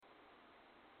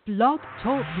Blog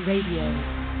Talk Radio.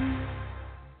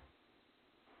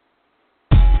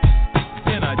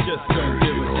 And I just don't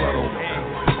give a damn.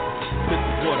 This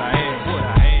is what I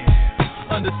am.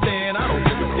 Understand, I don't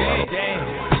give a damn.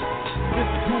 This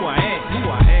is who I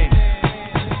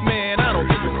am. Man, I don't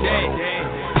give a damn.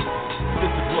 This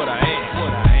is what I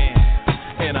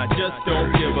am. And I just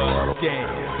don't give a damn.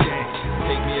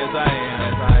 Take me as I am.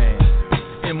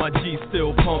 And my G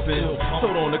still pumping.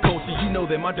 Sold on the culture, you know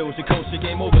that my Doja culture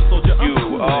game over, soldier. I'm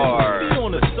You are be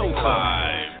on the sofa.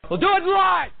 live. We'll do it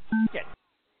live.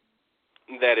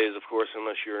 That is, of course,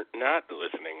 unless you're not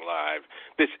listening live.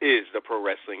 This is the Pro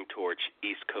Wrestling Torch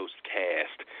East Coast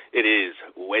Cast. It is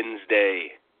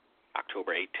Wednesday,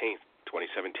 October 18th,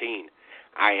 2017.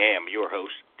 I am your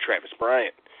host, Travis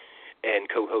Bryant. And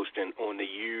co-hosting on the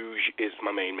huge is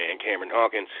my main man, Cameron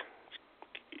Hawkins.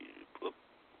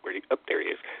 There he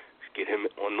is. Let's get him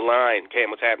on the line.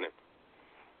 Cam, what's happening?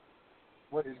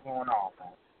 What is going on,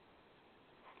 man?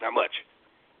 Not much.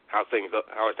 How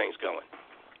are things going?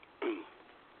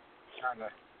 Trying to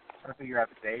figure out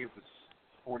the day. It was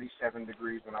 47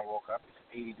 degrees when I woke up. It's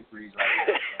 80 degrees right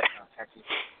now. Texas.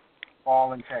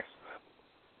 Fall in Texas.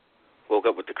 Woke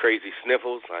up with the crazy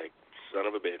sniffles, like son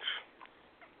of a bitch.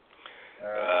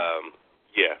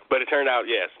 Yeah, but it turned out,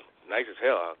 yes, nice as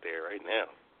hell out there right now.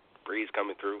 Breeze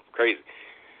coming through, crazy.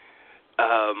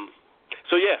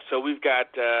 So we've got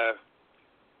some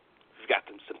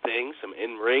things, some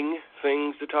in-ring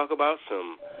things to talk about,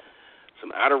 some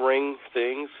out-of-ring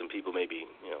things. Some people maybe,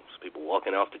 some people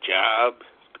walking off the job.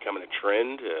 It's becoming a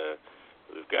trend.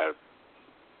 We've got,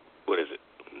 what is it?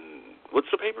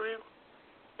 What's the pay-per-view?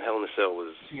 Hell in a Cell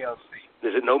was TLC.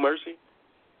 Is it No Mercy?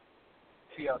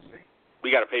 TLC.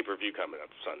 We got a pay-per-view coming up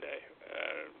Sunday.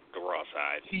 The Raw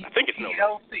side. I think it's No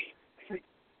Mercy. TLC.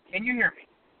 Can you hear me?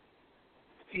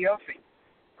 TLC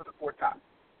for the fourth time.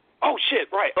 Oh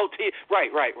shit! Right. Oh,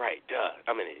 right. Duh.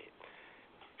 I'm an idiot.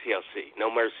 TLC.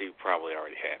 No Mercy probably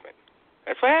already happened.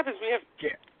 That's what happens. We have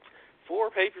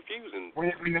 4 pay-per-views and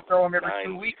when you throw them every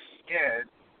 2 weeks. Yeah,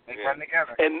 they come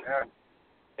together. And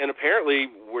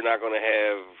apparently we're not going to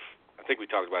have. I think we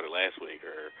talked about it last week.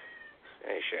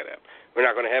 Hey, shut up. We're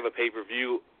not going to have a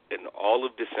pay-per-view in all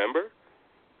of December.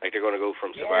 Like they're going to go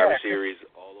from Survivor Series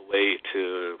all the way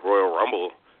to Royal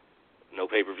Rumble. No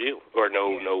pay-per-view or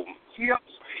no.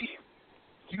 TLC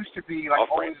used to be like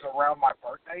always around my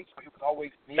birthday, so it was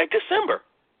always like December.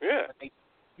 Yeah. They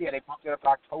bumped it up to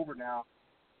October now.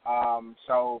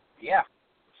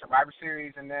 Survivor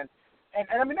Series, and I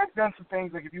mean they've done some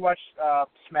things. Like if you watch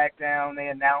SmackDown, they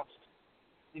announced,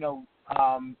 the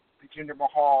Jinder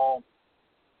Mahal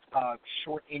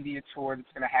short India tour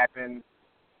that's going to happen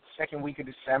second week of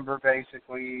December,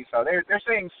 basically. So they're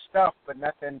saying stuff, but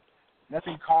nothing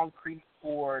concrete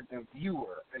for the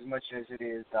viewer as much as it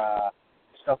is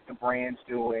stuff the brand's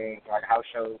doing, like house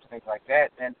shows, things like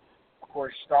that. And, of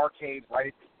course, Starrcade right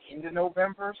at the end of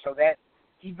November, so that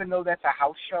even though that's a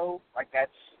house show, like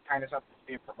that's kind of something that's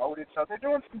being promoted. So they're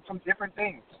doing some different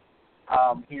things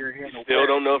here in the Still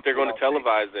don't know if they're going to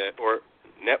televise that or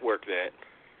network that.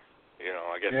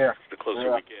 I guess the closer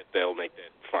we get, they'll make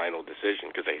that final decision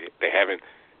because they haven't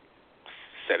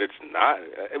said it's not.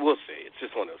 We'll see. It's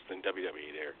just one of those things.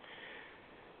 WWE, they're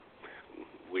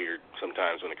weird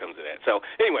sometimes when it comes to that. So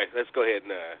anyway, let's go ahead and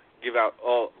give out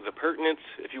all the pertinence.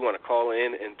 If you want to call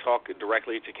in and talk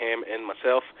directly to Cam and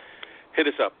myself, hit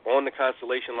us up on the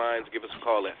Constellation lines. Give us a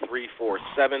call at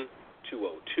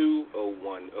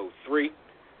 347-202-0103.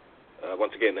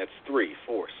 Once again, that's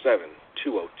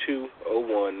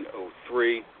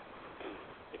 347-202-0103.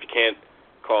 If you can't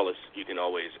call us, you can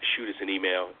always shoot us an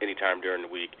email anytime during the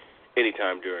week,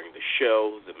 anytime during the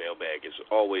show. The mailbag is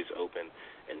always open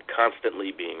and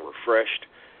constantly being refreshed.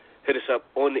 Hit us up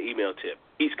on the email tip,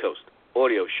 East Coast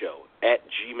Audio Show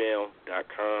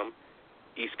 @gmail.com.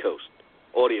 East Coast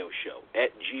Audio Show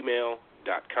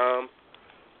 @gmail.com.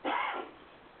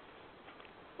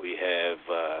 We have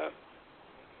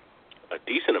a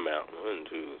decent amount,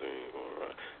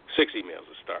 6 emails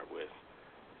to start with,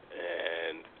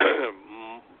 and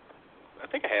I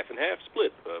think a half and half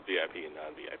split, VIP and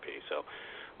non-VIP. So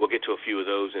we'll get to a few of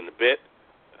those in a bit.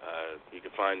 You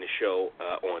can find the show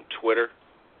on Twitter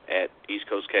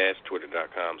 @EastCoastCast,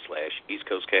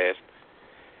 twitter.com/EastCoastCast,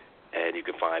 and you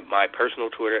can find my personal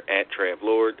Twitter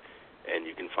 @TravLord, and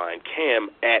you can find Cam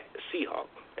 @Seahawk,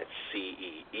 that's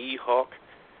CEE Hawk.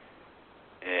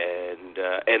 And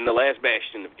the last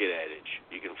bastion of Get Adage,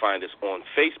 you can find us on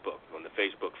Facebook, on the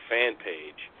Facebook fan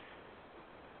page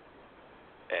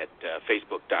at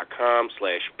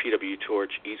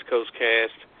facebook.com/PWTorch East Coast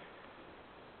Cast.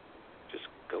 Just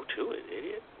go to it,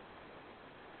 idiot.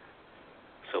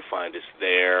 So find us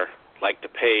there. Like the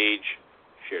page,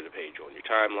 share the page on your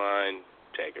timeline,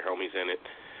 tag your homies in it.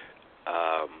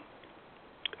 I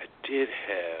did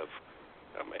have,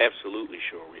 I'm absolutely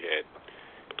sure we had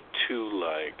 2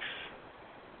 likes.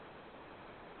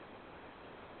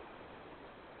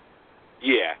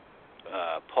 Yeah,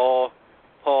 Paul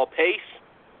Pace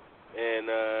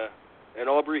and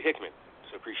Aubrey Hickman.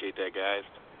 So appreciate that, guys.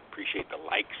 Appreciate the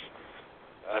likes.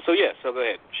 So go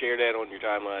ahead, share that on your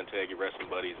timeline, tag your wrestling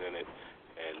buddies in it,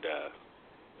 and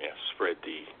spread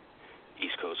the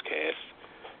East Coast Cast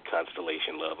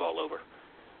Constellation love all over.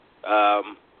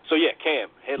 Cam,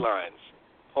 headlines,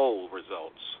 poll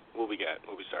results. What we got?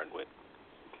 What we starting with?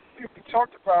 We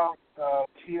talked about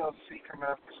TLC coming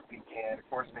up this weekend. Of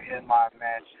course, the headline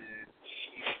match is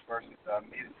Shield versus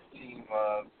Miz team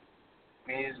of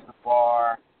Miz, The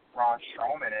Bar, Braun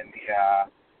Strowman, and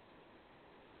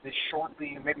the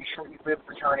shortly lived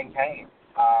returning Kane.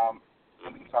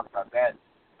 We can talk about that,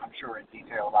 I'm sure, in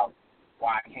detail about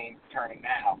why Kane's returning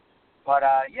now. But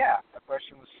the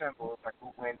question was simple: it's like,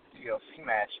 who wins the TLC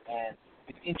match? And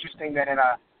it's interesting that in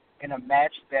a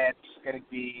match that's going to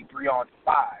be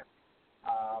 3-on-5,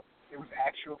 it was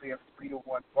actually a 3-1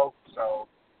 vote. So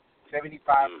 75%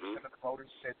 of the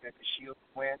voters said that the Shield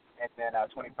would win, and then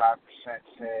 25%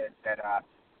 said that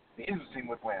the Miz team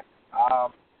would win.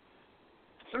 I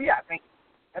think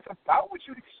that's about what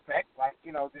you'd expect. Like,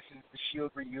 this is the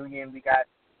Shield reunion. We got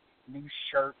new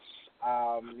shirts.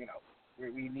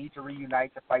 We need to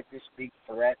reunite to fight this big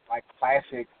threat, like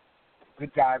classic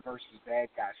good guy versus bad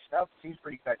guy stuff. Seems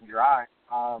pretty cut and dry.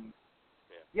 I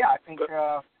think.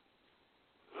 Go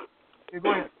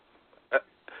ahead.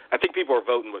 I think people are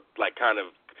voting with like kind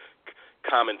of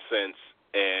common sense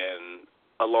and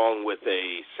along with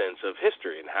a sense of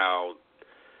history and how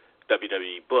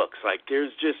WWE books. Like,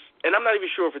 there's just, and I'm not even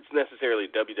sure if it's necessarily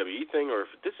a WWE thing or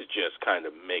if this is just kind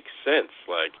of makes sense.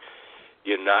 Like,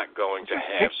 you're not going to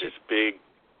have this big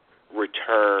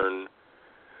return.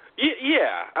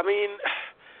 Yeah, I mean,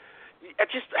 I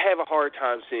just have a hard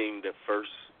time seeing the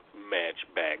first match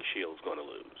back Shield's going to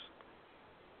lose.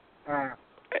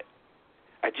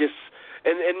 I just,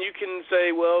 and you can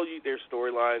say, well, there's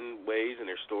storyline ways and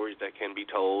there's stories that can be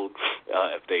told.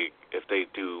 If they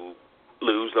do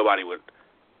lose, nobody would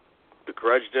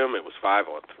begrudge them. It was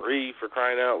 5-on-3 for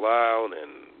crying out loud,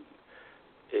 and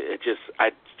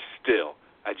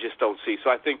I just don't see. So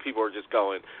I think people are just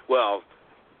going, well,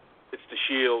 it's the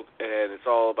Shield, and it's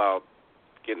all about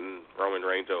getting Roman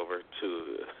Reigns over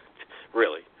to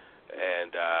really,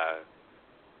 and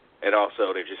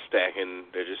also they're just stacking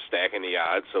the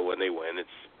odds. So when they win,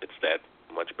 it's that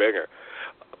much bigger.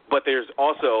 But there's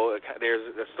also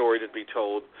a story to be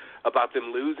told about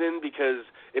them losing, because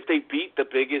if they beat the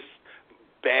biggest,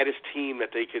 baddest team that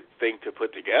they could think to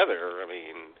put together, I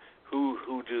mean,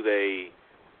 who do they?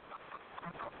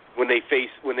 When they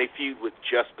feud with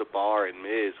just The Bar and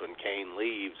Miz when Kane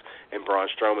leaves and Braun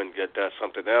Strowman does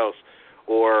something else,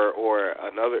 or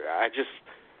another, I'm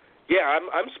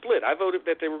split. I voted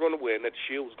that they were going to win, that the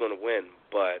Shield was going to win,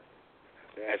 but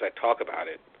as I talk about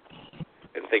it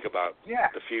and think about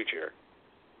the future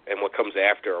and what comes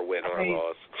after a win or a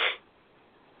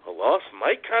loss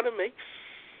might kind of make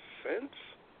sense.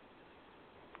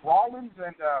 Rollins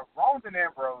and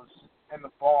Ambrose and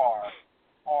The Bar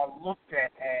are looked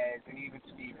at as an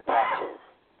even-Steven match.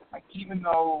 Like, even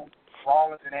though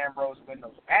Rollins and Ambrose win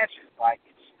those matches, like,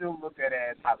 it's still looked at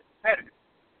as highly competitive.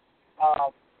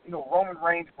 Roman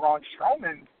Reigns, Braun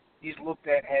Strowman is looked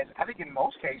at as, I think in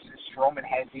most cases, Strowman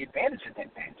has the advantage in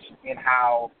that match in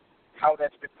how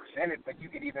that's been presented, but you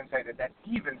could even say that that's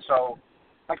even. So,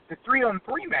 like, the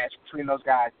 3-on-3 match between those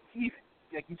guys is even.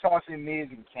 Like, you toss in Miz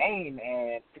and Kane,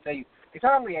 and it's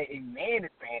not only a man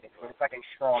advantage, but it's like a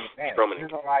strong advantage.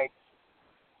 This isn't like,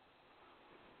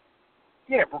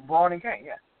 for Braun and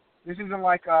Kane, This isn't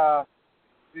like I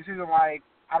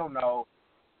don't know,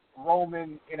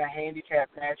 Roman in a handicap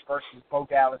match versus Bo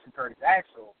Dallas and Curtis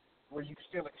Axel, where you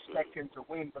still expect him to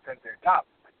win because they're top.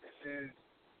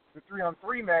 The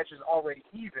 3-on-3 match is already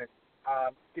even.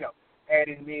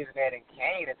 Adding Miz and adding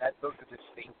Kane, and those are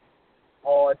distinct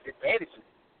advantages.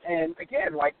 And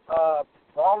again, like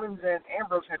Rollins and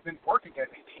Ambrose have been working as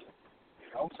a team,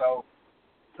 so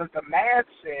the math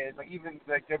says, like even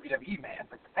the WWE math,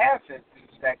 like the math says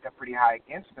it's stacked up pretty high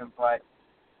against them. But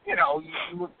you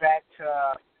look back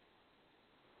to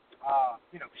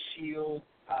Shield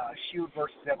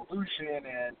versus Evolution,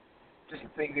 and just the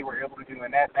thing they were able to do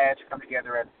in that match, come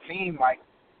together as a team. Like,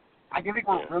 I think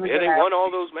we're really they won all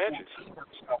those matches.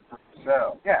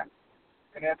 So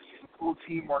and that's some cool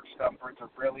teamwork stuff for it to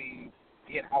really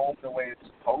hit home the way it's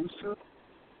supposed to.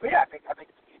 But I think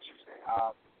it's interesting.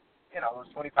 Those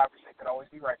 25% could always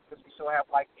be right because we still have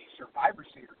like a Survivor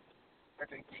Series.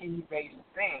 That's a team-based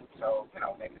thing, so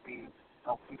that could be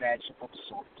a match of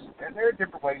sorts. And there are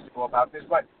different ways to go about this,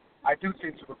 but I do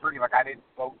tend to agree. Like I didn't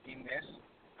vote in this,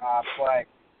 but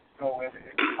if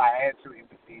I had to, it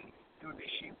would be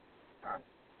Shield.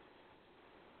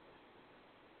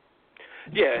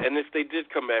 Yeah, and if they did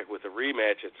come back with a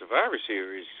rematch at Survivor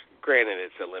Series, granted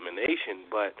it's elimination,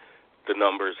 but the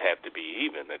numbers have to be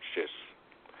even. That's just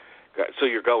so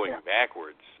you're going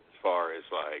backwards as far as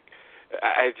like.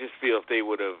 I just feel if they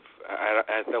would have,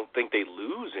 I don't think they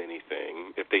lose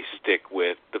anything if they stick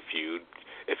with the feud.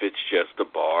 If it's just the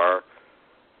Bar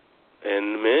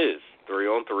and The Miz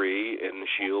 3-on-3, and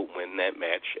the Shield win that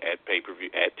match at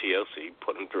pay-per-view at TLC,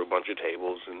 put them through a bunch of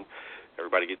tables, and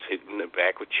everybody gets hit in the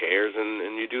back with chairs,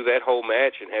 and you do that whole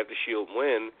match and have the Shield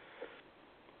win.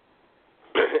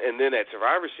 And then at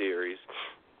Survivor Series,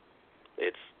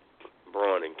 it's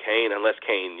Braun and Kane, unless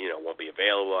Kane, won't be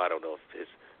available. I don't know if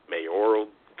his mayoral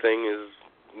thing is,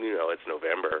 it's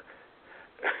November,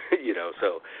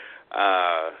 so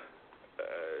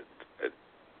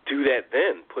do that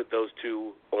then. Put those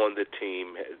two on the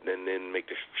team, and then make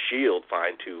the Shield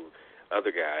find two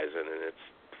other guys, and then it's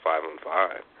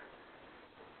 5-on-5.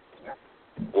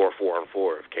 Or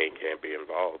 4-on-4 if Kane can't be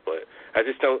involved. But I'm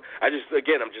just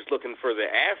looking for the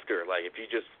after. Like, if you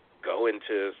just go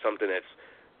into something that's,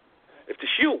 if the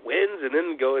Shield wins and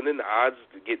then the odds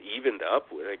get evened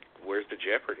up, like, where's the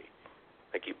jeopardy?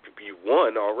 Like, you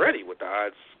won already with the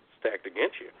odds stacked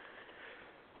against you.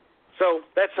 So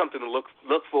that's something to look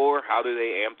for. How do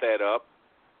they amp that up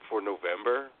for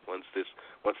November once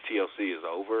TLC is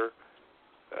over?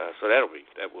 So that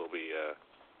will be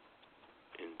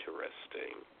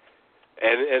interesting.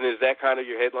 And is that kind of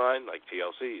your headline, like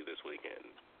TLC this weekend?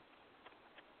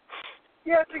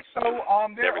 Yeah, I think so.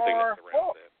 Everything that's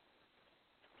around that.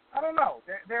 I don't know.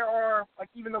 There are, like,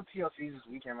 even though TLC is this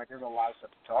weekend, like, there's a lot of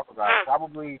stuff to talk about.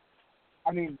 Probably,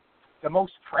 the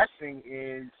most pressing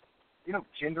is,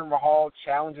 Jinder Mahal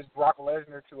challenges Brock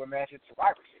Lesnar to a match at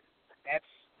Survivor Series. That's,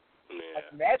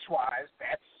 like, match-wise,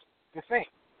 that's the thing.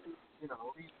 He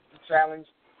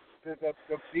challenged the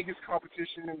biggest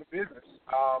competition in the business.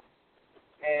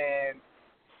 And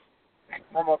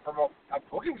from a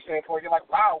booking standpoint, you're like,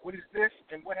 wow, what is this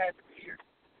and what happened here?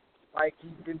 Like,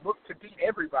 he's been booked to beat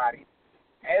everybody,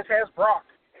 as has Brock,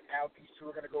 and now these two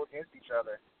are going to go against each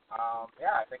other.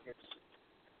 I think it's.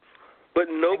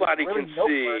 But nobody can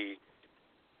see.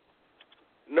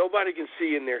 Nobody can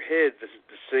see in their head the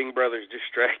Singh brothers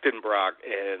distracting Brock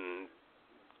and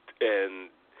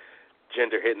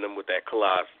Jinder hitting them with that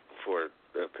Colossus for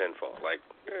the pinfall. Like,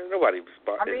 nobody's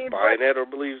buying that or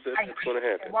believes that it's going to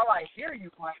happen. While I hear you,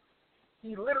 like,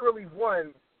 he literally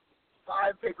won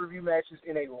 5 pay-per-view matches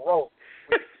in a row.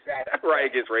 Right,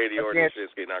 against Randy Orton and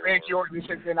Shinsuke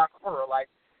Nakamura. Like,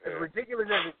 as ridiculous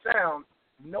as it sounds,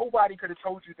 nobody could have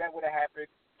told you that would have happened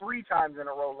 3 times in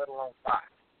a row, let alone 5.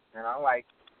 Like,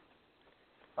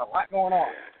 a lot going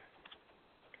on.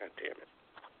 God damn it.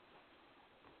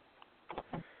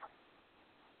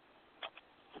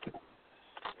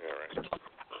 All right.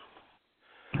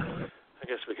 I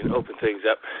guess we can open things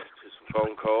up to some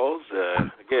phone calls.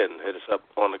 Again, hit us up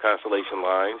on the Constellation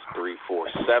lines,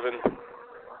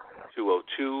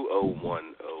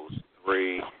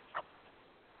 347-202-0103.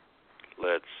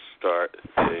 Let's start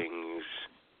things.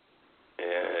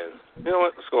 And you know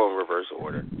what? Let's go in reverse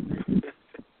order.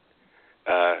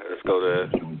 Let's go to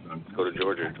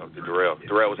Georgia. Talk to Darrell.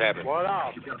 Darrell, what's happening? What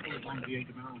up?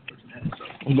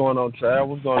 What's going on, Trav?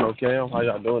 What's going on, Cam? How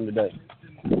y'all doing today?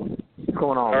 What's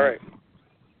going on? All right.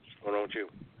 What's going on with you?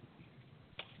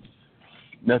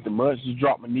 Nothing much. Just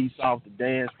dropped my niece off to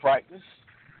dance practice.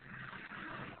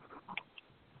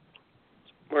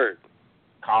 Word.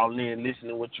 Calling in, listening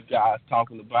to what you guys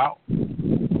talking about.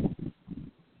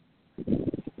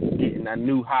 Getting that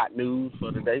new hot news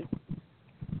for today.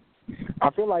 I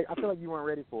feel like you weren't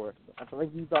ready for it. I feel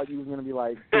like you thought you was gonna be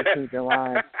like 15th in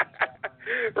line.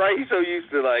 Right, he's so used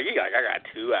to I got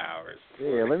 2 hours.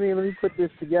 Yeah, let me put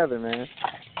this together, man.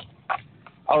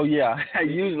 Oh yeah,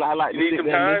 usually I like to sit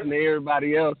there and listen to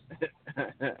everybody else. I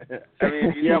mean,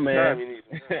 if you need some time, you need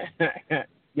some time.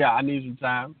 Yeah, I need some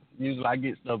time. Usually I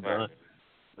get stuff done. Right.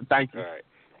 But thank you. All right.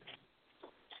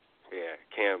 Yeah,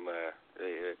 Cam.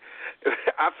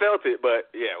 I felt it,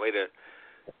 but yeah, way to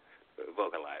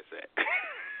vocalize that.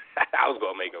 I was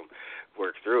gonna make him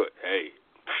work through it. Hey,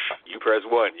 you press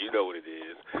 1, you know what it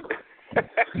is.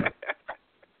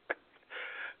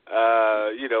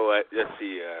 You know what? Let's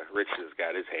see. Rich has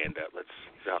got his hand up. Let's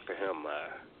talk to him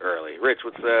early. Rich,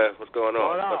 what's going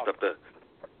on? What's up the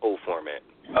old format?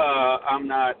 I'm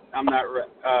not.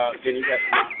 Can you guys?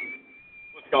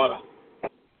 What's going on?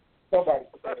 Somebody.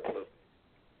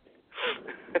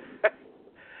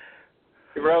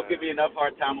 Terrell give me enough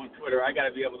hard time on Twitter. I got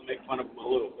to be able to make fun of him a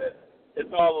little bit.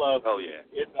 It's all love. Oh yeah.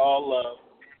 It's all love.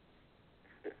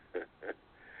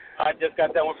 I just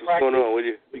got done with practice. What's going on with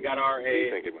you? We got our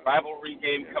rivalry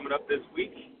game coming up this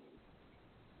week.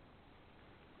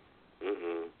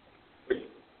 Mhm.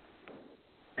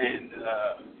 And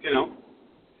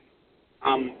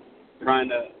I'm trying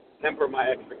to temper my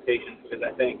expectations because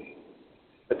I think,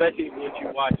 especially once you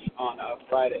watch on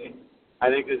Friday, I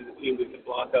think this is a team we could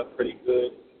block up pretty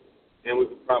good, and we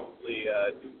could probably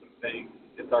do some things.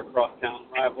 It's our crosstown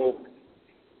rival,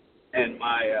 and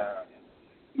my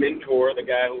mentor, the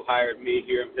guy who hired me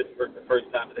here in Pittsburgh the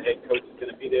first time as the head coach, is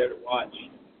going to be there to watch.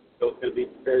 So it's going to be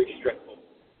very stressful.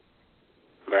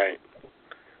 Right.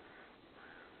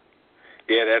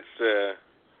 Yeah, that's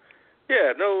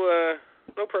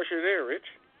no pressure there, Rich.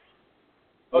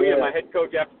 Oh yeah, my head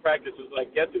coach after practice was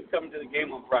like, "Guess who's coming to the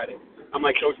game on Friday?" I'm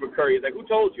like, "Coach McCurry." He's like, "Who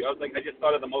told you?" I was like, "I just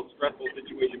thought of the most stressful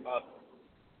situation possible."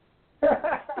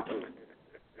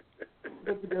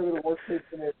 Put together the worst case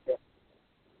scenario.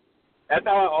 That's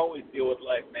how I always deal with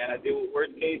life, man. I deal with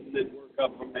worst case and then work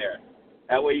up from there.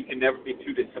 That way you can never be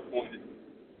too disappointed.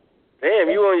 Damn,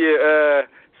 you on your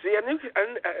see, I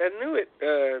knew it.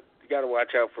 You got to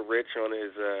watch out for Rich on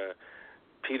his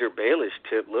Peter Baelish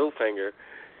tip, Littlefinger.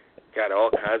 Got all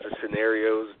kinds of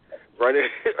scenarios running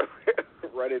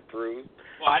through.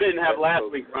 Well, I didn't have last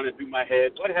week running through my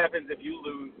head. What happens if you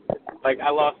lose? Like, I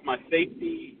lost my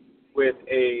safety with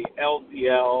a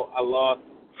LCL. I lost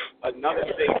another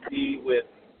safety with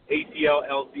ACL,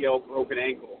 LCL, broken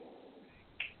ankle.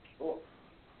 Oh,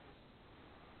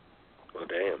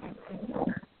 damn.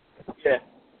 Yeah.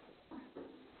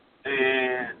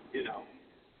 And,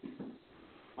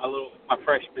 my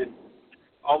freshman,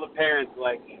 all the parents,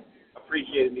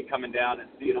 appreciated me coming down and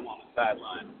seeing them on the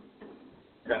sideline,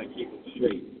 trying to keep him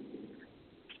straight.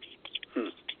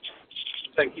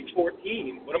 It's like he's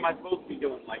 14. What am I supposed to be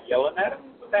doing? Yelling at him?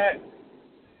 What the heck?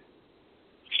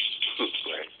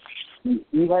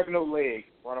 You have no legs.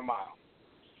 Run a mile.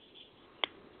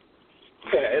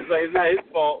 Yeah, it's not his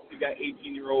fault. We got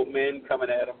 18-year-old men coming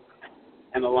at him,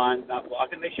 and the line's not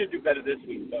blocking. They should do better this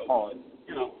week, though. Oh.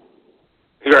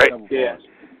 Right. Yeah.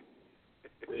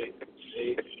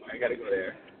 I got to go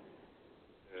there.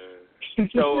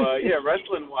 So,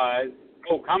 wrestling-wise,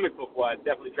 comic book-wise,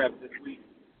 definitely Travis this week.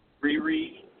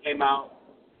 Riri came out,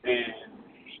 and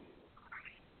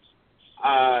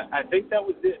I think that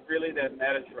was it, really, that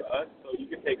matters for us. So you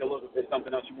can take a look at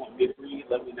something else you want me to read,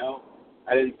 let me know.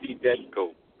 I didn't see that.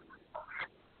 Cool.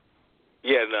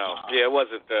 Yeah, no. Yeah, it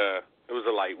wasn't, it was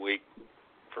a light week,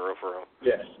 for real.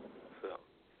 Yeah.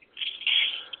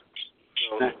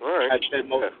 All right. I spent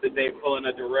most of the day pulling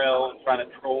a Darrell and trying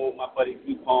to troll my buddy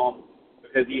T-Palm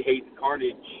because he hates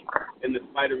Carnage in the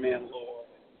Spider-Man lore.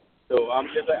 So I'm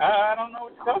just like, I don't know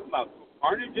what you're talking about.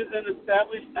 Carnage is an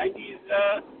established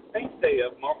 90s mainstay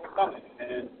of Marvel Comics,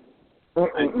 and I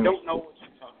don't know what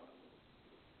you're talking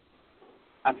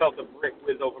about. I felt a brick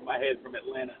whiz over my head from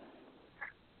Atlanta.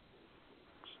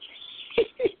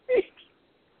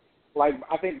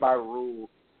 I think by rule,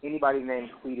 anybody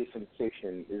named Cletus in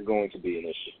fiction is going to be an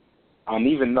issue.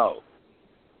 Even though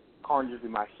Carnage would be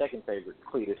my second favorite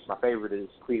Cletus. My favorite is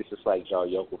Cletus the Slack-Jawed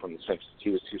Yokel from The Simpsons. He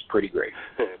was pretty great.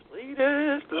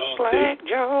 Cletus the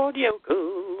Slack-Jawed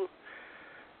Yokel.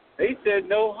 They said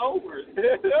no homers.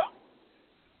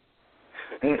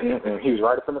 He was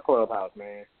right up in the clubhouse,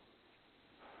 man.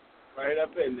 Right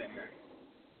up in there.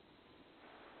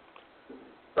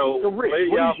 So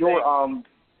Rick, what is your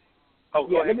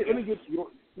let me get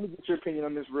your opinion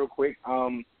on this real quick.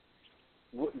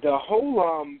 The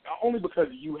whole only because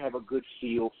you have a good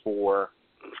feel for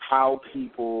how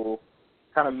people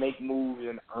kind of make moves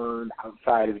and earn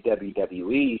outside of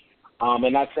WWE.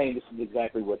 And not saying this is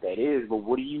exactly what that is, but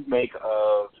what do you make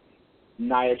of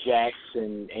Nia Jax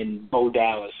and Bo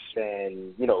Dallas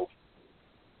and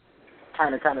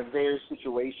kind of their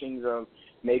situations of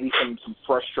maybe some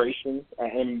frustration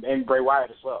and Bray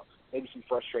Wyatt as well. Maybe some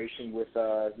frustration with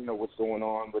what's going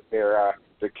on with their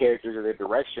characters or their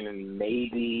direction, and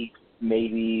maybe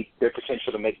their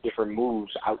potential to make different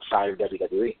moves outside of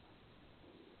WWE.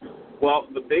 Well,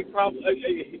 the big problem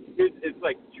it's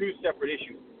like two separate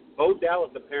issues. Bo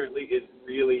Dallas apparently is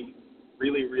really,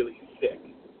 really, really sick,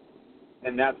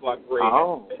 and that's why Bray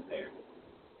hasn't been there.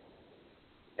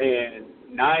 And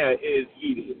Nia is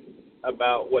heated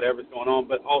about whatever's going on,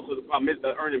 but also the problem is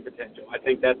the earning potential. I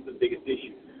think that's the biggest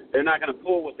issue. They're not going to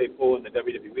pull what they pull in the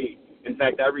WWE. In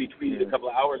fact, I retweeted a couple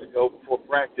of hours ago before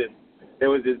practice there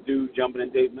was this dude jumping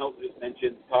in Dave Meltzer's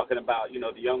mentions talking about,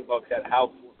 the Young Bucks had a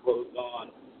house foreclosed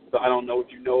on, so I don't know what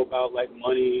you know about, like,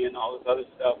 money and all this other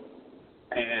stuff.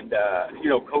 And,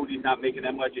 Cody's not making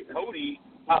that much. And Cody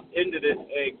popped into this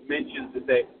egg mentions to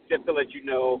say, just to let you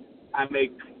know, I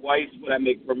make twice what I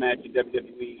make per match in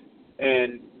WWE,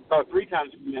 and 3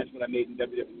 times per match what I made in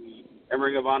WWE, and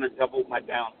Ring of Honor doubled my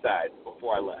downside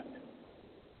before I left.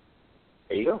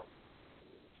 There you go.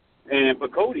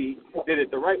 But Cody did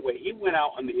it the right way. He went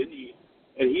out on the Indies,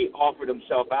 and he offered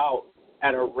himself out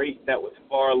at a rate that was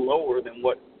far lower than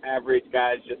what average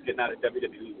guys just getting out of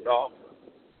WWE would offer.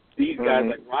 These guys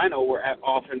like Rhino were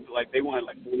offering they wanted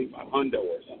like $4,500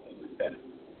 or something like that,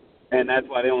 and that's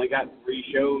why they only got 3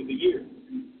 shows a year.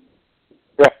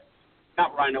 Yeah.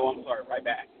 Not Rhino. I'm sorry.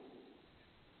 Ryback.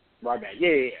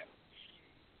 Yeah.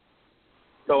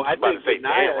 So I think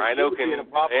Nia, Rhino can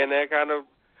and that kind of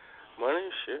money.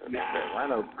 Shit. Nah,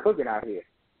 Rhino's cooking out here.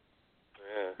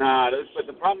 Yeah. But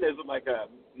the problem is with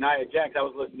Nia Jax. I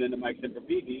was listening to Mike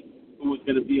Sempervive, who was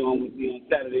going to be on with me on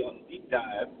Saturday on the Deep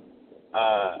Dive.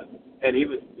 And he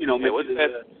was, what's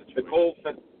that the Cole.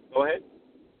 Go ahead.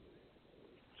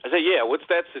 I said, what's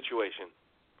that situation?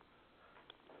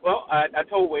 Well, I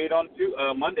told Wade on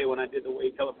Monday when I did the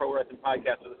Wade Keller Pro Wrestling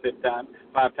podcast for the 5th time,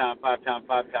 5-time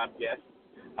guest.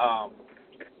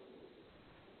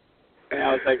 And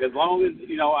I was like, as long as,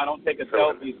 I don't take a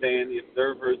selfie saying the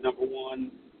Observer is number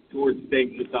 1 towards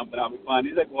things or something, I'll be fine.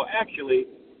 He's like, well, actually,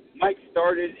 Mike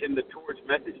started in the Towards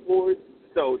message board,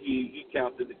 so he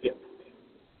counts as a gift.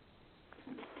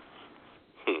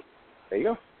 There you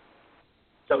go.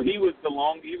 So he was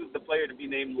the player to be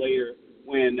named later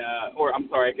when,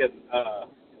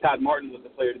 Todd Martin was the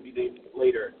player to be named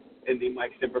later in the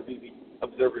Mike Sempervive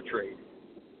Observer trade.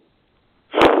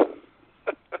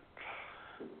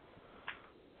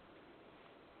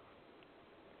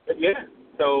 But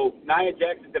so Nia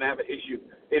Jax is going to have an issue.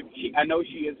 I know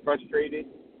she is frustrated.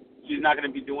 She's not going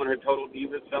to be doing her Total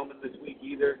Divas filming this week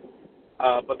either.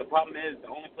 But the problem is the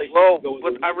only place she can go is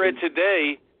what I read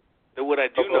today. What I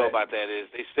do know about that is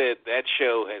they said that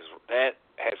show has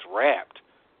wrapped,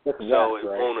 so it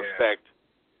won't affect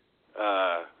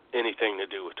anything to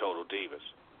do with Total Divas.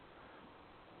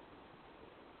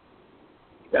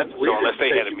 That's weird. So unless they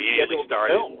had immediately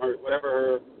started, or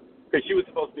whatever, because she was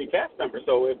supposed to be a cast member.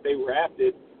 So if they wrapped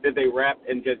it, did they wrap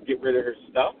and just get rid of her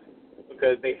stuff?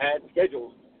 Because they had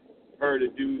scheduled her to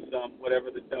do some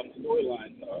whatever the dumb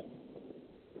storylines are.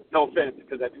 No offense,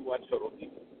 because I do watch Total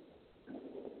Divas.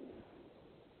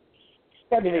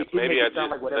 Yeah, I mean, she makes it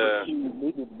sound like whatever she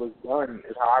needed was done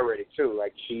is how I read it too.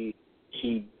 Like she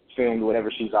filmed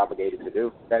whatever she's obligated to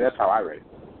do. That's how I read it.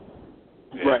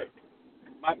 Yeah. Right.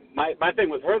 My thing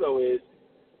with her though is,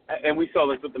 and we saw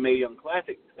this with the Mae Young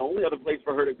Classic. The only other place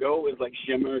for her to go is like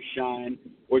Shimmer, Shine,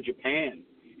 or Japan.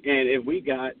 And if we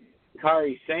got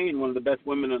Kairi Sane, one of the best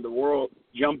women in the world,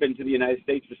 jump into the United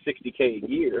States for $60K a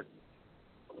year,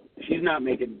 she's not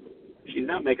making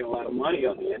a lot of money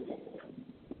on the Indies.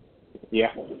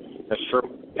 Yeah, that's true.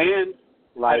 And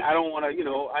I don't want to,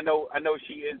 I know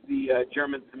she is the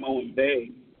German Samoan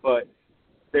Bay, but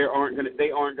they aren't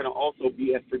gonna also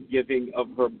be as forgiving of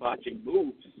her botching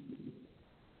moves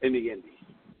in the Indies.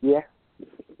 Yeah,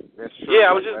 that's true. Yeah,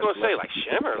 I was just gonna say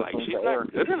Shimmer, she's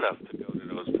not good enough to go to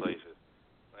those places.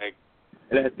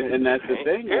 That's the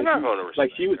thing. You're not going to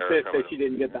respect she was pissed that she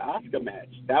didn't get the Asuka match.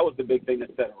 That was the big thing that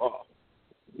set her off.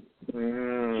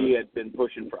 She had been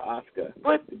pushing for Asuka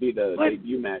to be the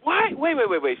debut match. Why?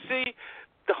 Wait. See,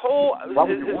 the whole it's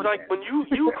like when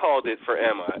you called it for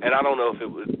Emma, and I don't know if it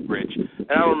was Rich,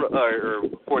 and I don't know, or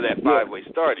before that 5-way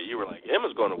started, you were like,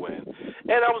 Emma's going to win,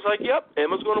 and I was like, yep,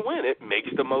 Emma's going to win. It makes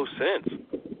the most sense.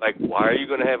 Like, why are you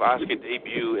going to have Asuka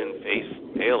debut and face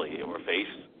Bayley or face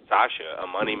Sasha a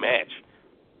money match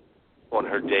on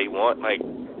her day one? Like,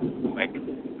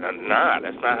 nah,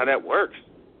 that's not how that works.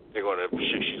 She's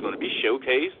going to be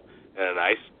showcased in a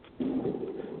nice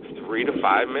 3 to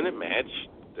 5 minute match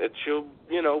that she'll,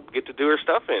 get to do her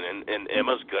stuff in, and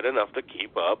Emma's good enough to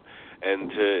keep up and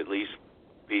to at least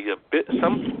be a bit,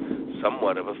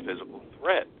 somewhat of a physical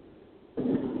threat.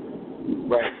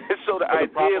 Right. So the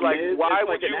idea, why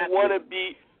would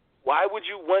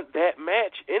you want that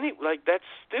match? That's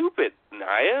stupid,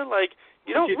 Nia.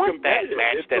 You don't want that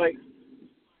match.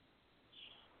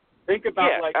 Think about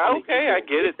I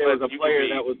get it. There was a player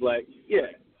that was like,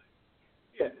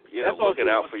 that's looking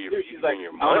out for your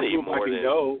money more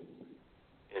than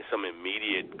some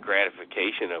immediate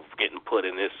gratification of getting put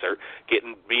in this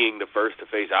being the first to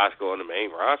face Asuka on the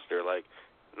main roster.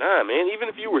 Nah, man. Even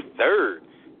if you were third,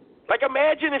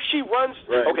 imagine if she runs.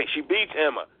 Right. Okay, she beats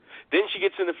Emma. Then she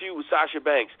gets in a feud with Sasha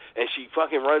Banks, and she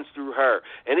fucking runs through her.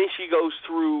 And then she goes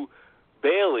through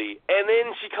Bayley, and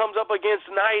then she comes up against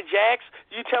Nia Jax.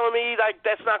 You telling me like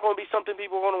that's not going to be something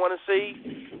people are going to want to see?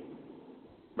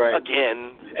 Right.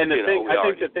 Again, and the thing, I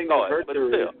think the thing that hurts her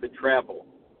is the travel.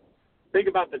 Think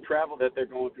about the travel that they're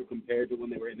going through compared to when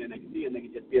they were in NXT, and they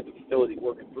can just be at the facility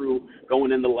working through,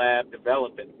 going in the lab,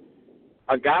 developing.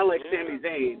 A guy like Sami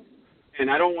Zayn,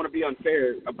 and I don't want to be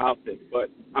unfair about this, but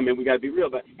I mean we got to be real.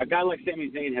 But a guy like Sami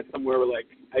Zayn has somewhere where like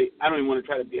I don't even want to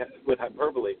try to be with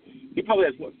hyperbole. He probably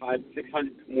has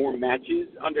 500-600 more matches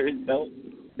under his belt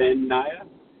than Nia.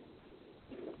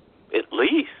 At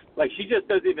least. Like she just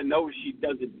doesn't even know she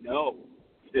doesn't know.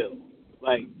 Still,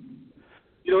 like.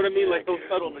 You know what I mean? Like those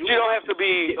subtle. But you don't have to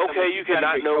be okay. You can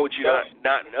not know what you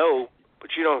not know, but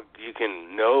you don't. You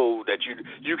can know that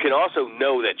you can also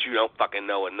know that you don't fucking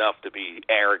know enough to be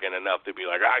arrogant enough to be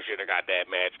like I should have got that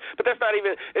match. But that's not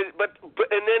even. But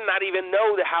and then not even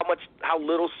know that how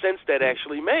little sense that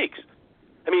actually makes.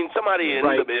 I mean, somebody in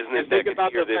the business that could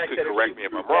hear this could correct me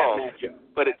if I'm wrong,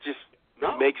 but it just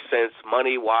makes sense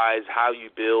money wise how you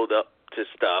build up to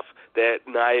stuff that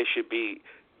Nia should be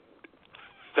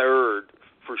third.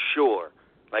 For sure,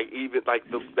 like even like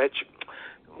that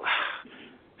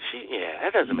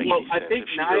doesn't make any sense. I think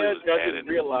Nia doesn't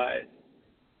realize.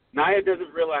 Nia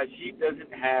doesn't realize she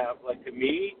doesn't have like to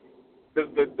me. The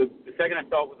second I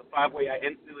saw it was a 5-way, I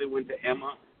instantly went to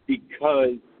Emma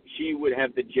because she would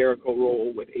have the Jericho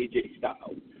role with AJ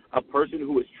Styles, a person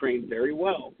who is trained very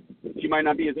well. She might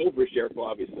not be as over as Jericho,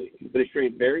 obviously, but is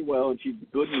trained very well, and she's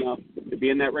good enough to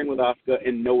be in that ring with Asuka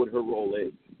and know what her role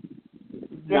is.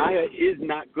 Nia is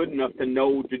not good enough to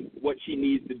know what she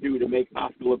needs to do to make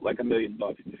Asuka look like $1 million.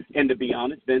 And to be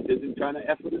honest, Vince isn't trying to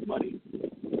F with his money.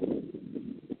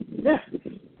 Yeah.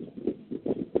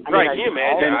 Right, can you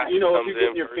imagine? And, you know, if you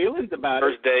get your feelings about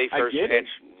first day, first match,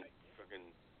 fucking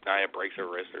Nia breaks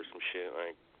her wrist or some shit.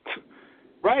 Like.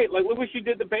 Right, like look what she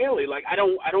did to Bayley. Like I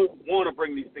don't want to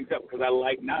bring these things up because I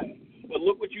like Nia, but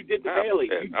look what you did to Bayley.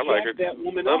 You I like her. That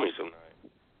woman Love up. me some Nia.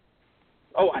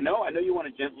 Oh, I know you want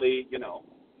to gently, No,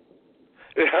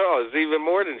 it's even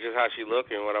more than just how she looks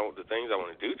and the things I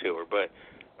want to do to her, but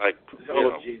like,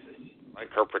 Jesus, like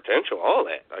her potential, all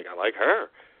that. Like I like her,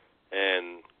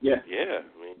 and yeah. I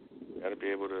mean, got to be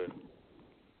able to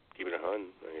keep it 100,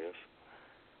 I guess.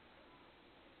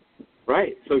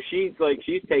 Right. So she's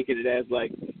taking it as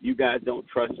like you guys don't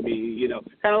trust me,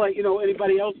 kind of like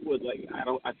anybody else would. Like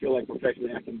I feel like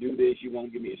professionally I can do this. You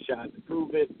won't give me a shot to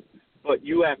prove it. But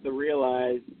you have to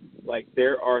realize, like,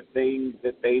 there are things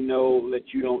that they know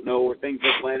that you don't know, or things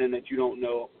they're planning that you don't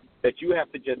know, that you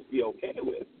have to just be okay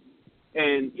with.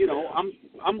 And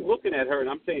I'm looking at her and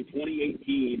I'm saying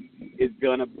 2018 is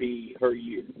gonna be her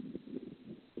year.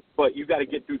 But you got to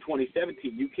get through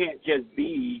 2017. You can't just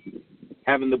be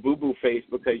having the boo-boo face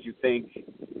because you think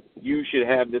you should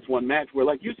have this one match where,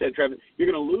 like you said, Travis,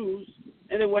 you're gonna lose,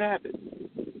 and then what happens?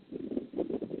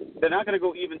 They're not gonna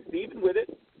go even Steven with it.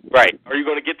 Right. Are you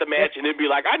going to get the match and then be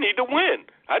like, I need to win.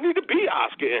 I need to beat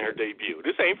Asuka in her debut.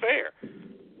 This ain't fair.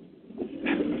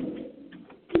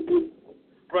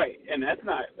 Right. And that's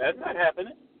not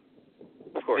happening.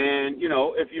 Of course. And,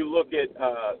 if you look at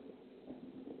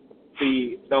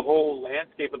the whole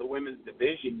landscape of the women's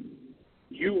division,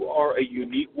 you are a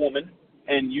unique woman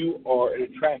and you are an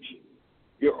attraction.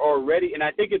 You're already, and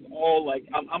I think it's all like,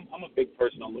 I'm a big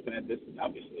person on looking at this,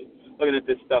 obviously, looking at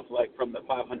this stuff like from the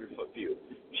 500-foot view.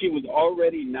 She was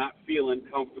already not feeling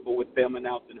comfortable with them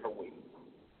announcing her win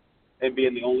and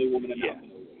being the only woman announcing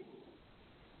her win.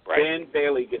 Right. Then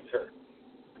Bayley gets hurt.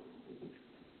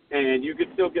 And you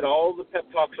can still get all the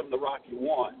pep talks from The Rock you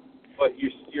want, but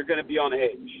you're going to be on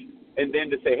edge. And then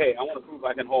to say, hey, I want to prove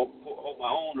I can hold my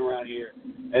own around here.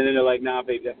 And then they're like, nah,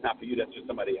 baby, that's not for you. That's for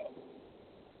somebody else.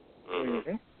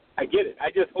 Mm-hmm. I get it.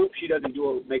 I just hope she doesn't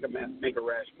make a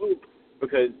rash move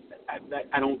because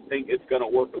I don't think it's going to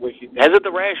work the way she thinks. Hasn't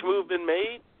the rash move been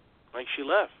made? Like she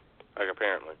left, like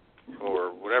apparently,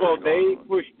 or whatever. Well, they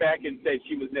pushed back and said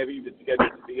she was never even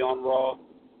scheduled to be on Raw.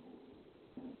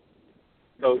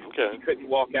 So she couldn't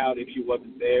walk out if she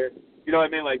wasn't there. You know what I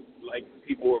mean? Like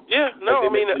people were. Yeah, no, I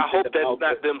mean, I hope that's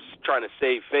not them trying to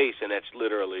save face, and that's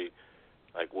literally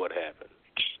like what happened.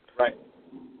 Right.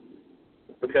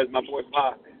 Because my boy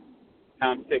Pac,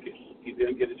 Tom's ticket, he's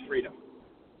gonna get his freedom.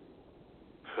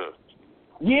 Huh.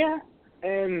 Yeah,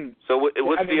 and so what's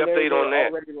the update on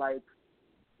that? Already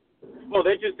well,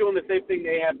 they're just doing the same thing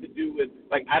they have to do with,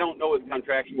 like, I don't know his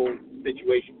contractual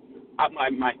situation.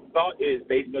 My thought is,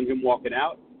 based on him walking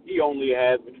out, he only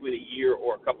has between a year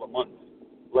or a couple of months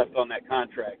left on that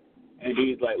contract. And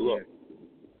he's like, look,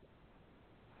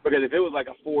 Because if it was like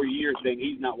a 4-year thing,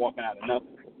 he's not walking out of nothing.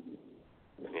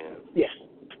 Yeah.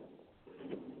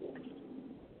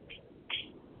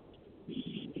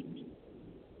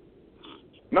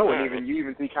 No, and even you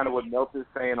even see kind of what Meltzer's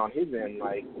saying on his end.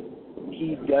 Like,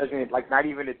 he doesn't, like, not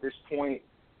even at this point,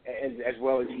 as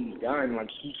well as he's done, like,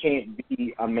 he can't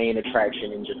be a main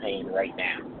attraction in Japan right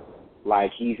now.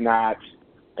 Like, he's not,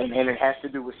 and it has to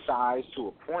do with size to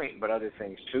a point, but other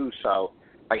things too. So,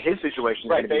 like, his situation is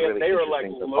going to be really they are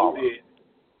interesting like to follow. loaded.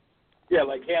 Yeah,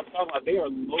 like Cam's talking about, they are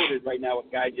loaded right now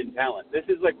with gaijin talent. This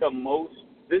is the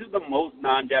most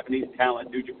non-Japanese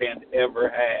talent New Japan's ever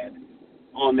had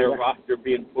on their roster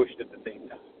being pushed at the same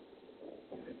time.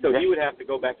 So he would have to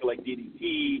go back to like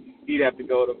DDT. He'd have to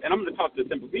go to, and I'm going to talk to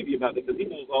Simple Vivi about this because he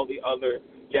knows all the other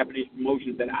Japanese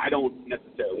promotions that I don't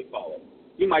necessarily follow.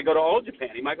 He might go to All Japan.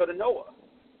 He might go to Noah.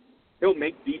 He'll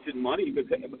make decent money,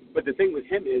 but the thing with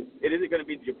him is it isn't going to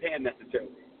be Japan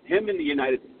necessarily. Him in the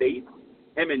United States,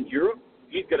 him in Europe,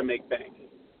 he's going to make bank.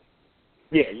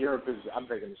 Yeah, Europe is, I'm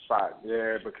taking the spot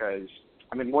there because,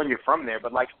 I mean, when you're from there,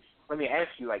 but like, let me ask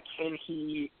you, like, can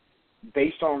he,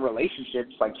 based on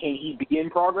relationships, like, can he be in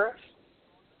progress?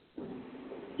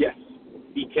 Yes,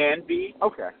 he can be.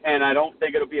 Okay. And I don't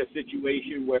think it'll be a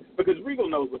situation where, because Regal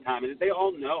knows what time it is. They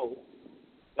all know.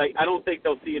 Like, I don't think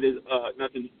they'll see it as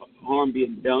nothing harm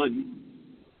being done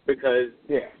because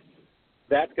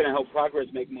that's going to help Progress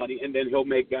make money, and then he'll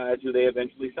make guys who they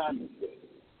eventually sign with.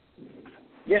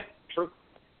 Yeah, true.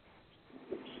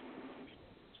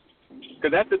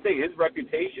 Because that's the thing. His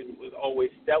reputation was always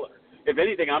stellar. If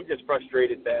anything, I'm just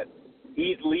frustrated that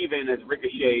he's leaving as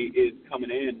Ricochet is coming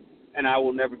in, and I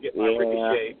will never get my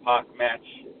Ricochet-Pac match.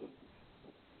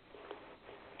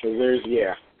 Because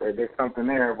there's something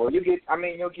there. Well, you'll get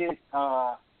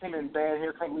him and bad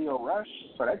haircut Leo Rush,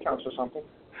 so that counts for something.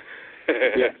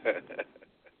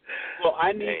 Well,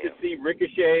 I need to see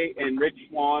Ricochet and Rich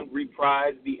Swann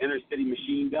reprise the Inner City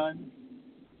Machine Gun.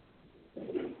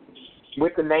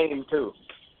 With the name, too.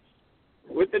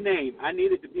 With the name. I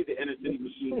need it to be the Inner City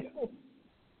Machine Gun.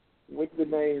 With the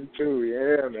name, too.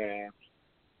 Yeah, man.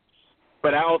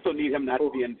 But I also need him not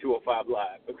to be in 205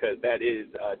 Live because that is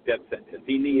a death sentence.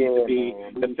 He needs to be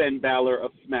the Finn Balor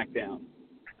of SmackDown.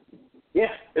 Yeah.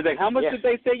 It's like, how much did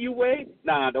they say you weigh?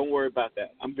 Nah, don't worry about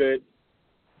that. I'm good.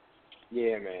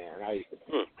 Yeah, man.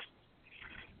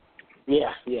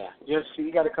 Yeah. Just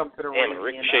you got to come to the ring. Damn,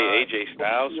 Ricochet, AJ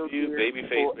Styles feud,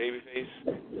 babyface.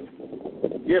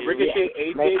 Yeah, Ricochet,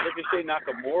 AJ, Ricochet,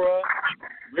 Nakamura,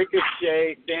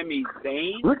 Ricochet, Sami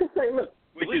Zayn. Ricochet, look.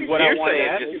 Which is what I want to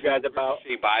ask you guys about.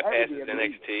 He bypasses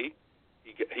NXT.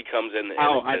 He comes in.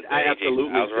 I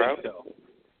absolutely think so.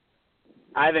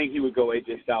 I think he would go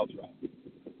AJ Styles route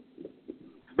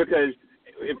because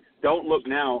don't look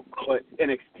now, but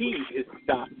NXT is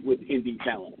stocked with indie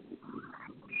talent.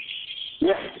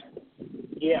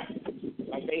 Yeah.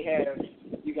 Like they have,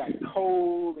 you got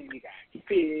Cole and you got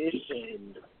Fish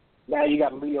and now you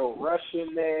got Leo Rush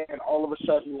in there, and all of a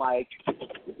sudden, like,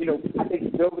 I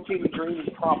think Velveteen Dream is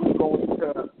probably going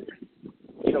to,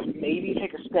 maybe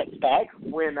take a step back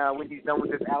when he's done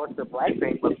with this Aleister Black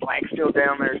thing, but Black's still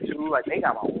down there too. Like they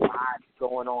got a lot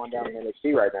going on down in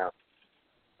NXT right now.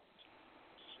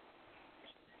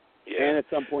 Yeah. And at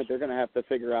some point they're going to have to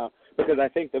figure out, because I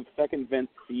think the second Vince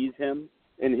sees him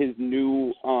in his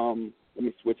new, let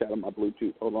me switch out of my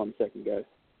Bluetooth. Hold on a second, guys.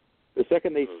 The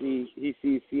second he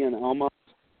sees Cien Almas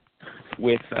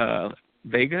with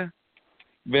Vega,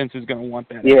 Vince is going to want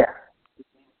that. Yeah.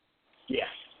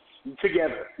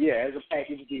 Together. Yeah, as a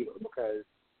package deal, because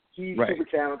he's super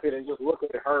talented, and just look at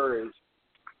her as,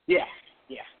 they're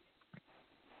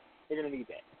going to need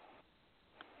that.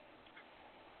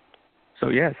 So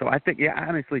I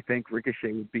honestly think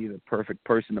Ricochet would be the perfect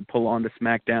person to pull on to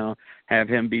SmackDown, have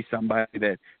him be somebody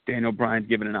that Daniel Bryan's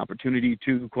given an opportunity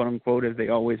to, quote unquote, as they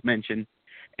always mention,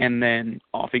 and then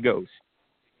off he goes.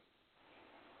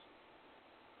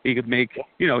 He could make,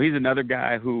 he's another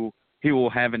guy who he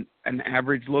will have an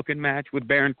average looking match with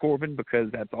Baron Corbin because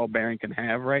that's all Baron can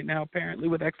have right now, apparently,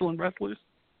 with excellent wrestlers.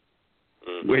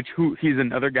 He's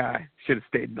another guy should have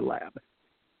stayed in the lab.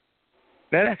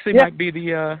 That actually might be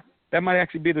that might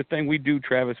actually be the thing we do,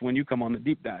 Travis, when you come on the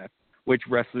deep dive. Which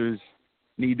wrestlers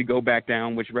need to go back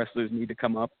down, which wrestlers need to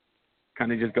come up,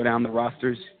 kind of just go down the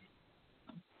rosters.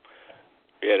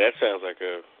 Yeah, that sounds like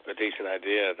a decent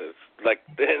idea. And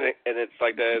it's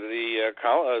like the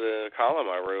column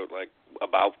I wrote, like,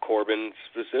 about Corbin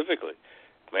specifically.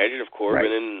 Imagine if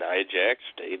Corbin and Nia Jax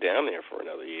stayed down there for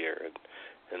another year,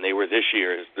 and they were this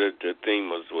year's. The theme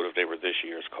was, what if they were this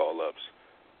year's call-ups?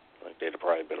 Like, they'd have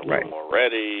probably been a little more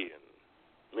ready.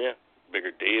 And,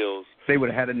 bigger deals. They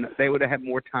would have had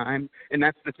more time, and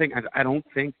that's the thing. I don't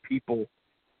think people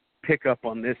pick up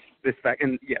on this fact.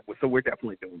 And yeah, so we're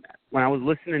definitely doing that. When I was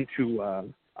listening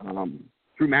to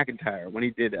Drew McIntyre when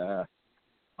he did, I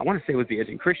want to say it was the Edge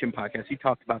and Christian podcast, he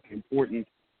talked about the important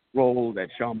role that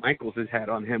Shawn Michaels has had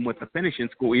on him with the finishing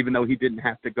school. Even though he didn't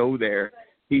have to go there,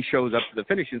 he shows up to the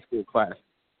finishing school class.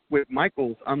 With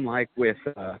Michaels, unlike with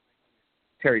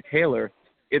Terry Taylor,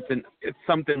 it's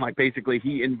something like basically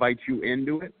he invites you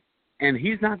into it, and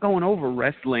he's not going over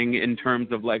wrestling in terms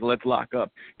of like let's lock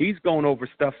up. He's going over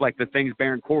stuff like the things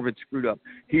Baron Corbin screwed up.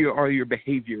 Here are your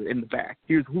behavior in the back.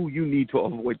 Here's who you need to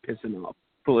avoid pissing off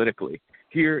politically.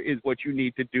 Here is what you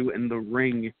need to do in the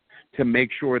ring to make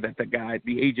sure that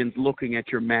the agents looking at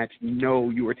your match know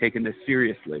you are taking this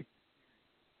seriously.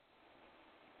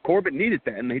 Corbin needed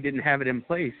that, and they didn't have it in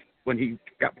place when he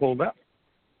got pulled up.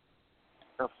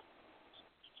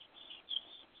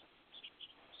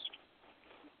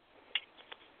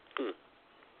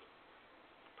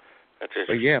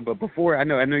 But before I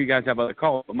know you guys have other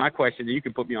calls, but my question, and you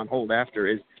can put me on hold after,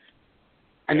 is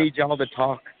I need y'all to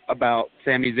talk about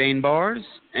Sami Zayn bars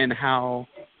and how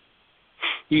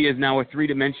he is now a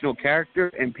three-dimensional character,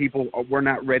 and people were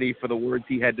not ready for the words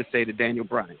he had to say to Daniel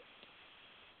Bryan.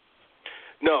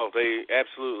 No, they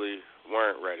absolutely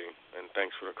weren't ready. And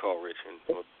thanks for the call, Rich. And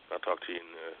I'll talk to you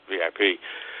in the VIP.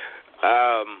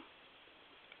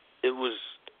 It was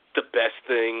the best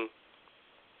thing.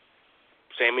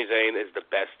 Sami Zayn is the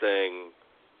best thing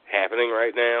happening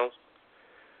right now.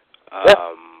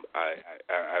 I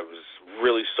was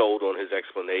really sold on his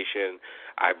explanation.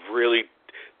 I really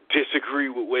disagree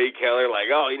with Wade Keller.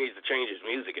 Like, he needs to change his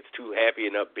music. It's too happy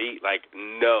and upbeat. Like,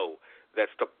 no,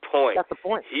 that's the point. That's the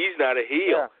point. He's not a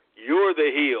heel. Yeah. You're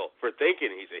the heel for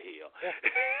thinking he's a heel. Yeah.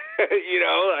 He's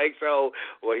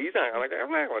not.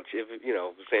 I'm not going to.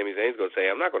 Sami Zayn's going to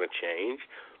say, I'm not going to change.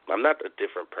 I'm not a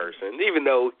different person, even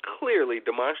though clearly,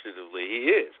 demonstratively, he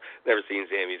is. Never seen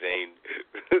Sami Zayn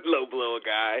low blow a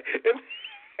guy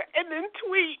and then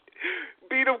tweet,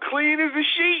 beat him clean as a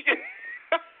sheet.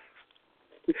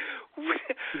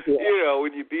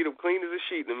 When you beat him clean as a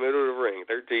sheet in the middle of the ring,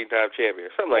 13-time champion,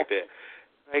 or something like that.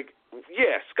 Like,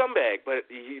 yeah, scumbag, but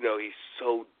he's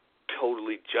so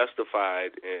totally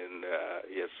justified, and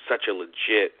he has such a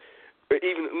legit, or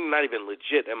even not even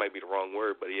legit. That might be the wrong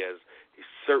word, but he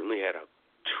certainly had a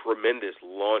tremendous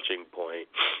launching point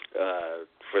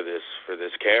for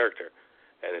this character,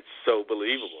 and it's so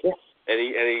believable. Yeah. And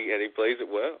he plays it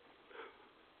well.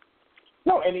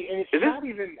 No, and it's not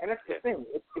even, and that's the thing.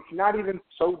 It's not even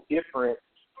so different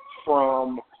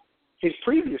from his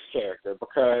previous character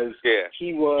because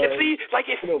he was. See, like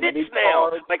it fits now.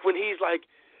 Like when he's like,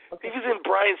 he was in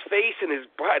Brian's face and his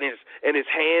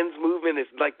hands movement, his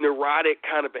like neurotic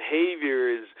kind of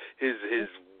behavior, his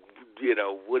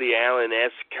Woody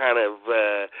Allen-esque kind of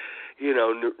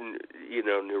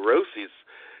neuroses.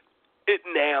 It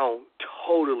now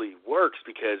totally works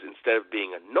because instead of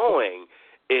being annoying,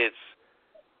 it's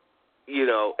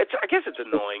I guess it's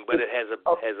annoying, but it has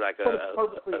like it's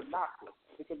purposely obnoxious.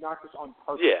 It's obnoxious on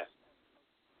purpose. Yeah.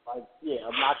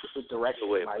 Obnoxious with direction.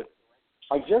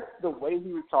 Like just the way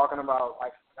he was talking about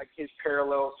like his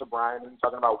parallels to Brian and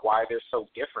talking about why they're so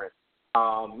different.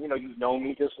 You've known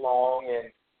me this long,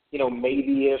 and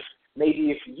maybe if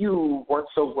you weren't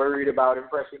so worried about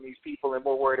impressing these people and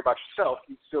more worried about yourself,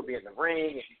 you'd still be in the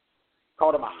ring. And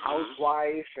called him a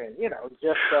housewife, and it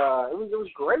was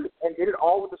great, and did it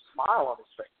all with a smile on his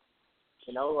face.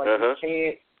 You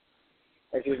can't.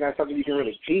 It's just not something you can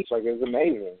really teach. Like, it was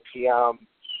amazing. He and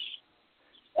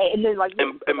then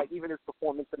even his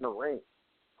performance in the ring,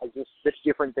 like just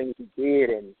different things he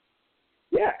did, and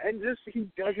he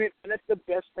doesn't. And that's the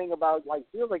best thing about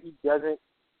feels like he doesn't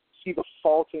see the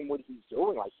fault in what he's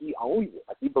doing. Like, he owns it.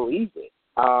 Like, he believes it.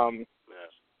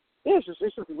 It's just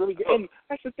really good. And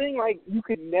that's the thing, you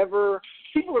could never,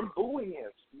 people are booing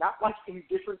him, not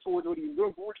indifferent towards what he's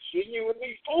doing, but we're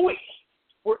genuinely booing him.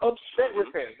 We're upset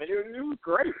with him. And it was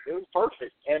great. It was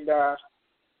perfect. And, the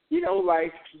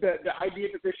idea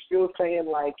that they're still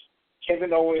saying,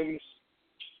 Kevin Owens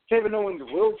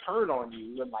will turn on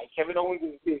you, and, Kevin Owens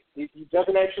he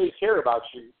doesn't actually care about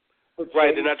you.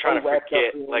 Right, they're not trying to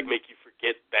forget, make you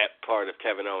forget that part of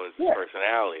Kevin Owens'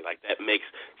 personality. Like, that makes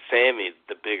Sami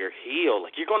the bigger heel.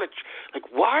 Like, you're going to,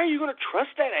 why are you going to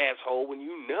trust that asshole when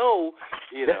you know,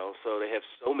 so they have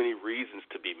so many reasons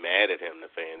to be mad at him,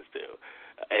 the fans do,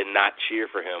 and not cheer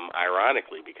for him,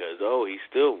 ironically, because, he's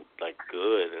still,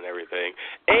 good and everything.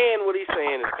 And what he's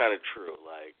saying is kind of true.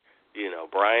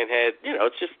 Brian had,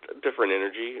 it's just a different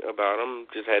energy about him,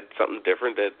 just had something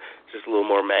different that's just a little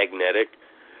more magnetic.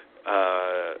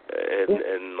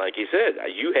 And like you said,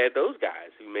 you had those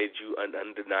guys who made you an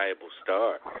undeniable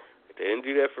star. They didn't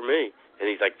do that for me. And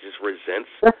he's like just resents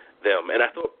them. And I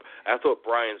thought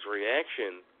Brian's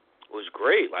reaction was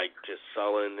great, like just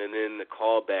sullen, and then the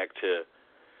call back to,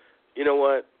 you know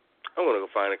what, I'm gonna go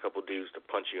find a couple dudes to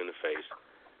punch you in the face.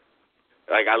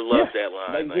 Like I love that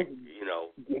line, like you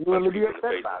know, punch people in the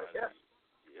face.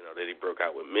 You know that he broke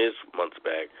out with Miz months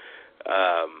back.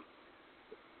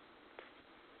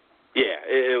 Yeah,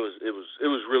 it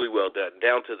was really well done,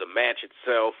 down to the match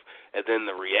itself, and then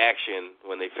the reaction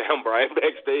when they found Brian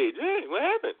backstage. Hey, what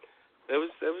happened? That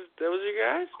was you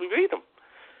guys. We beat them.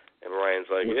 And Brian's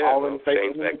like, all in the face,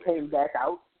 and then it came back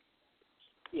out.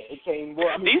 Yeah, it came. Well,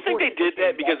 I mean, do you think they did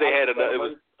that because they had it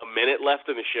was a minute left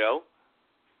in the show?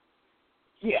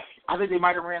 Yeah, I think they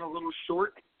might have ran a little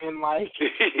short and like.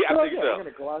 Yeah, I think so. They're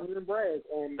gonna go out here and brag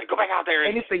and like, go back out there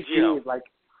and if they did, like.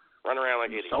 Run around like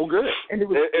idiots. So good, and it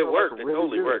worked. Really it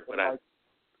totally good. worked. But like,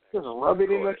 just rub it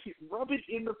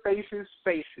in the faces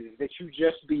that you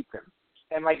just beat them,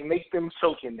 and like make them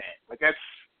soak in that. Like that's,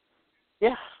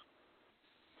 yeah.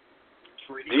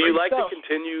 Do you like the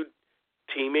continued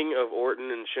teaming of Orton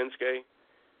and Shinsuke?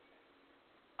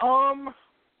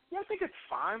 Yeah, I think it's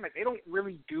fine. Like they don't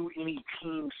really do any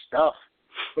team stuff,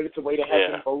 but it's a way to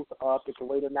have them both up. It's a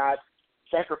way to not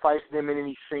sacrifice them in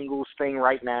any singles thing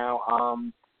right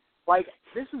now. Like,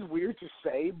 this is weird to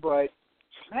say, but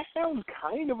SmackDown's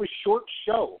kind of a short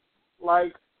show.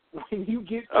 Like, when you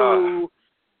get to,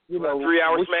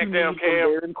 3-hour SmackDown, Cam?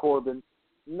 Baron Corbin.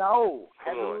 No,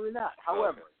 absolutely not.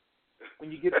 However,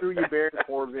 when you get through your Baron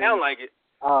Corbin, I don't like it.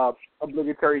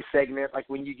 Obligatory segment, like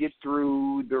when you get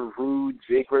through the Rude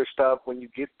Ziggler stuff, when you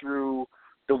get through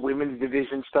the women's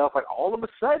division stuff, like all of a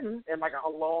sudden, and like a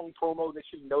long promo that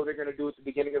you know they're going to do at the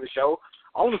beginning of the show,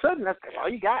 all of a sudden that's all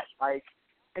you got. Like,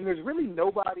 and there's really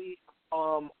nobody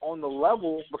on the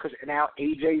level because now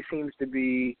AJ seems to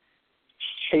be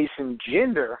chasing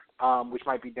Jinder, which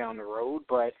might be down the road,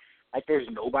 but like there's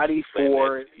nobody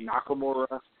for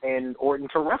Nakamura and Orton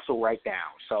to wrestle right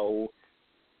now. So,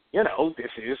 this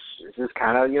is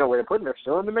kind of where they're putting. They're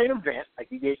still in the main event. Like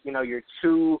you get your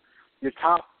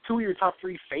top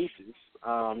three faces.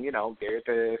 They're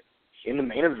in the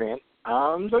main event.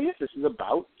 So yes, this is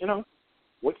about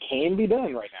what can be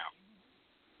done right now.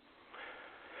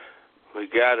 We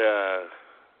got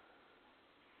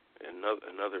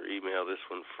another email. This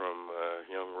one from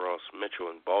young Ross Mitchell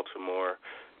in Baltimore,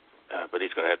 but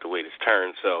he's going to have to wait his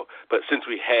turn. So, but since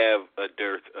we have a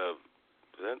dearth of,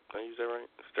 did I use that right?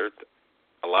 Is dearth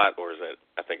a lot, or is that?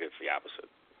 I think it's the opposite.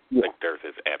 Yeah. Like dearth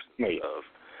is absence of.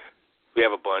 We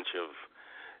have a bunch of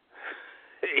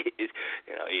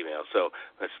emails. So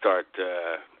let's start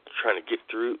trying to get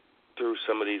through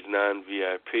some of these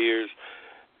non-VIPers.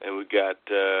 And we got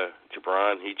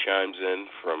Jabron. He chimes in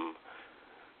from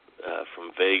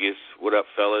Vegas. What up,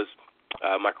 fellas?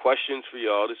 My questions for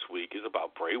y'all this week is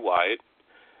about Bray Wyatt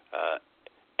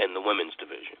and the women's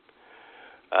division.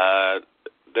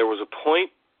 There was a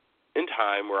point in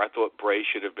time where I thought Bray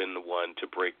should have been the one to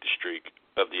break the streak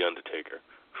of The Undertaker.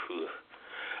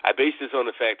 I based this on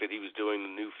the fact that he was doing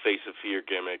the new Face of Fear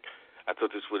gimmick. I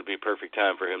thought this would be a perfect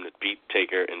time for him to beat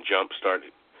Taker and jumpstart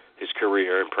his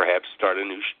career and perhaps start a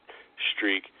new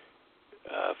streak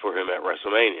for him at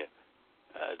WrestleMania.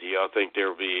 Do y'all think there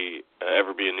will be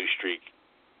ever be a new streak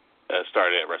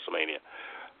started at WrestleMania?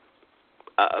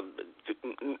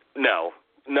 No,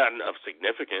 not enough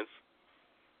significance.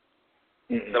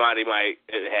 Mm-hmm. Somebody might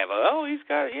have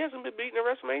he hasn't been beaten at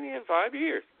WrestleMania in 5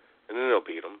 years, and then they'll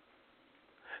beat him.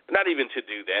 Not even to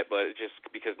do that, but just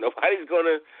because nobody's going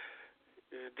to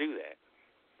do that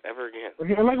ever again.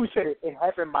 And like we said, it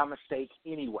happened by mistake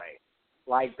anyway.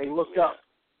 Like, they looked up,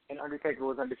 and Undertaker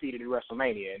was undefeated at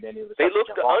WrestleMania, and then it was...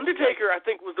 Undertaker, I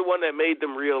think, was the one that made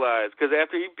them realize, because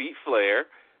after he beat Flair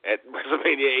at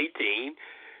WrestleMania 18,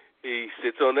 he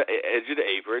sits on the edge of the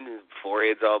apron, his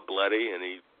forehead's all bloody, and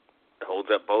he holds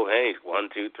up both hands, 1,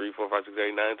 2, 3, 4, 5, 6,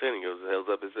 7, 8, 9, 10. He goes, holds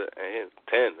up his hands,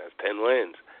 10. That's 10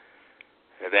 wins.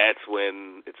 And that's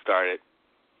when it started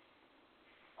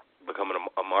becoming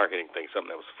a marketing thing, something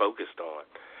that was focused on.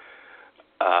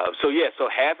 So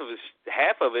half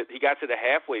of it, he got to the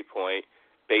halfway point,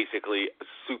 basically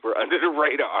super under the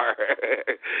radar.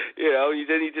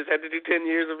 Then he just had to do 10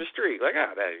 years of a streak. Like,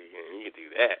 you can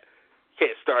do that. You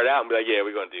can't start out and be like, yeah,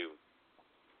 we're going to do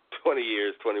 20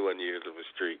 years, 21 years of a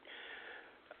streak.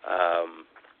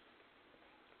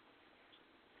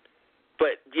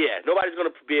 But, yeah, nobody's going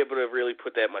to be able to really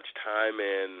put that much time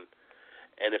in.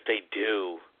 And if they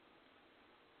do,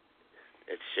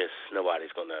 it's just nobody's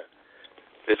going to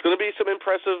It's going to be some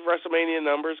impressive WrestleMania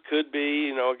numbers. Could be,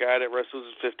 a guy that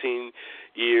wrestles 15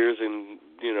 years and,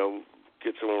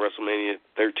 gets on WrestleMania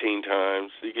 13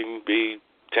 times. He can be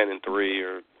 10-3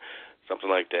 or something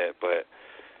like that. But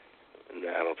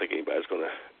I don't think anybody's going to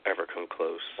ever come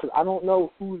close. Because I don't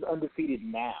know who's undefeated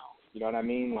now. You know what I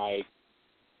mean? Like.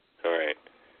 All right.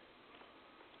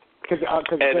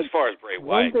 And as far as Bray Wyatt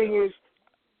one thing goes, is,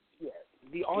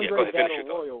 the Andre Battle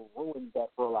Royal ruins that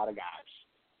for a lot of guys.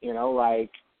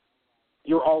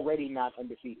 You're already not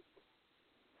undefeated.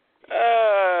 Yeah,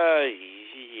 I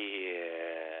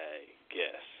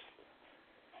guess.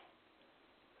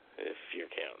 If you're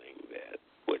counting that,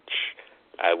 which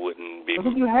I wouldn't be. I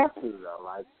think you have to, though.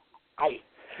 I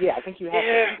think you have to.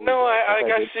 Yeah, no, I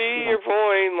see your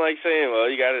point. Like saying, well,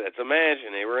 you got it. That's a match,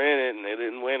 and they were in it, and they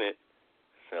didn't win it,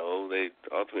 so they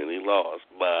ultimately lost.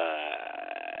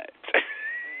 But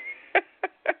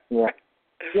yeah,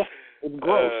 it's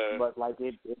gross, but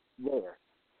it's there.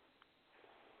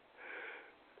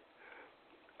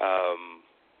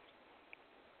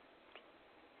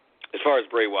 As far as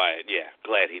Bray Wyatt,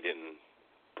 glad he didn't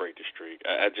break the streak.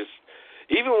 I just,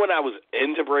 even when I was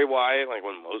into Bray Wyatt, like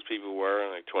when most people were,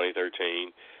 like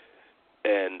 2013,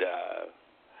 and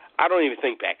I don't even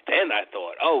think back then I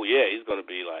thought, oh yeah, he's going to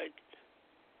be like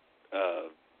a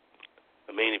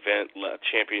main event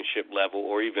championship level,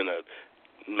 or even a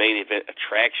main event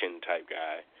attraction type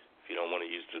guy. If you don't want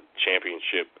to use the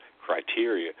championship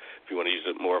criteria, if you want to use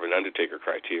it more of an Undertaker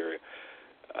criteria.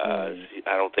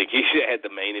 I don't think he had the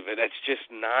main event. That's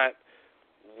just not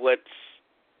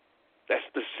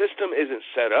the system isn't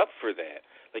set up for that.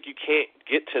 Like, you can't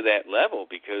get to that level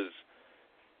because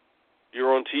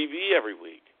you're on TV every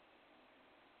week.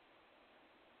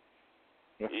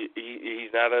 Yeah.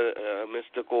 He's not a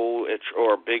mystical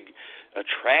or a big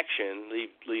attraction.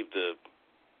 Leave the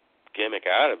gimmick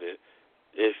out of it.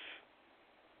 If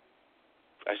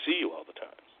I see you all the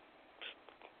time.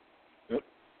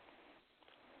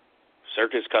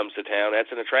 Circus comes to town,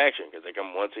 that's an attraction because they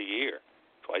come once a year,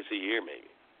 twice a year maybe.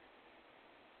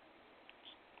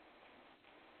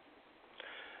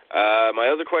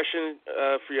 My other question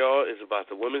for y'all is about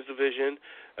the women's division.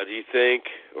 Do you think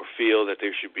or feel that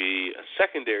there should be a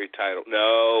secondary title?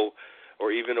 No.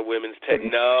 Or even a women's tag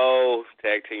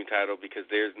team title, because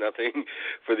there's nothing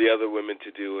for the other women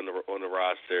to do on the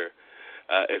roster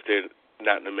if they're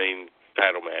not in the main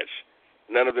title match.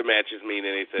 None of the matches mean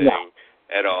anything. No.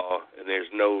 At all, and there's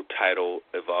no title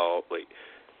involved.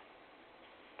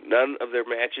 None of their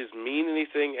matches mean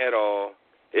anything at all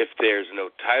if there's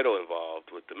no title involved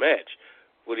with the match.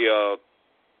 What do y'all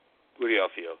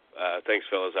feel? Thanks,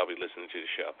 fellas. I'll be listening to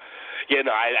the show. Yeah,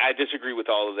 no, I disagree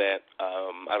with all of that.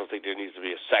 I don't think there needs to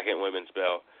be a second women's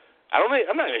belt. I'm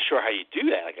not even sure how you do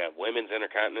that, like a women's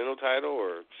intercontinental title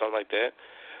or something like that.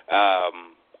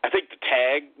 I think the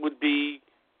tag would be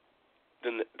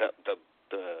the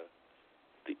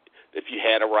if you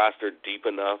had a roster deep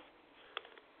enough,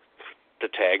 the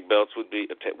tag belts would be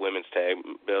women's tag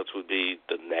belts would be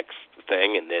the next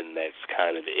thing, and then that's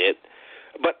kind of it.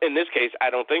 But in this case, I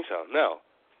don't think so. No,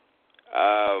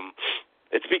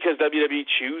 it's because WWE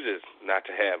chooses not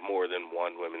to have more than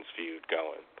one women's feud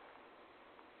going.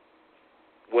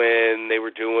 When they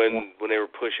were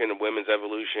pushing the women's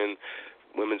revolution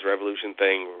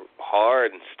thing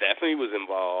hard, and Stephanie was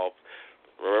involved.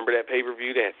 Remember that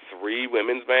pay-per-view that had 3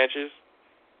 women's matches?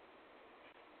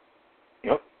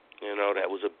 Yep.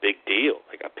 That was a big deal.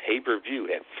 Like a pay-per-view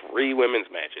had 3 women's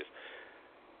matches.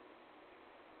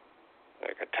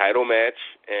 Like a title match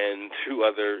and 2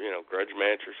 other, grudge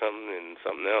match or something and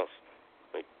something else.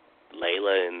 Like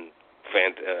Layla and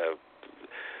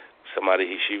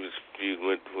somebody she was feuding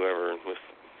with with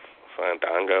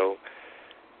Fandango.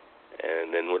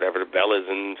 And then whatever the Bellas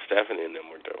and Stephanie and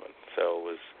them were doing. So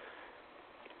it was...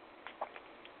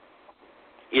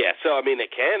 Yeah, so I mean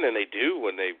they can and they do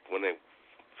when they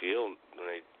feel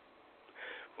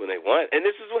when they want, and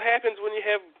this is what happens when you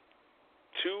have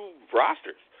 2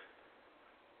 rosters.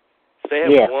 If they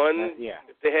have one,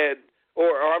 if they had,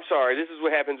 or I'm sorry, this is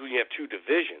what happens when you have 2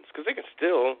 divisions, because they can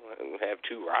still have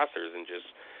 2 rosters and just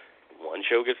one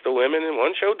show gets the women and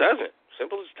one show doesn't.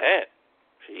 Simple as that.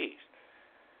 Jeez.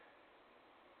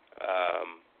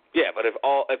 Yeah, but if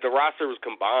the roster was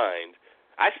combined.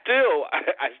 I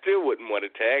still wouldn't want a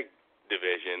tag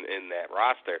division in that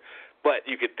roster, but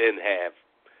you could then have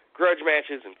grudge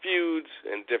matches and feuds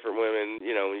and different women.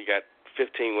 You got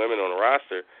 15 women on a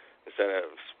roster instead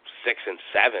of 6 and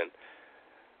 7.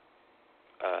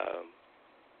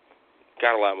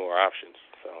 Got a lot more options.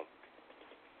 So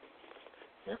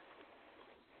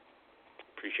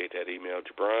appreciate that email,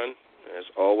 Jabron, as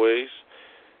always.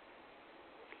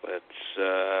 Let's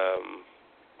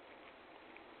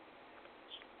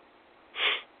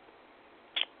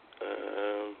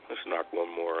knock one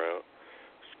more out.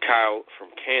 Kyle from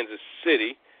Kansas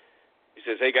City. He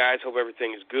says, "Hey guys, hope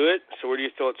everything is good. So, what are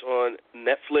your thoughts on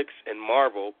Netflix and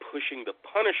Marvel pushing the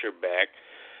Punisher back?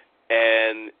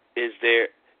 And is there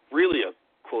really a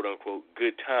quote unquote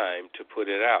good time to put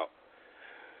it out?"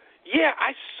 Yeah,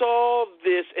 I saw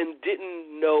this and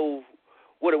didn't know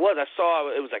what it was. I saw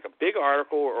it was like a big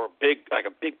article or a big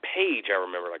page. I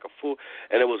remember like a full,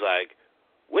 and it was like,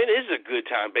 when is a good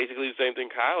time? Basically the same thing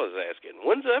Kyle is asking.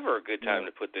 When's ever a good time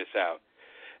to put this out?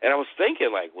 And I was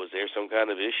thinking, like, was there some kind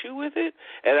of issue with it?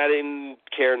 And I didn't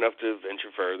care enough to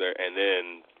venture further. And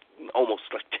then almost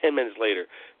like 10 minutes later,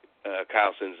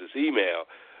 Kyle sends this email.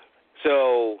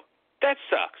 So that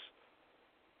sucks.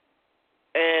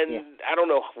 And I don't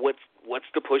know what's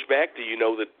the pushback. Do you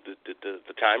know the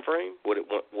time frame? What it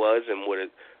was and what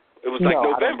it was like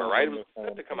November, right? It was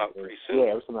set to come out pretty soon.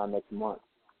 Yeah, it was around next month.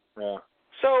 Yeah.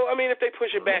 So I mean, if they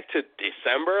push it back to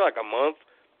December, like a month,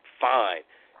 fine.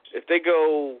 If they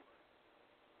go,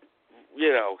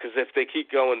 because if they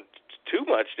keep going too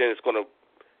much, then it's going to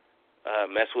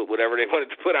mess with whatever they wanted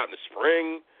to put out in the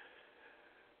spring.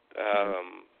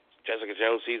 Jessica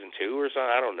Jones season 2 or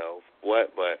something. I don't know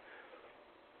what, but.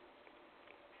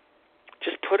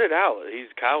 Just put it out.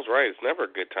 Kyle's right. It's never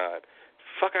a good time.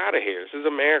 Fuck out of here. This is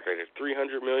America. There's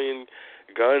 300 million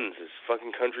guns. This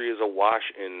fucking country is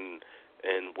awash in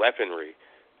weaponry.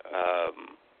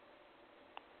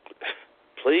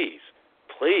 Please.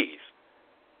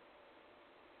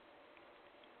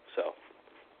 So,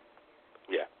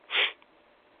 yeah.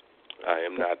 I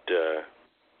am not the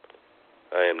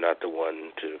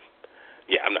one to.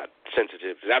 Yeah, I'm not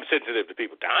sensitive. I'm sensitive to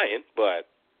people dying, but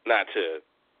not to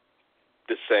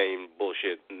the same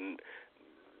bullshit,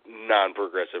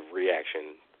 non-progressive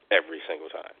reaction every single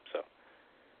time. So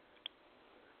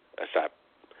I stop.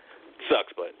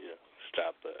 Sucks, but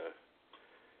stop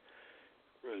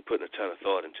really putting a ton of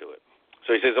thought into it.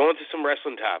 So he says, on to some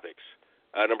wrestling topics.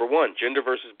 Number 1, Jinder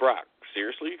versus Brock.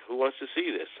 Seriously, who wants to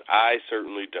see this? I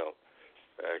certainly don't.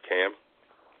 Cam?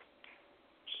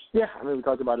 Yeah, I mean, we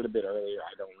talked about it a bit earlier.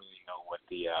 I don't really know what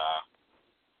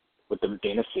the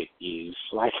benefit is.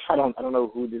 Like, I don't know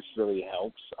who this really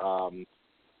helps.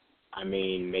 I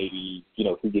mean, maybe,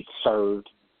 he gets served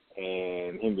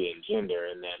and him being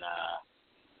Jinder, and then,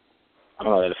 I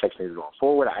don't know, that affects things going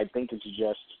forward. I think it's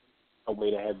just a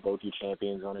way to have both your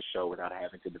champions on a show without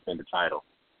having to defend the title.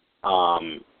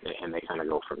 And they kind of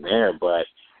go from there. But,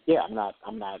 yeah, I'm not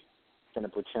going to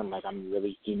pretend like I'm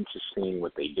really into seeing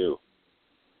what they do.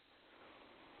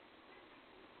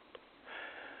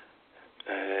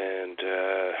 And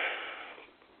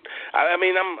I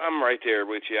mean, I'm right there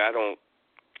with you. I don't.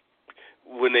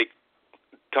 When they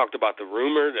talked about the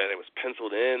rumor that it was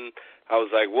penciled in, I was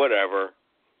like, whatever.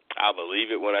 I'll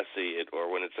believe it when I see it,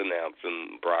 or when it's announced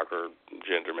and Brock or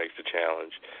Jinder makes the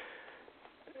challenge.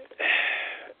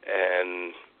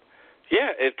 And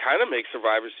yeah, it kind of makes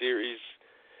Survivor Series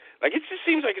like it just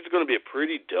seems like it's going to be a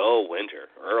pretty dull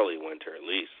winter, early winter at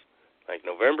least. Like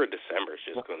November, December is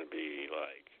just going to be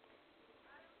like.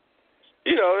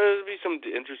 There'll be some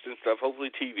interesting stuff. Hopefully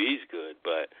TV's good,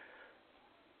 but,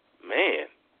 man.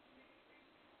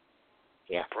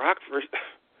 Yeah. Brock versus...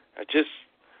 I just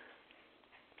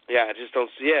don't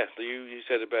see... Yeah, you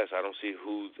said it best. I don't see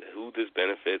who this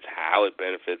benefits, how it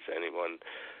benefits anyone,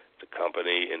 the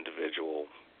company, individual.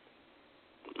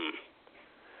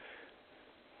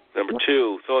 Number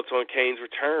 2, thoughts on Kane's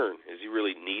return. Is he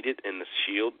really needed in the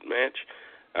Shield match?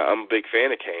 I'm a big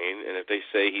fan of Kane, and if they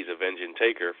say he's a Vengeance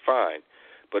Taker, fine.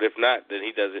 But if not, then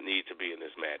he doesn't need to be in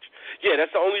this match. Yeah,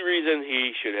 that's the only reason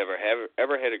he should ever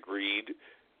had agreed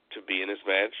to be in this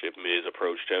match, if Miz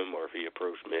approached him or if he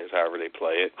approached Miz, however they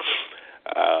play it.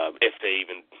 If they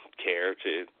even care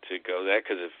to go that.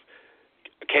 Because if,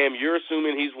 Cam, you're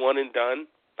assuming he's one and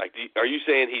done? Like, are you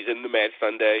saying he's in the match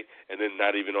Sunday and then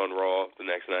not even on Raw the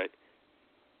next night?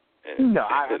 No,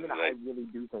 I really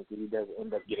do think that he does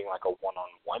end up getting like a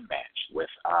one-on-one match with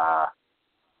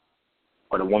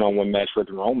or the one-on-one match with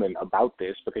Roman about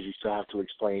this, because you still have to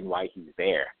explain why he's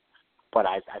there. But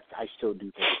I still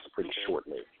do think it's a pretty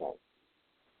short-lived thing.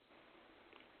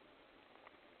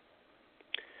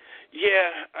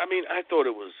 Yeah, I mean, I thought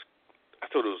it was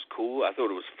cool. I thought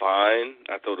it was fine.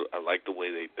 I liked the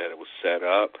way that it was set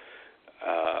up.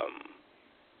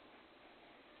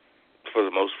 For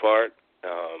the most part,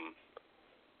 I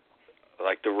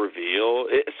like the reveal.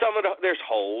 There's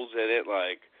holes in it,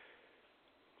 like.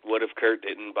 What if Kurt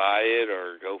didn't buy it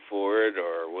or go for it,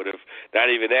 or what if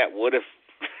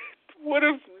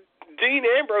Dean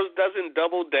Ambrose doesn't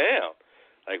double down?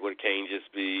 Like, would Kane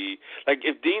just be like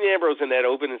if Dean Ambrose in that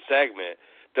opening segment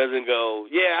doesn't go,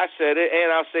 yeah, I said it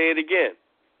and I'll say it again,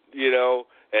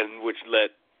 and which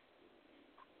let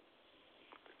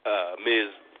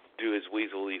Miz do his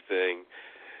weaselly thing.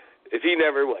 If he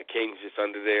never, Kane's just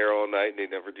under there all night and they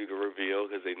never do the reveal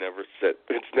because it's never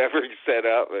set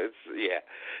up.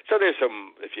 So there's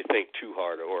some, if you think too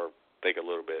hard or think a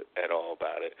little bit at all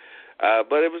about it.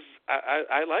 But it was,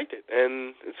 I liked it.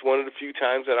 And it's one of the few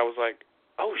times that I was like,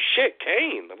 oh shit,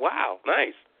 Kane, wow,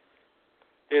 nice.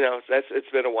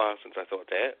 It's been a while since I thought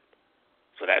that.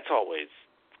 So that's always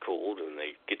cool when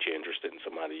they get you interested in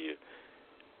somebody you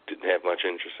didn't have much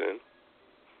interest in.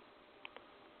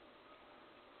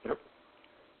 Yep.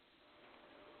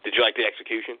 Did you like the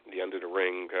execution? The under the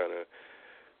ring kind of?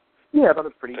 Yeah, I thought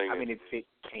it was pretty. I mean, it fit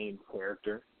Kane's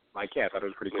character. I thought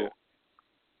it was pretty cool.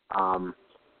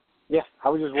 Yeah, I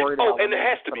was just worried. Oh, and it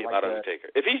has to be about Undertaker.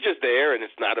 If he's just there and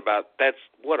it's not about,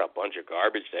 what a bunch of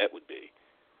garbage that would be.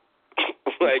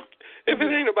 Like, if it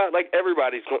ain't about, like,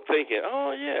 everybody's thinking,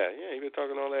 oh yeah, you've been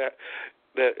talking all that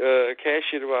cash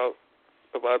shit about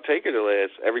Taker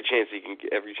every chance he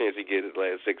gets the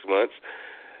last 6 months.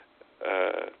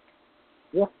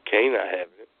 Yeah. Kane not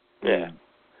having it. Yeah.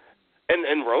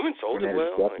 And Roman sold it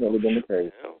well. Definitely been the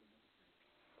case.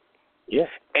 Yeah.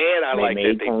 And I like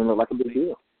that they Kane look like a big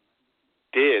deal.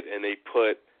 Did, and they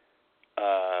put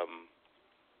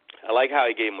I like how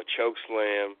he gave him a choke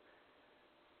slam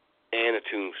and a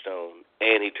tombstone,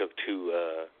 and he took 2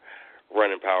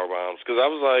 running power bombs. Because I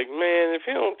was like, man, if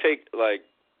he don't take like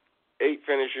 8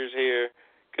 finishers here,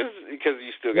 because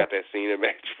you still got that Cena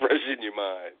match fresh in your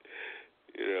mind.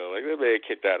 Like that man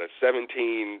kicked out of 17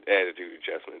 attitude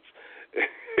adjustments.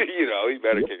 He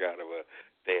better kick out of a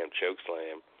damn choke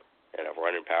slam and a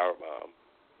running power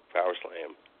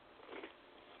slam.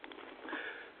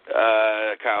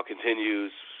 Kyle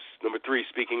continues. Number 3,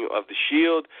 speaking of the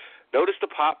Shield, notice the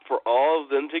pop for all of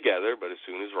them together, but as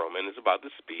soon as Roman is about to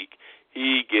speak,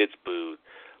 he gets booed.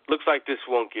 Looks like this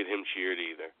won't get him cheered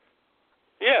either.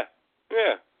 Yeah,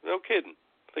 no kidding.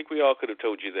 I think we all could have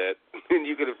told you that, and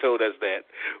you could have told us that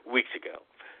weeks ago.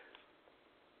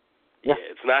 Yeah,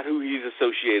 it's not who he's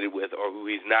associated with or who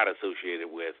he's not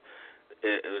associated with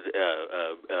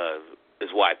is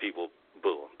why people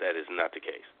boo him. That is not the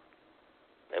case.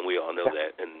 And we all know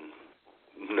that and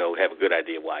have a good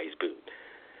idea why he's booed.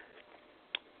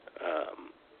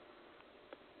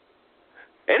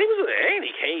 And he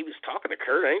was talking to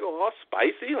Kurt Angle all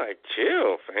spicy, like,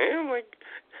 chill, fam. Like,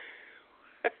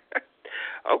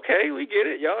 okay, we get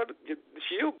it. Y'all, the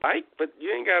Shield bike, but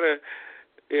you ain't got to,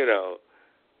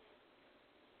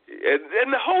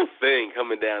 And the whole thing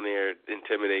coming down there,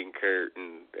 intimidating Kurt,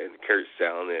 and Kurt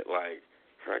selling it like,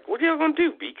 what are y'all going to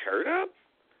do, beat Kurt up?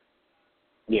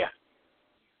 Yeah.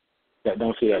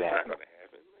 Don't see that happen. Not going to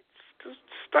happen. Just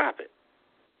stop it.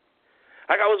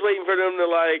 Like, I was waiting for them to,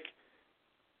 like,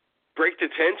 break the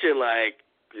tension, like,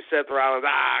 Seth Rollins,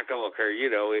 come on, Kurt, we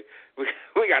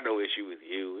got no issue with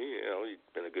you. You've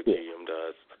been a good GM to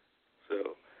us.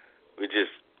 So, we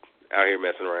just out here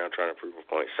messing around trying to prove a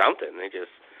point. Something. They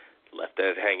just left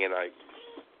that hanging like,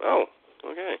 oh,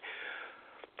 okay.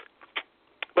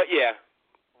 But, yeah,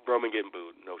 Roman getting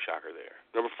booed. No shocker there.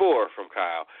 Number 4 from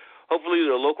Kyle. Hopefully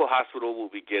the local hospital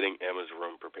will be getting Emma's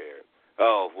room prepared.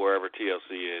 Oh, wherever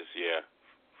TLC is, yeah.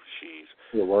 Jeez.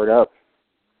 Yeah, word up.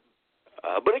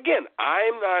 But again,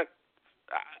 I'm not.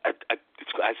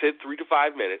 I said 3 to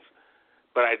 5 minutes,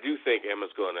 but I do think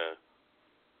Emma's gonna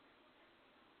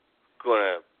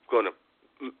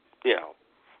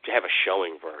have a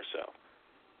showing for herself.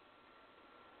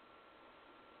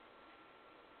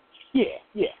 Yeah.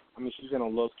 I mean, she's gonna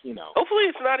look, Hopefully,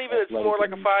 it's not even. It's more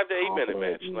like a 5 to 8 minute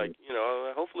match. Like,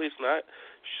 hopefully it's not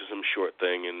just some short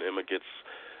thing, and Emma gets,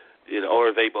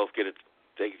 or they both get it.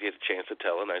 They get a chance to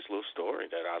tell a nice little story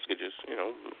that Asuka just,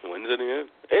 wins in the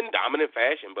end. In dominant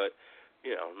fashion, but,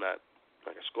 not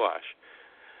like a squash.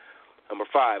 Number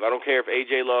 5, I don't care if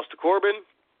AJ lost to Corbin,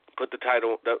 put the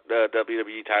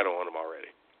WWE title on him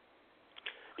already.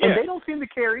 And they don't seem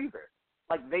to care either.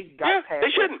 Like, they got past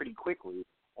it pretty quickly,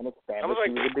 and established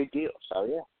it was a big deal. So,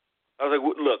 yeah. I was like,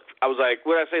 look,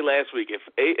 what did I say last week?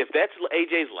 If that's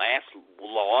AJ's last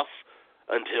loss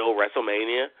until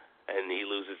WrestleMania, and he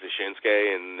loses to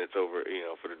Shinsuke, and it's over,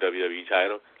 for the WWE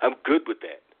title, I'm good with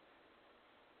that.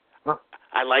 Huh.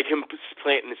 I like him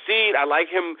planting the seed. I like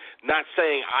him not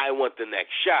saying, I want the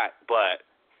next shot, but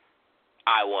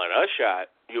I want a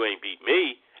shot. You ain't beat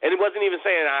me. And he wasn't even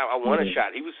saying, I want a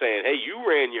shot. He was saying, hey, you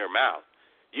ran your mouth.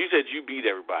 You said you beat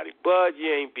everybody, but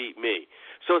you ain't beat me.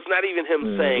 So it's not even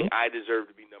him saying, I deserve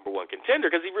to be number number one contender,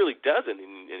 because he really doesn't,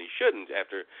 and he shouldn't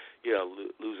after,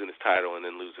 losing his title and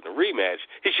then losing a rematch.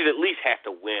 He should at least have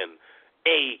to win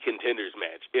a contenders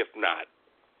match, if not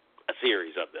a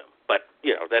series of them. But,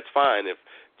 that's fine if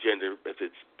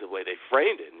it's the way they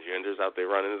framed it, and Jinder's out there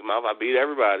running his mouth. I beat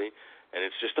everybody, and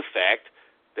it's just a fact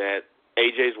that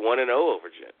AJ's 1-0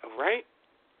 over Jinder, right?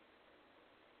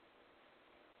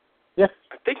 Yeah.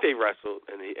 I think they wrestled,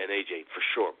 and AJ for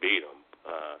sure beat him.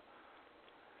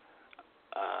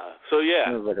 So yeah,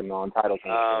 it was like a non-title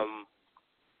thing.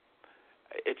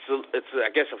 It's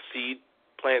I guess a seed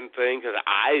planting thing, because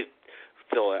I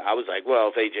was like,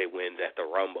 well, if AJ wins at the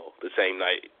Rumble the same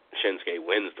night Shinsuke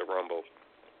wins the Rumble,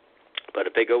 but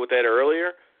if they go with that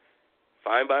earlier,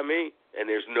 fine by me. And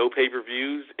there's no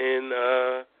pay-per-views in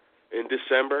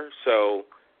December, so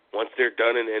once they're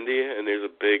done in India and there's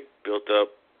a big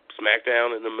built-up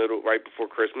SmackDown in the middle right before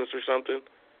Christmas or something.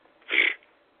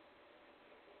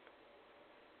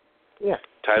 Yeah.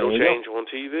 Title change on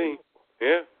TV.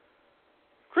 Yeah.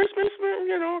 Christmas, man,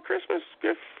 Christmas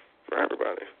gift for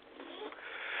everybody.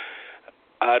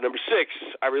 Number 6,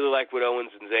 I really like what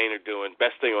Owens and Zayn are doing.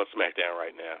 Best thing on SmackDown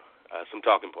right now. Some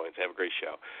talking points. Have a great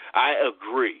show. I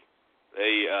agree.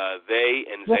 They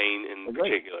and Zayn in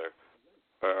particular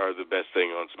are the best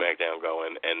thing on SmackDown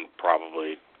going, and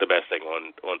probably the best thing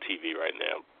on TV right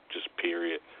now, just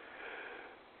period.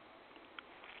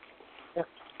 Yeah.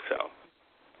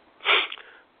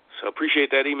 So appreciate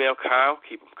that email, Kyle.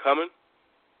 Keep them coming.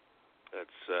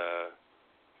 That's the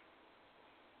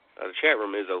chat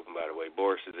room is open, by the way.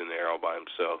 Boris is in there all by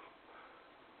himself.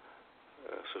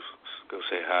 So go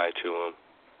say hi to him.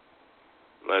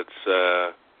 Let's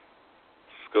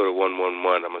go to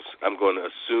 111. I'm going to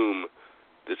assume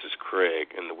this is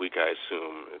Craig, and the week I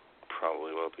assume it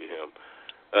probably won't be him.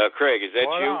 Craig, is that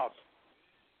you?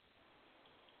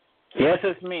 Yes,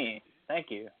 it's me.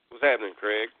 Thank you. What's happening,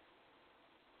 Craig?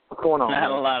 What's going on?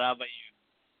 Not a lot. How about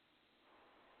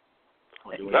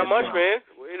you? Not much, man.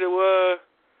 Way to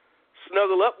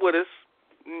snuggle up with us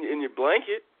in your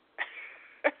blanket.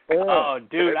 Oh,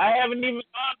 dude, I haven't even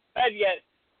gone to bed yet.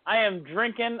 I am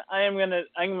drinking. I'm gonna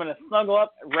snuggle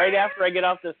up right after I get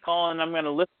off this call, and I'm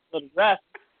gonna listen to the rest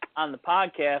on the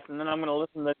podcast, and then I'm gonna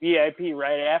listen to the VIP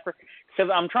right after, because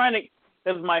I'm trying to.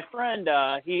 Because my friend,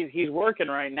 he's working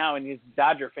right now, and he's a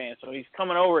Dodger fan, so he's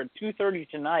coming over at 2:30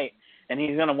 tonight, and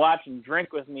he's gonna watch and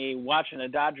drink with me watching a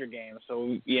Dodger game.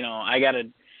 So I gotta,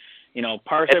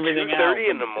 parse at everything out. 2:30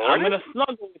 in the morning. I'm gonna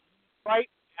snuggle with him right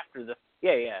after this.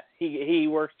 Yeah. He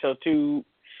works till 2.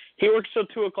 He works till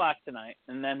 2:00 tonight,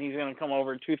 and then he's gonna come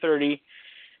over at 2:30,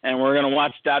 and we're gonna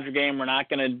watch Dodger game. We're not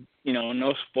gonna,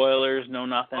 no spoilers, no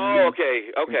nothing. Oh,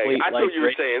 okay. I thought you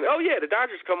were saying, oh yeah, the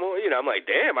Dodgers come on. I'm like,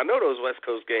 damn, I know those West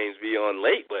Coast games be on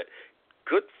late, but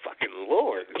good fucking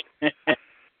Lord.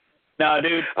 No,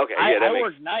 dude. Okay, yeah, I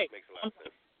work night. Makes a lot of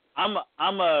sense.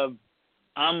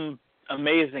 I'm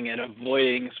amazing at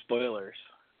avoiding spoilers.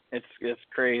 It's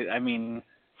crazy. I mean,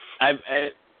 I've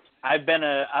been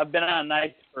on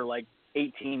nights for like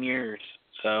 18 years.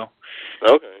 So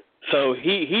okay. So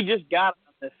he just got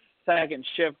on this second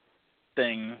shift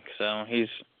thing. So he's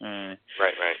right.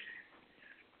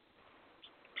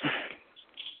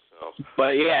 So.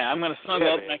 But yeah, I'm gonna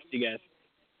snuggle up next to you guys.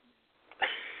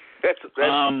 That's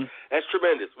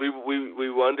tremendous. We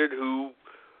wondered who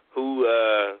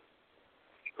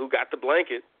got the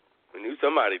blanket. We knew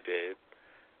somebody did.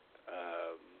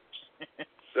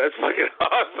 That's fucking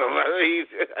awesome.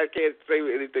 I can't say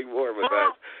anything more about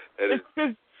that. That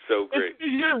is so great.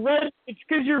 It's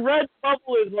because your red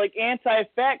bubble is like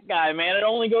anti-fat guy, man. It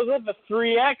only goes up to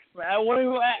 3X,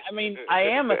 man. I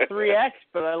am a 3X,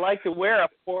 but I like to wear a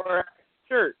 4X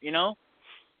shirt, Right.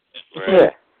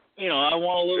 Yeah. I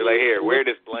want a little. You're like, here, wear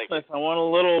this blanket. I want a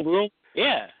little room.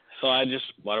 Yeah. So I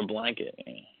just want a blanket,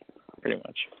 pretty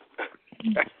much.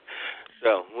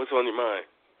 So, what's on your mind?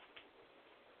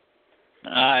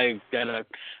 I got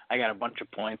a bunch of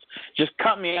points. Just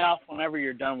cut me off whenever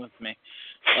you're done with me.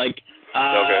 Like,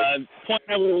 okay. Point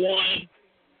number 1.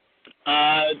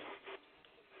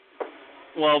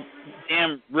 Well,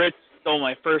 damn, Rich stole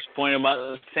my first point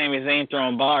about Sami Zayn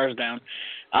throwing bars down.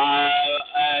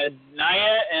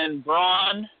 Nia and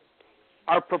Braun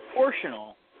are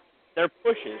proportional. They're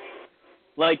pushes.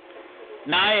 Like,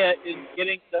 Nia is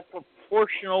getting the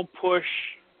proportional push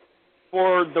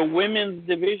for the women's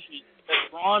division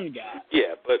that Braun got.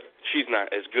 Yeah, but she's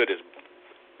not as good as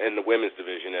in the women's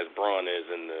division as Braun is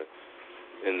in the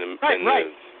men's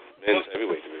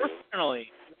heavyweight division.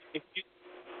 Proportionally,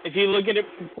 if you look at it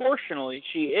proportionally,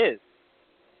 she is.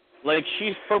 Like,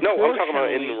 she's proportionally. No, I'm talking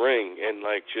about in the ring and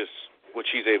just what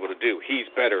she's able to do. He's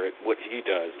better at what he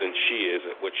does than she is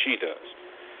at what she does.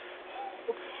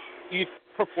 You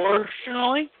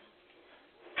proportionally?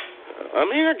 I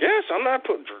mean, I guess I'm not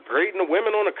grading the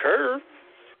women on a curve.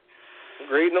 I'm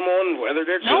grading them on whether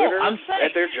they're good or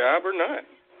at their job or not.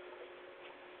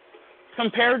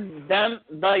 Compared them,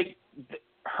 like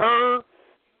her,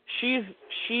 she's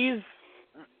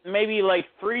maybe like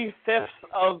 3/5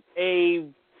 of a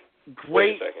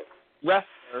great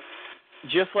wrestler,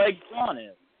 just like Braun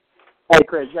is. Hey,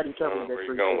 Craig, you got to be careful with where this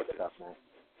you going with stuff, man.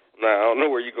 No, I don't know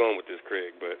where you're going with this,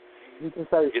 Craig, but you can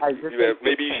say,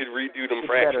 maybe you should redo them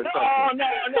fractions. No.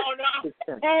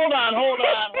 Hold on.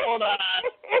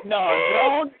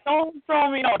 No, don't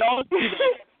throw me. No, don't do that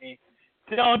to me.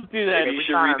 Don't do that. Maybe you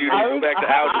should redo them back to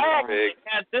algebra, Craig.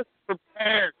 I had this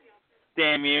prepared,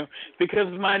 damn you, because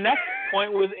my next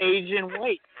point was age and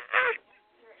weight.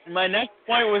 My next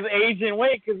point was age and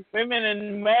weight, because women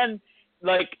and men,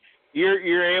 like,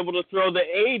 you're able to throw the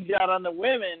age out on the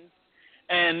women,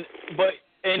 and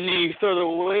you throw the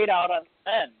weight out on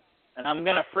men. And I'm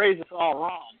gonna phrase this all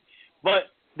wrong,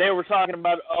 but they were talking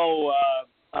about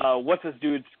what's this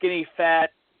dude, skinny,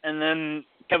 fat, and then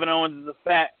Kevin Owens is a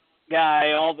fat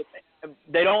guy.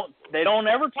 They don't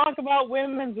ever talk about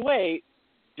women's weight,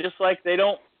 just like they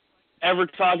don't ever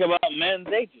talk about men's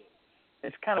ages.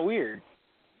 It's kind of weird.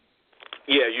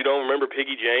 Yeah, you don't remember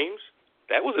Piggy James?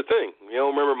 That was a thing. You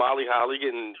don't remember Molly Holly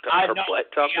getting her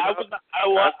butt talked about? I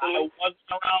wasn't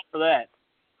around for that.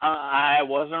 I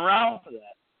wasn't around for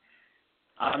that.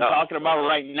 I'm talking about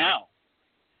right now.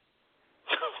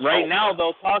 Right now,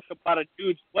 they'll talk about a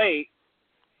dude's weight,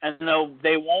 and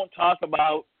they won't talk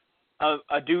about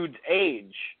a dude's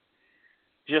age,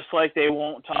 just like they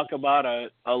won't talk about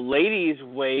a lady's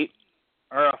weight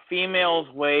or a female's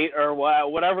weight or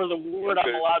whatever the word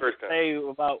I'm allowed to say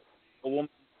about a woman.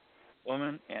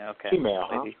 Woman? Yeah, okay. Female,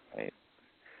 lady. huh? Wait.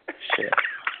 Shit.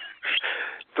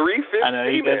 3/5 I know,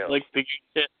 you guys like big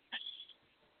shit.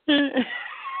 You're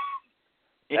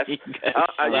going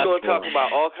to talk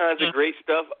about all kinds of great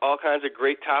stuff, all kinds of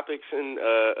great topics, and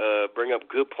bring up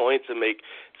good points and make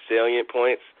salient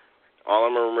points. All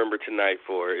I'm going to remember tonight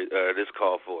for this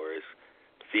call for is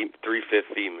 3/5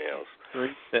 females.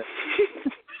 3/5.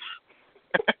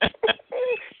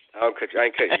 I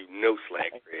ain't cutting you no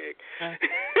slack, Greg.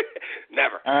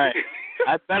 Never. All right.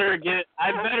 I better get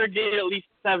at least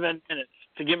 7 minutes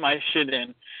to get my shit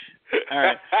in. All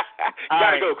right.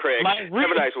 Gotta go, Craig. Have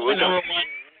a nice one.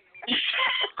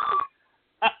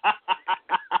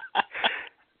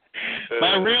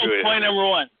 My real point number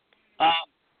one.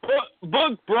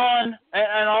 Book Braun,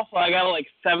 and also I got like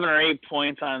 7 or 8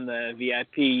 points on the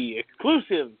VIP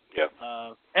exclusive. Yep.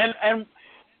 And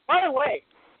by the way,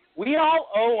 we all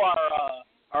owe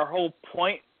our whole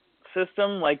point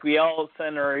system. Like we all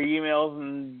send our emails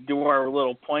and do our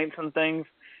little points and things.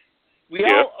 We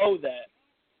all owe that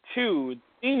to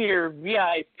senior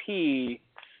VIP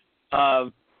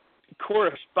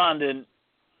correspondent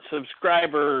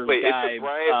subscriber guy,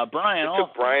 Brian Austin. It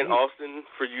took Brian Austin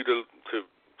for you to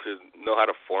know how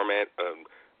to format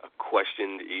a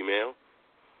questioned email.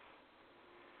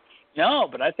 No,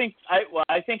 but I think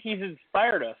he's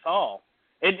inspired us all.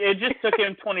 It just took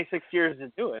him 26 years to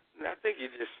do it. I think you're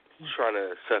just trying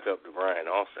to suck up to Brian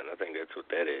Austin. I think that's what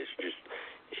that is.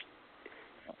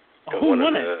 Who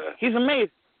wouldn't? He's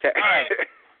amazing. All right.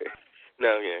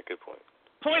 No, yeah, good point.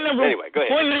 Anyway, go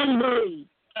ahead. Point number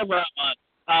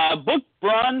one. Book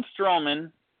Braun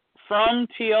Strowman from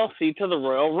TLC to the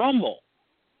Royal Rumble.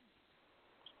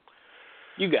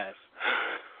 You guys.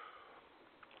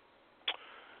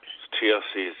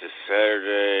 TLC is this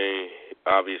Saturday.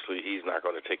 Obviously, he's not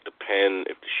going to take the pen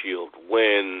if the Shield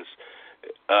wins.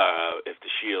 If the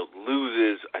Shield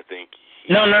loses, I think.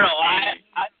 No.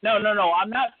 I'm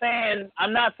not saying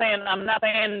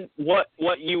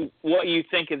what you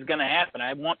think is going to happen.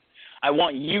 I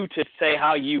want you to say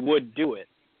how you would do it.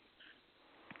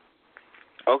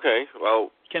 Okay.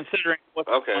 Well, considering what's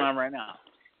going on right now.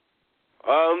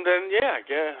 Then yeah,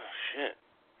 shit.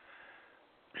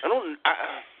 I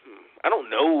don't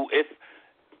know if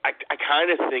I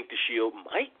kind of think the Shield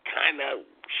might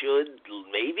should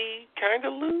maybe kind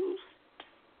of lose.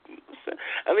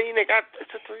 I mean, it's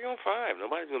a 3-on-5.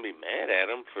 Nobody's gonna be mad at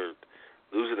them for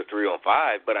losing a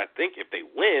 3-on-5. But I think if they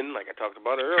win, like I talked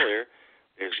about earlier,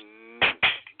 there's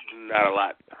not a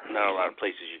lot of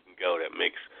places you can go that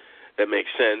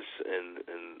makes sense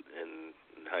and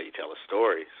how you tell a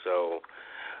story. So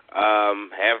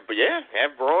have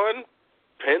Braun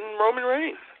pin Roman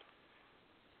Reigns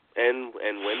and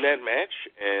win that match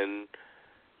and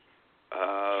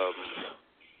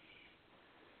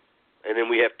then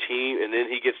we have and then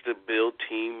he gets to build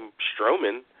Team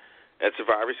Strowman at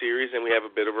Survivor Series, and we have a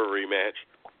bit of a rematch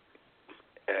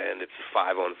and it's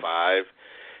 5-on-5.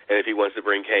 And if he wants to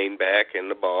bring Kane back in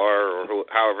the bar or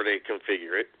however they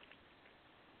configure it,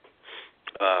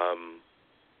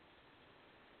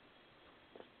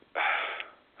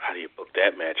 how do you book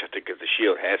that match? I think because the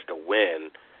Shield has to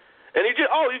win. And you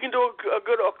can do a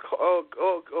good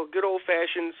old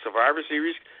fashioned Survivor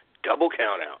Series double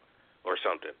count out or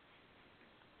something.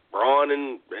 Braun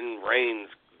and Reigns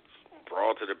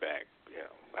brawl to the back.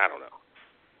 I don't know.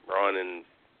 Braun and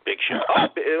Big Show.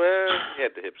 He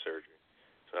had the hip surgery,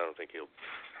 so I don't think he'll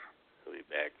be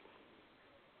back.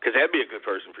 Because that'd be a good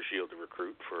person for Shield to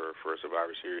recruit for a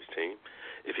Survivor Series team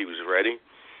if he was ready.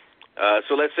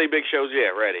 So let's say Big Show's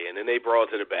ready, and then they brawl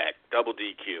to the back, double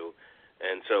DQ,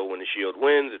 and so when the Shield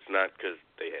wins, it's not because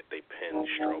they pinned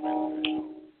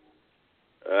Strowman.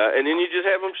 And then you just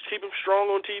keep them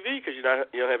strong on TV because you don't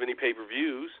have any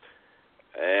pay-per-views,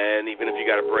 and even if you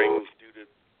got to do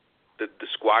the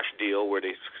squash deal where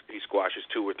he squashes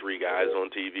 2 or 3 guys on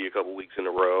TV a couple weeks in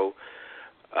a row.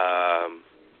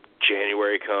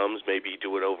 January comes, maybe you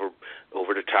do it over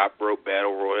the top rope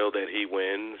battle royal that he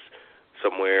wins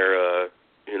somewhere,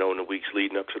 in the weeks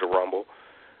leading up to the Rumble,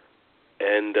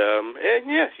 and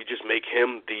you just make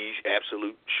him the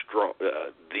absolute strong,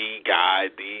 the guy,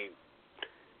 the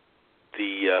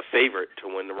favorite to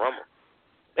win the Rumble,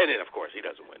 and then of course he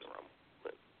doesn't win the Rumble.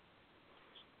 But,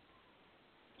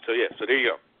 so there you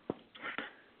go.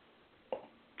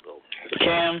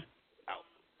 Cam.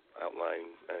 Outline.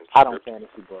 I don't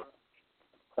fantasy book,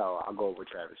 so I'll go with what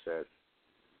Travis said.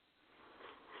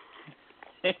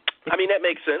 I mean, that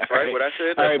makes sense, right? What I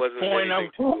said, that wasn't anything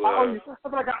too... I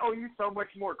feel like I owe you so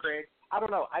much more, Craig. I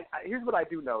don't know. Here's what I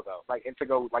do know, though, and to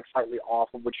go slightly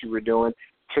off of what you were doing.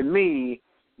 To me,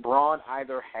 Braun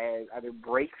either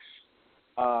breaks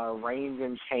Reigns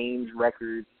and Kane's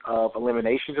record of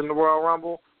eliminations in the Royal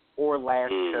Rumble, or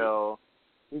lasts till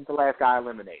he's the last guy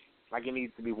eliminated. It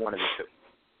needs to be one of the two.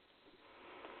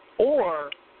 Or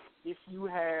if you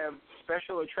have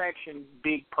special attraction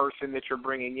big person that you're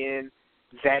bringing in,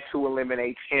 that's who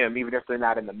eliminates him, even if they're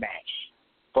not in the match.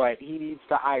 But he needs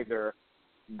to either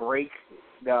break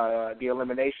the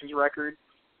eliminations record,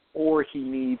 or he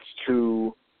needs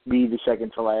to be the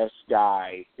second to last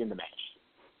guy in the match.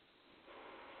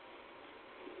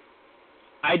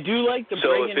 I do like the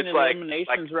breaking an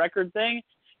eliminations record thing,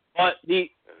 but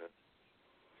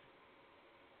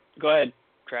Go ahead,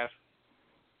 Trav.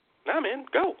 Nah, man,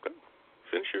 go.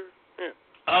 Finish your.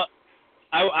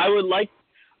 I would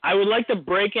like to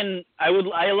break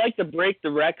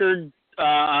the record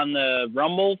on the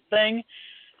Rumble thing.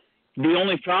 The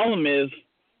only problem is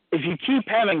if you keep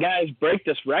having guys break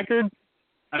this record,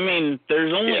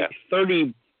 there's only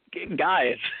 30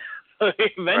 guys.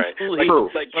 Eventually,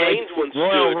 like Kane's one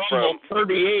Royal stood Rumble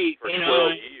 38 for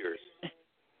 12 years.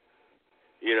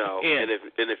 And if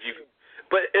you.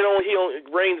 But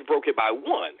Reigns broke it by 1.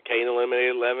 Kane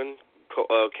eliminated 11.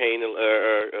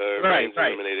 Reigns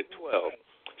eliminated 12.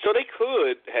 So they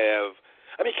could have.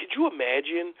 Could you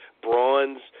imagine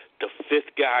Braun's the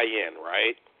 5th guy in,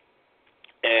 right?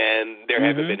 And there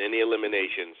haven't been any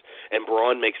eliminations, and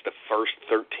Braun makes the first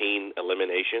 13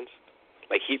 eliminations.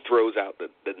 He throws out the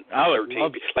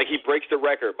 13. He breaks the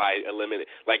record by eliminating.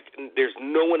 There's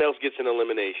no one else gets an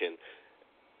elimination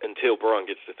until Braun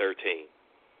gets to 13.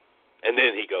 And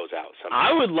then he goes out somehow.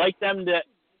 I would like them to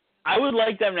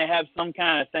have some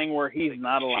kind of thing where he's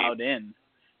not allowed in.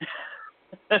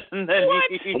 And then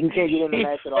he can't get in the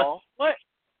match at all? What?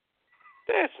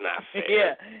 That's not fair.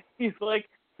 Yeah. He's like,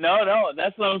 no,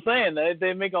 that's what I'm saying.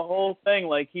 They make a whole thing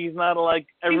he's not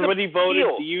everybody voted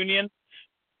the union.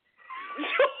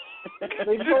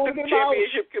 They voted him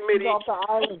championship out. committee. He's off the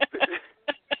island.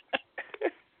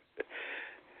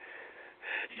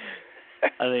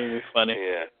 I think it'd be funny.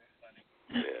 Yeah.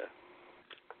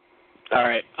 All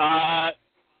right.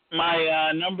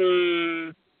 My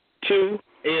number 2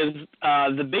 is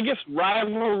the biggest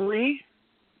rivalry,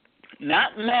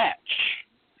 not match,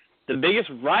 the biggest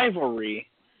rivalry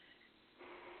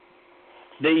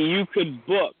that you could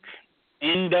book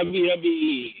in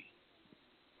WWE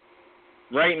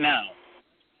right now.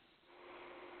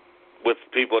 With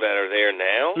people that are there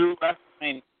now? Through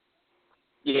WrestleMania.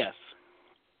 Yes.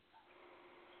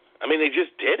 They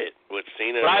just did it with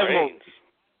Cena and Reigns.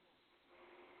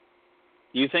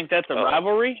 You think that's a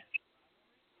rivalry?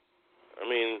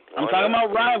 I'm talking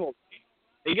about rivalry.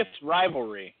 Biggest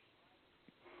rivalry.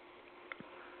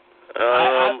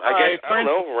 I guess, I don't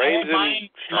know, Reigns and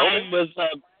mine was...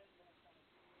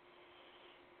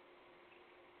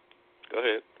 Go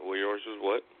ahead. Well, yours was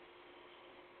what?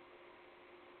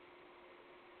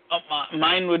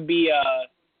 Mine would be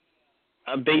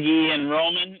Big E and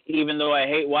Roman, even though I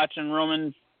hate watching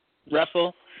Roman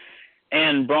wrestle,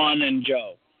 and Braun and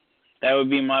Joe. That would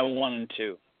be my 1 and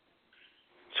 2.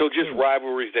 So just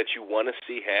rivalries that you want to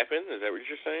see happen? Is that what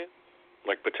you're saying?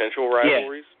 Like potential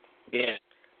rivalries? Yeah.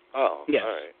 Oh, yes.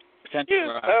 All right.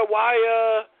 Potential rivalries.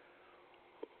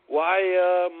 Why,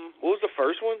 what was the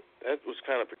first one? That was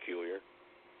kind of peculiar.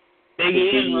 Big E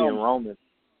and Roman.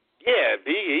 Yeah,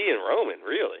 Big E and Roman,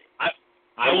 really. I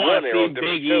want to see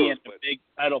Big E in a big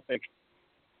title picture.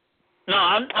 No,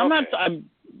 I'm not. I'm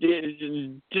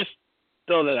just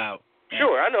throw that out.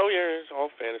 Sure, I know. Yeah, it's all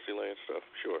Fantasyland stuff.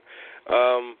 Sure.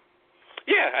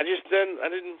 Yeah, I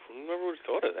didn't remember what I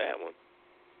thought of that one.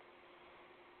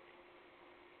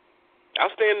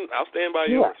 I'll stand by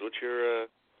yours. What's your?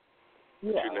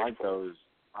 Yeah, I like those.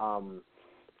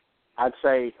 I'd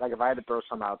say, like, if I had to throw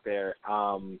some out there,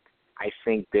 I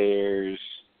think there's,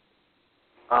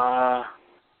 I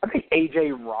think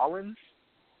AJ Rollins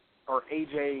or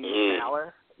AJ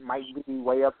Balor might be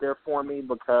way up there for me,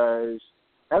 because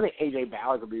I think AJ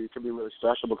Balor could be really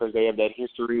special because they have that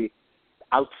history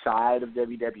outside of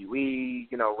WWE,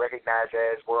 recognized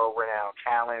as world-renowned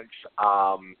talents,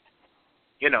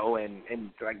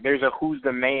 and like there's a who's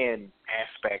the man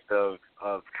aspect of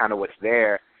kind of what's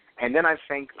there. And then I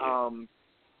think, I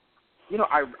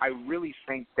really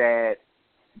think that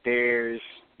there's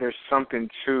something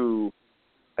to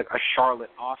like a Charlotte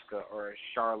Asuka or a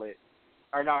Charlotte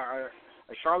Asuka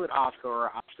or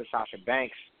Asuka Sasha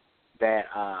Banks that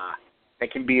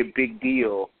can be a big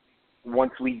deal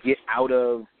once we get out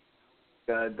of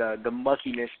the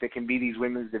muckiness that can be these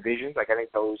women's divisions. Like, I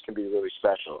think those can be really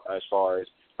special as far as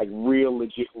like real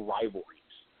legit rivalries.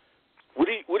 What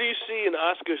do you see in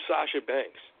Asuka Sasha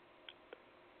Banks?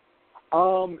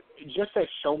 Just that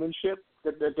showmanship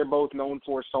that they're both known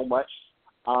for so much,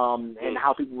 and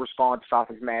how people respond to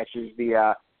Sasha's matches,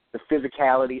 the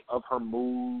physicality of her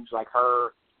moves, like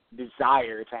her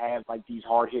desire to have like these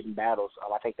hard hitting battles.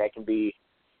 I think that can be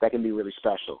really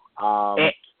special.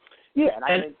 And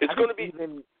I think it's going to be.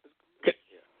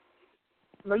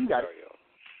 No, you got it.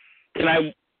 Can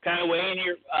I kind of weigh in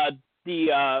here?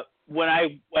 When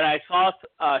I saw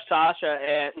Sasha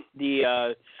at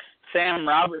the Sam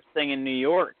Roberts thing in New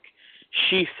York,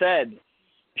 she said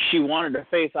she wanted to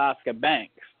face Asuka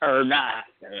Banks, or not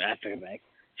Asuka Banks.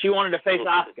 She wanted to face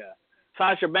Asuka.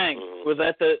 Sasha Banks was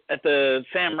at the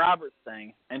Sam Roberts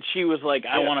thing, and she was like,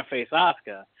 "I want to face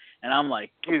Asuka," and I'm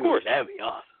like, "Dude, that'd be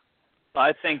awesome." So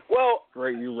I think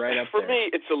you're right up for there. For me,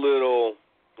 it's a little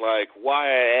like why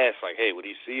I asked, like, "Hey, what do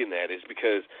you see in that?" Is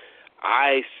because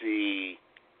I see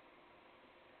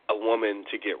a woman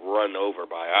to get run over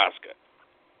by Asuka.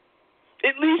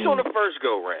 At least on the first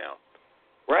go round,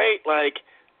 right? Like,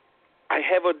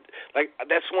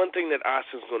 that's one thing that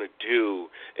Asuka's going to do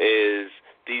is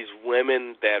these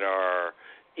women that are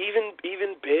even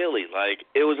Bayley. Like,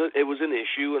 it was an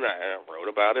issue, and I wrote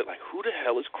about it. Like, who the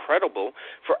hell is credible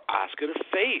for Asuka to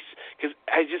face? Because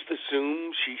I just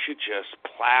assume she should just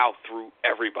plow through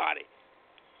everybody.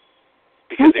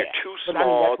 Because they're too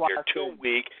small, they're too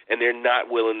weak, and they're not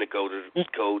willing to go to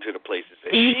the places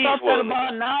that she's willing to go. You thought that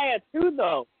about Nia too,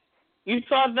 though. You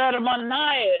thought that about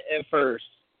Nia at first.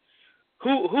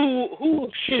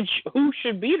 Who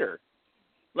should beat her?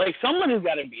 Like, someone has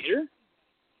got to beat her.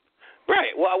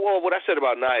 Right. Well, what I said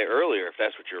about Nia earlier, if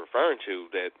that's what you're referring to,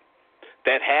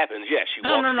 that happens. Yeah, she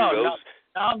walks through those.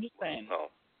 No, I'm just saying.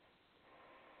 Oh.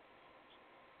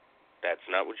 That's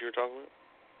not what you were talking about?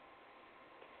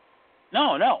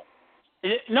 No.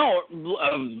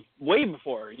 Way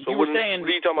before. So what are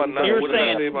you talking about Nia? You were what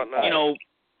saying, did I say about Nia?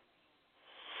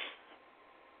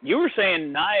 You were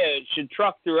saying Nia should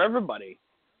truck through everybody.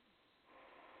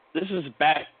 This is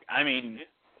back. I mean.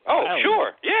 Oh,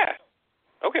 sure. Yeah.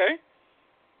 Okay.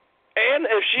 And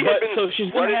if she had been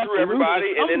running through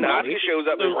everybody, and then Asuka shows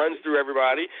up and runs through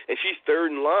everybody, and she's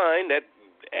third in line, that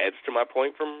adds to my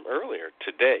point from earlier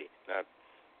today, not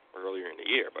earlier in the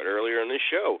year, but earlier in this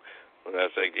show. And I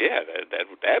was like, yeah,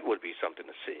 that would be something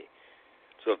to see.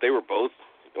 So if they were both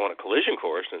on a collision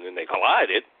course and then they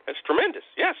collided, that's tremendous.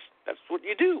 Yes, that's what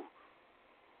you do.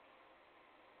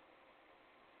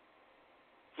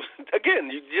 Again,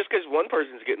 just because one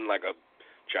person's getting like a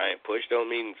giant push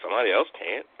don't mean somebody else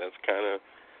can't. That's kind of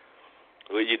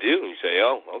what you do. You say,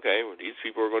 oh, okay, well, these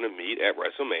people are going to meet at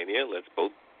WrestleMania.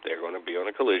 They're going to be on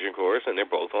a collision course, and they're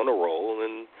both on a roll.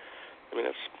 And I mean,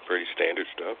 that's pretty standard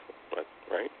stuff,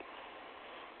 right?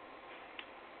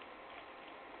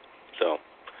 So,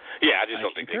 yeah, I just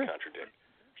don't think they contradict.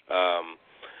 I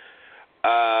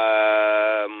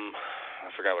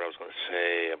forgot what I was going to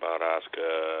say about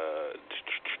Asuka.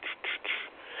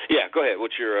 Yeah, go ahead.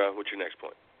 What's your next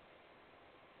point?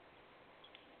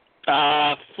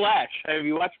 Flash. Have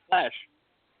you watched Flash?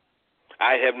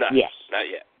 I have not. Yes. Not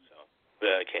yet. So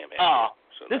can't.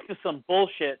 This is some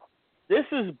bullshit. This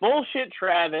is bullshit,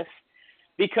 Travis.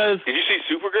 Because did you see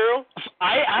Supergirl?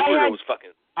 Supergirl was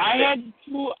fucking. I had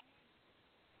to.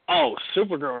 Oh,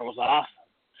 Supergirl was awesome.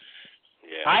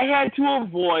 Yeah. I had to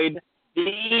avoid the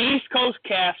East Coast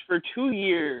cast for 2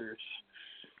 years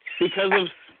because of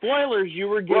spoilers you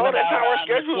were giving out. Well, that's how our on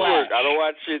schedules the work. I don't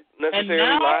watch it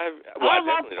necessarily live. Well, I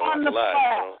definitely don't watch it live.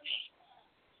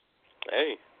 So.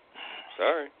 Hey,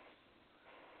 sorry.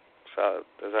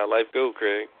 That's how life goes,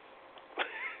 Craig.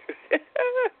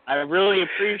 I really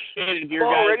appreciated your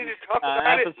guys' ready to talk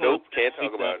about it? Nope, can't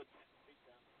talk about it.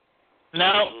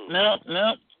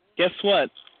 No. Guess what?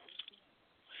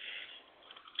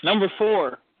 Number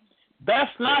 4,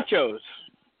 best nachos.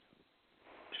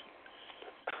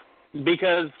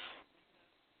 Because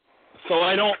so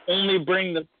I don't only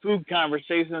bring the food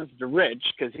conversations to Rich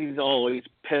because he's always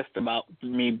pissed about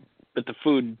me with the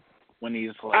food when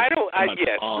he's like.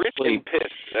 Rich and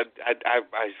pissed.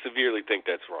 I severely think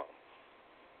that's wrong.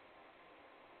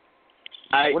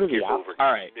 What is he over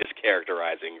all right.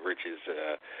 mischaracterizing Rich's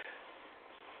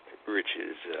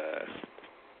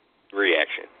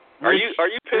reaction. Are you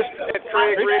pissed at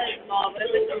Craig, Rich? No,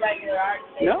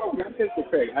 I'm not pissed at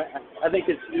Craig. I think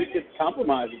his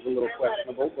compromise is a little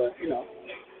questionable, but you know.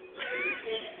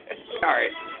 All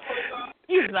right.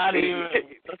 He's not even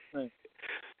listening.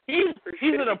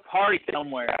 He's at a party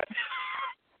somewhere.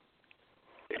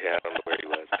 Yeah, I don't know where he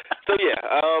was. So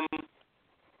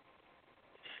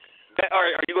are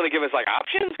you going to give us like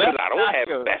options? Because I don't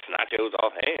have best nachos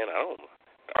offhand.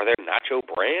 Are there nacho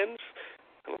brands?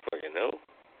 I don't fucking know.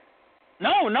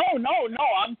 No.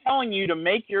 I'm telling you to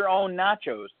make your own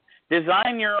nachos.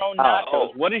 Design your own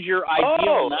nachos. What is your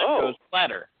ideal nachos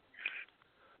platter?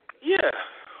 Yeah.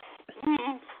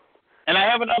 Mm-hmm. And I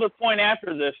have another point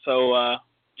after this, so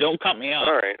don't cut me off.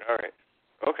 All right.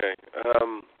 Okay.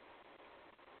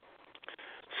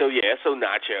 So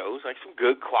nachos, like some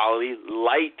good quality,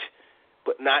 light,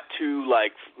 but not too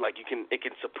like it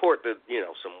can support the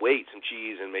some weight, some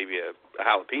cheese, and maybe a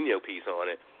jalapeno piece on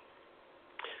it.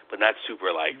 But not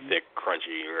super like thick,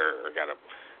 crunchy, or gotta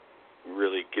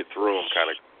really get through them kind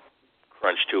of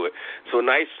crunch to it. So a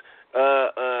nice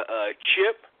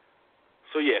chip.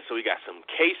 So we got some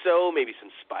queso, maybe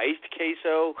some spiced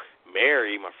queso.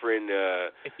 Mary, my friend,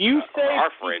 if you say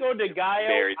our friend, Pico de Gallo,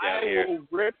 Mary down here. will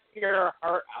rip your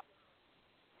heart out.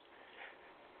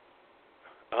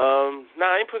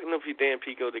 I ain't putting no damn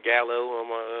Pico de Gallo on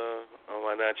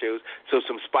my nachos. So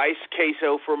some spiced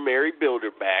queso from Mary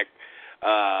Bilderback.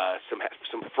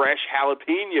 Some fresh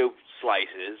jalapeno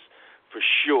slices for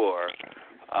sure.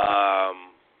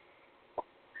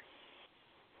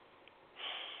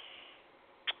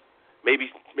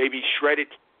 Maybe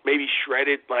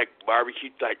shredded like barbecue,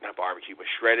 like not barbecue, but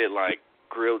shredded like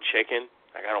grilled chicken.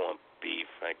 Like I don't want beef,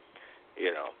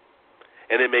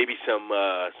 and then maybe some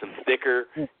thicker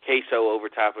queso over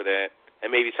top of that,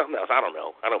 and maybe something else. I don't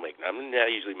know. I don't make them. I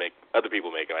usually make other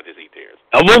people make them. I just eat theirs.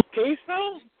 Double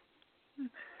queso.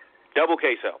 Double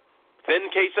queso, thin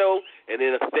queso, and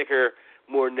then a thicker,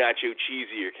 more nacho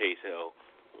cheesier queso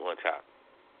on top.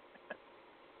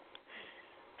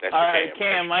 That's all right,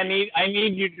 Cam. I need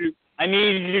you to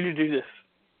do this.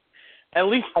 At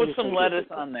least put some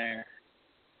lettuce on there.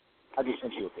 I just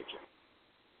sent you a picture.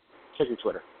 Check your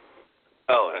Twitter.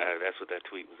 Oh, that's what that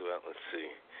tweet was about. Let's see.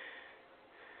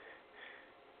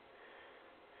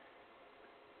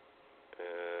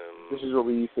 This is what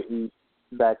we used to eat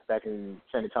back in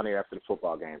San Antonio after the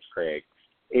football games, Craig.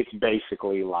 It's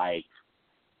basically like,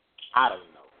 I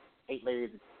don't know, 8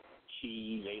 layers of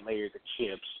cheese, 8 layers of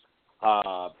chips,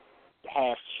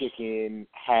 half chicken,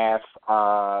 half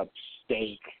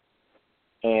steak,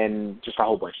 and just a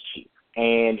whole bunch of cheese.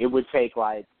 And it would take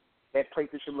like, that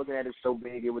plate that you're looking at is so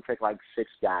big, it would take like 6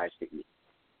 guys to eat.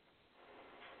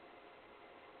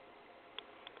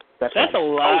 That's a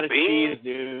lot of cheese,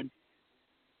 dude.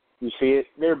 You see it?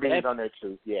 There are beans on there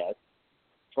too. Yeah, it's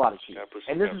a lot of cheese.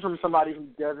 And this is from somebody who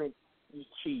doesn't eat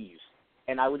cheese.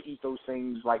 And I would eat those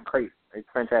things like crazy. It's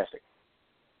fantastic.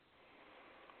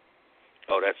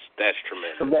 Oh, that's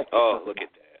tremendous. So look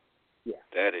at that. Yeah.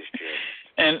 That is true.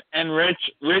 And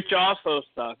Rich also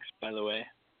sucks, by the way.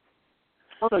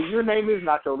 Oh no, your name is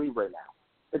Nacho Libre now.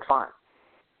 It's fine.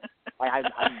 I'm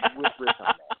with Rich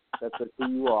on that. That's who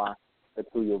you are. That's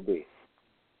who you'll be.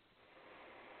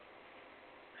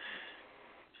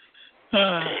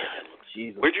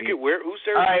 Jesus. Where'd you get who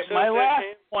served? All right, my last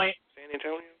point. San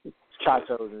Antonio?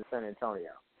 Chacho's in San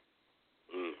Antonio.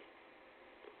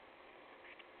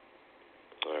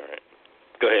 All right.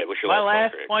 Go ahead. What's your my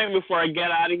last point before I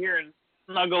get out of here and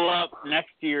snuggle up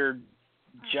next to your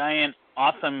giant,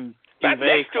 awesome Not duvet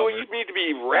next to cover. it. You need to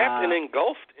be wrapped and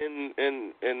engulfed in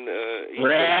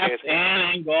wrapped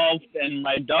and engulfed, and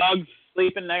my dog's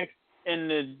sleeping next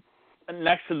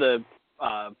to the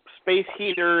space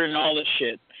heater and all this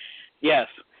shit. Yes.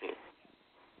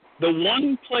 The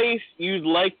one place you'd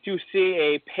like to see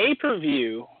a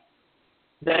pay-per-view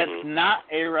that's not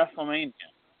a WrestleMania.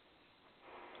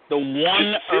 The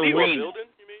one city arena. Or building,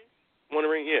 you mean? One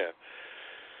arena, yeah.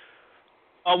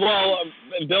 Well,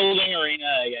 a building, arena,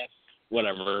 I guess.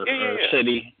 Whatever. Yeah.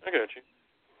 City. I got you.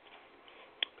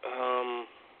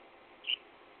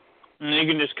 And you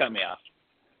can just cut me off.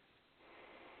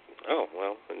 Oh,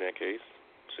 well, in that case,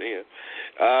 see ya.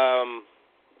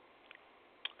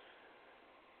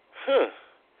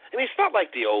 I mean, it's not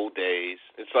like the old days.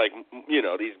 It's like,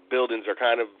 these buildings are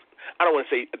kind of, I don't want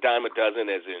to say a dime a dozen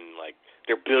as in, like,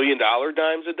 they're $1 billion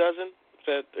dimes a dozen,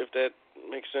 if that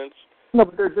makes sense. No,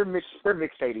 but they're mixed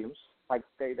stadiums, like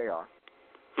they are.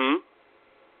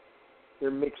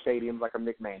 They're mixed stadiums, like a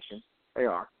McMansion. They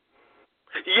are.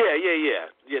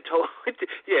 Yeah, totally.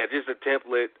 Yeah, just a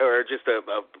template or just a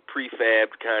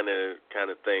prefabbed kind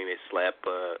of thing. They slap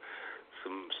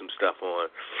some stuff on.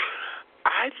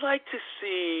 I'd like to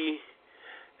see.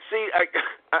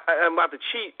 I'm about to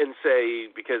cheat and say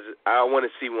because I want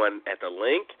to see one at the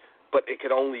Link, but it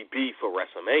could only be for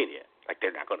WrestleMania. Like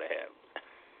they're not going to have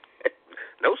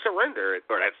no surrender,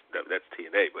 or that's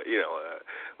TNA, but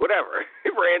whatever.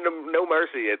 Random, no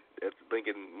mercy at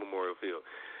Lincoln Memorial Field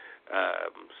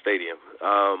Stadium.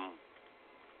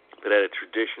 But at a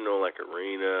traditional like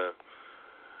arena.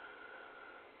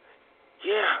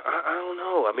 Yeah, I don't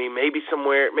know. I mean, maybe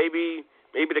somewhere, maybe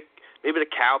the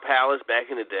Cow Palace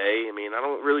back in the day. I mean, I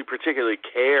don't really particularly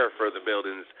care for the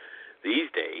buildings these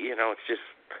days. It's just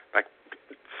like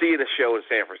seeing a show in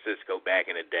San Francisco back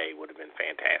in the day would have been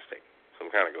fantastic. So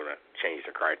I'm kind of going to change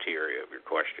the criteria of your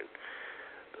question.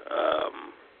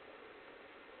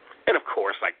 And of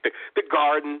course, like the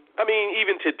Garden. I mean,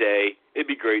 even today, it'd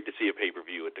be great to see a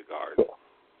pay-per-view at the Garden.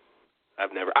 I've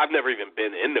never even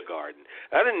been in the Garden.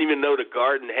 I didn't even know the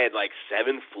Garden had like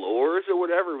 7 floors or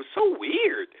whatever. It was so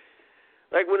weird.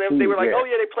 Like when they were like, "Oh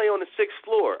yeah, they play on the 6th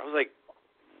floor." I was like,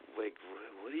 what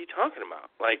are you talking about?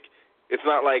 Like, it's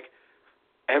not like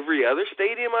every other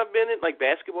stadium I've been in, like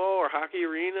basketball or hockey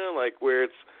arena, like where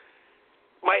it's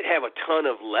might have a ton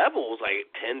of levels,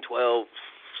 like 10, 12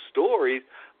 stories,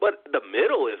 but the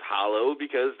middle is hollow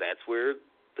because that's where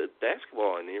the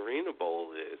basketball and the arena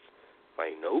bowl is.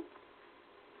 Like, nope.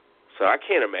 So I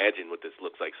can't imagine what this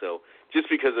looks like. So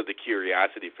just because of the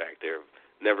curiosity factor of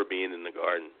never being in the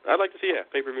Garden, I'd like to see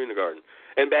pay-per-view in the Garden.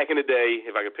 And back in the day,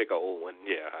 if I could pick an old one,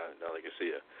 I'd like to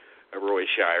see a Roy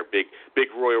Shire big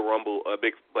Royal Rumble, a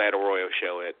big Battle Royal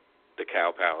show at the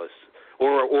Cow Palace,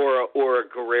 or a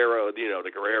Guerrero.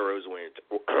 The Guerreros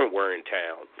were in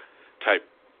town type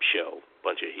show,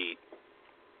 bunch of heat.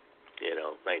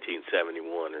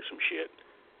 1971 or some shit.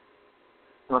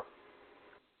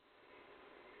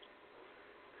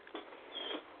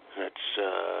 That's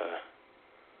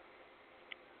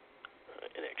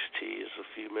NXT is a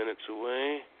few minutes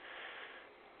away.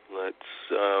 Let's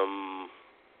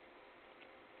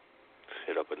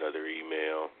hit up another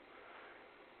email.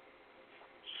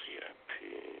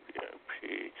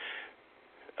 VIP.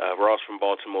 Ross from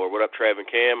Baltimore. What up, Trav and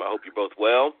Cam? I hope you're both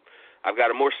well. I've got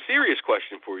a more serious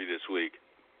question for you this week.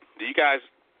 Do you guys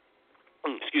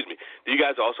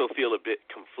also feel a bit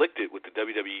conflicted with the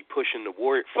WWE pushing the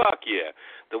Warrior? Fuck yeah.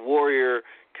 The Warrior,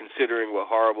 considering what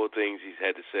horrible things he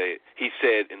said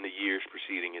in the years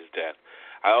preceding his death.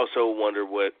 I also wonder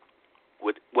what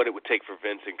it would take for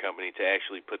Vince and company to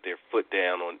actually put their foot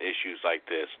down on issues like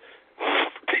this.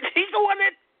 He's the one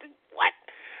that... What?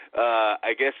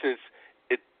 I guess since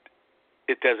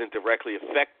it doesn't directly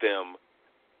affect them...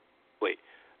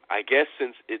 I guess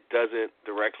since it doesn't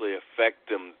directly affect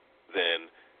them,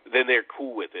 then they're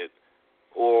cool with it,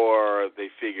 or they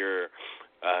figure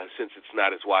since it's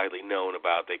not as widely known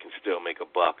about, they can still make a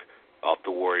buck off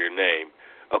the Warrior name.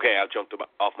 Okay, I've jumped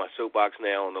off my soapbox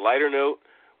now. On the lighter note,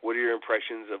 what are your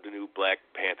impressions of the new Black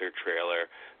Panther trailer?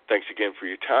 Thanks again for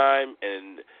your time,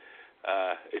 and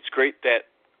it's great that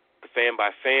the Fan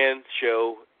by Fan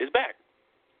show is back.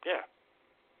 Yeah.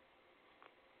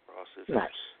 Ross is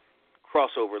nice.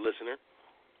 Crossover listener,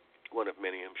 one of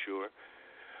many, I'm sure.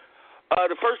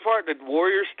 The first part, the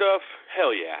Warrior stuff,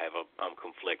 hell yeah, I'm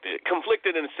conflicted.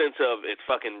 Conflicted in the sense of it's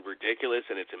fucking ridiculous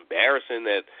and it's embarrassing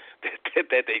that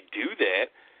they do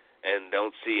that and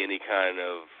don't see any kind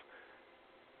of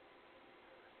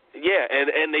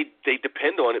and they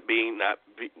depend on it being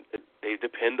They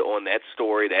depend on that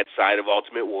story, that side of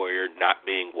Ultimate Warrior not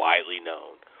being widely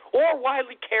known or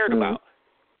widely cared about.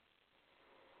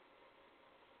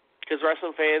 Because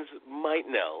wrestling fans might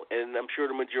know, and I'm sure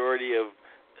the majority of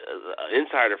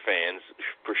insider fans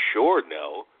for sure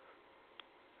know,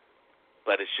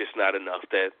 but it's just not enough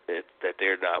that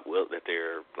they're not that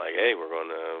they're like, hey, we're going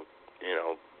to,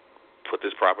 put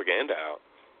this propaganda out.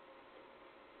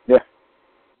 Yeah.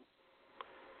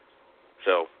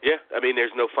 So,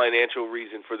 there's no financial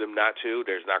reason for them not to.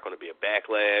 There's not going to be a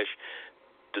backlash.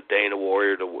 The Dana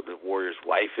Warrior, the Warrior's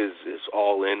wife, is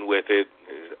all in with it.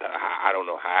 I don't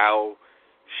know how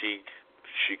she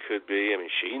could be.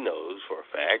 She knows for a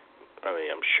fact.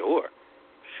 I'm sure.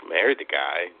 She married the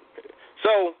guy.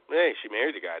 So, hey, she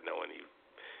married the guy knowing he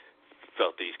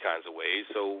felt these kinds of ways.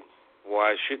 So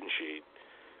why shouldn't she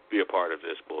be a part of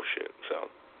this bullshit? So.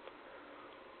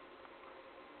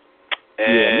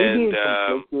 And, me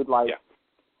being conflicted,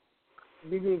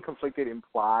 me being conflicted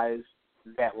implies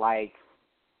that,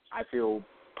 I feel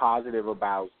positive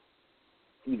about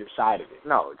either side of it.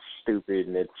 No, it's stupid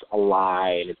and it's a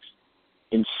lie and it's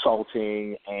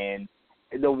insulting. And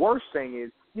the worst thing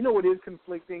is, what is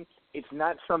conflicting? It's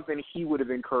not something he would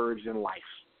have encouraged in life.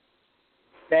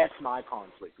 That's my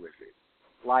conflict with it.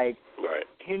 Right.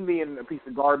 Him being a piece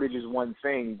of garbage is one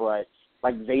thing, but,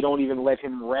 they don't even let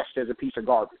him rest as a piece of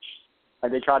garbage.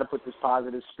 They try to put this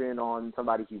positive spin on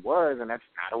somebody he was, and that's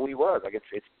not who he was.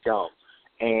 It's dumb.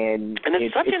 And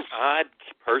it's such an odd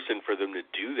person for them to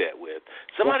do that with.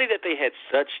 Somebody that they had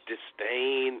such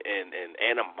disdain and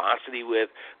animosity with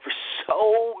for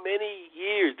so many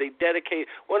years. They dedicated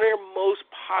one of their most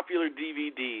popular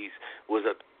DVDs was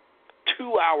a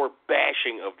 2-hour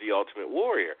bashing of the Ultimate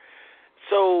Warrior.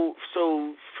 So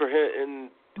for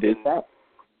him in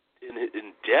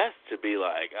death to be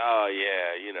like, oh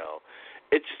yeah,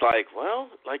 it's like, well,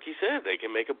 like you said, they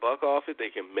can make a buck off it.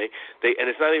 And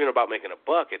it's not even about making a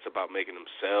buck. It's about making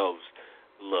themselves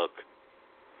look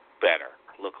better,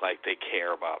 look like they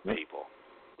care about people,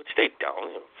 which they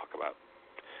don't. They don't fuck about.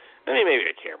 Maybe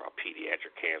they care about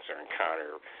pediatric cancer and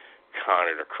Connor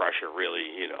the Crusher. Really,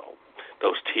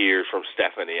 those tears from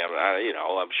Stephanie.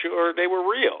 I'm sure they were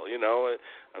real.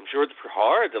 I'm sure it's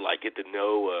hard to get to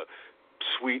know a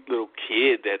sweet little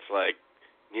kid that's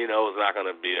is not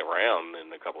going to be around in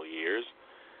a couple of years.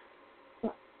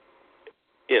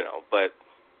 But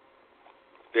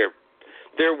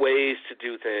there are ways to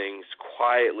do things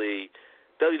quietly.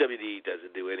 WWE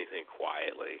doesn't do anything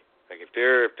quietly. If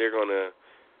they're going to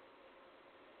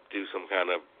do some kind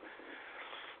of,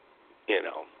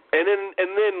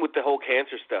 and then with the whole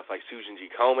cancer stuff, like Susan G.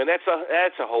 Komen, that's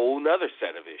a whole other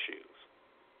set of issues.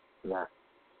 Yeah.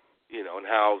 And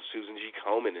how Susan G.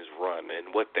 Komen is run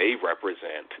and what they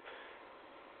represent.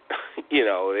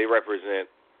 They represent,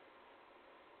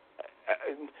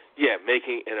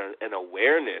 making an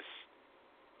awareness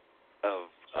of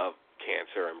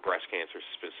cancer and breast cancer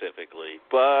specifically.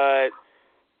 But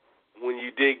when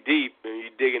you dig deep and you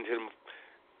dig into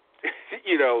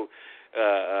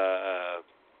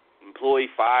employee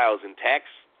files and tax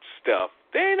stuff,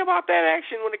 they ain't about that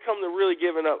action when it comes to really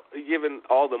giving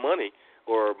all the money,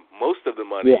 or most of the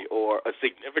money, or a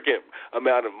significant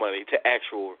amount of money to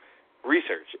actual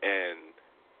research and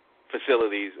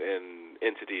facilities and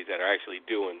entities that are actually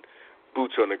doing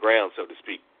boots on the ground, so to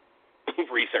speak,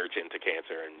 research into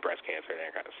cancer and breast cancer and that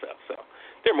kind of stuff. So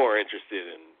they're more interested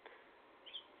in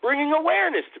bringing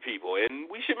awareness to people, and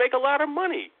we should make a lot of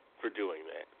money for doing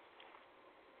that.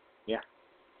 Yeah.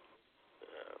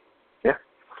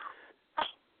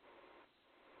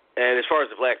 And as far as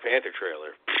the Black Panther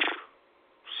trailer,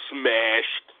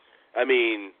 smashed.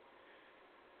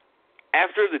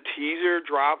 After the teaser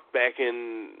dropped back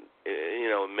in,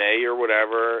 May or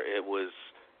whatever, it was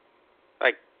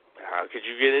like, how could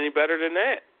you get any better than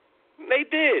that? They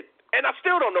did. And I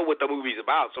still don't know what the movie's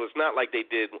about, so it's not like they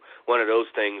did one of those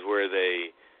things where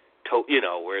they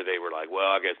where they were like,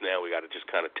 well, I guess now we got to just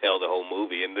kind of tell the whole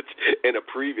movie in a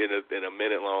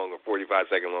minute long or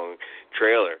 45-second long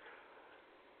trailer.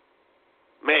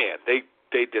 Man, they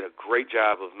did a great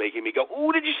job of making me go,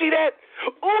 ooh, did you see that?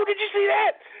 Ooh, did you see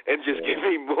that? And just get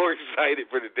me more excited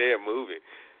for the damn movie.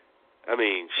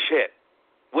 Shit.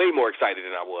 Way more excited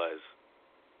than I was.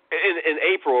 In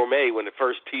April or May, when the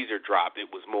first teaser dropped, it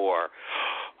was more,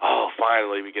 oh,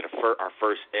 finally we get our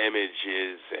first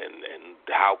images, and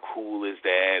how cool is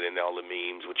that, and all the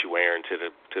memes, what you wearing to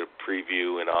the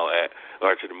preview and all that,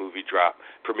 or to the movie drop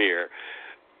premiere.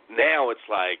 Now it's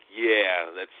like, yeah,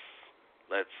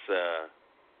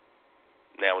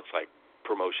 now it's like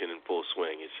promotion in full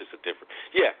swing. It's just a different.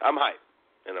 Yeah, I'm hyped,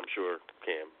 and I'm sure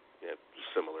Cam,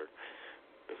 similar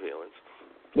feelings.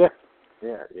 Yeah,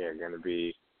 gonna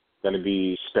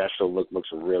be special. Looks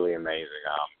really amazing.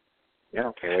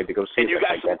 Can't wait to go see it.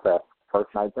 That's a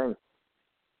first night thing.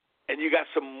 And you got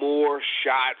some more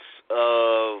shots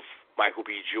of Michael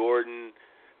B. Jordan,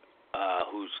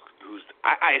 who's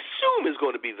I assume is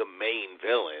going to be the main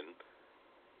villain.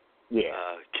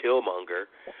 Yeah. Killmonger,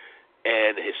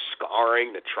 and his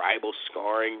scarring, the tribal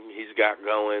scarring he's got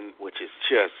going, which is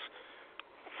just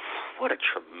what a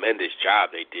tremendous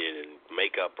job they did in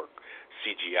makeup or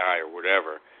CGI or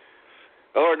whatever.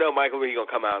 Or no, Michael, he's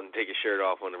gonna come out and take his shirt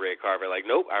off on the red carpet. Like,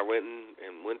 nope, I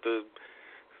went to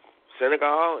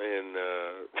Senegal and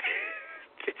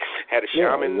had a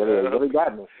shaman. Really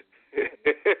got me.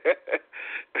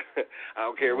 I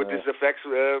don't care what this affects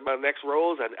my next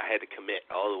roles. I had to commit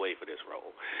all the way for this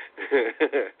role.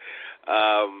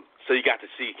 So you got to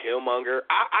see Killmonger.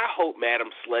 I hope Madam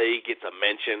Slay gets a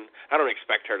mention. I don't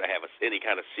expect her to have any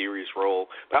kind of serious role,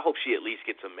 but I hope she at least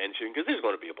gets a mention because there's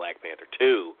going to be a Black Panther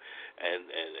 2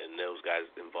 and those guys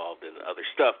involved in other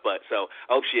stuff. But so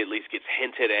I hope she at least gets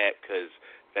hinted at because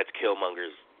that's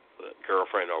Killmonger's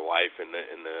girlfriend or wife in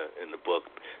the book,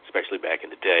 especially back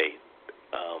in the day.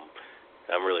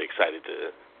 I'm really excited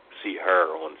to see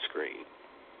her on screen.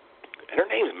 And her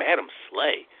name is Madam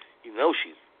Slay. You know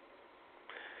she's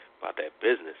about that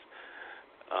business.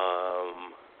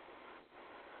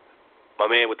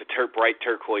 My man with the bright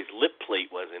turquoise lip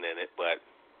plate wasn't in it, but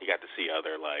you got to see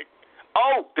other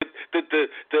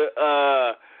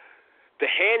the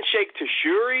handshake to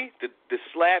Shuri, the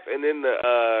slap, and then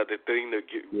the thing that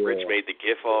Rich made the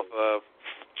gif off of.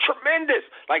 Tremendous.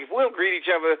 Like, if we don't greet each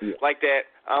other like that,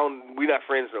 we're not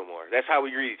friends no more. That's how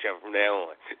we greet each other from now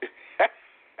on.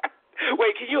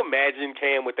 Wait, can you imagine,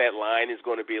 Cam, what that line is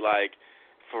going to be like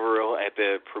for real at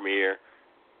the premiere?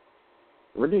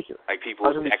 Ridiculous. Like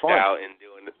people decked out and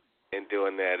doing that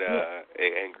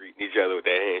and greeting each other with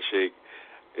that handshake.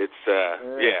 It's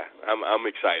I'm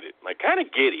excited. Like, kind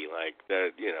of giddy. Like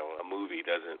that, a movie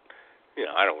doesn't.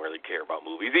 I don't really care about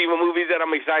movies, even movies that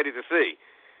I'm excited to see.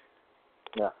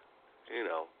 Yeah.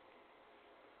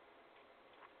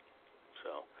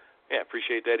 So,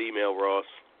 appreciate that email, Ross.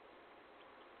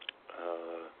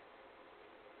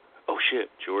 Oh, shit,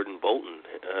 Jordan Bolton.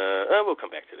 We'll come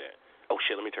back to that. Oh,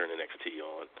 shit, let me turn the next T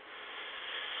on.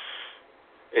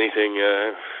 Anything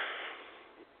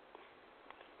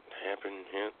happened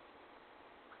yet?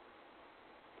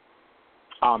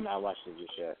 I'm not watching it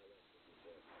just yet.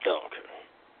 Oh, okay.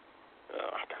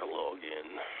 I gotta log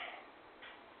in.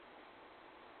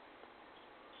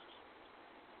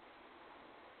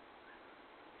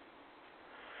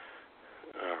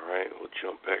 All right, we'll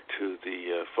jump back to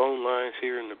the phone lines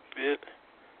here in a bit.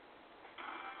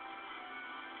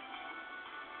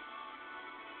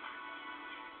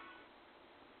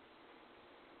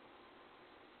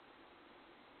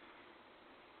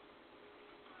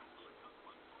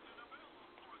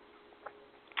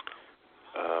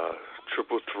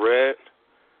 Triple Threat,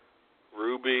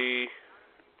 Ruby,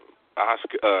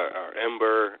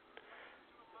 Ember,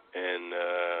 and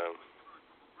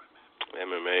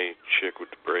MMA chick with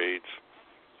the braids.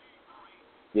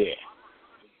 Yeah.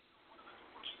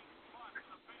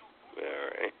 All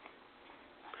right.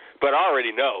 But I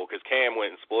already know because Cam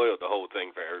went and spoiled the whole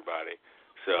thing for everybody.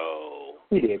 So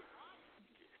he did.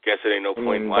 Guess it ain't no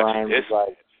point in watching Brian this. Was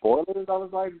like, spoilers? I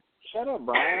was like, shut up,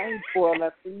 Brian. I ain't spoiled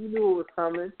nothing. You knew it was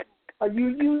coming. Like,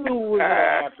 you knew it was going to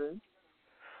happen.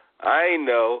 I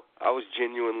know. I was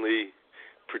genuinely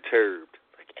perturbed.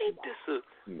 Like, ain't this a...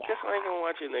 Guess I ain't going to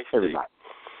watch it next week.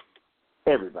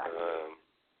 Everybody.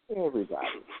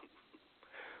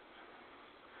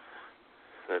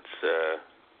 That's,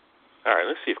 all right,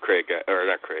 let's see if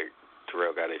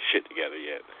Terrell got his shit together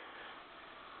yet.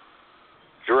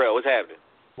 Terrell, what's happening?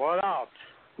 What up?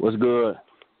 What's good?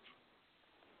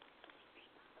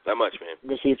 Not much, man.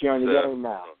 Let's see if you're on your game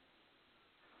now.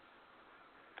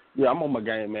 Yeah, I'm on my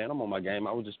game, man. I'm on my game.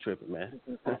 I was just tripping, man.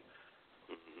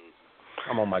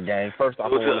 I'm on my game. First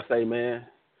off, I want to say, man.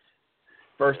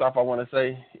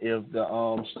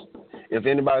 If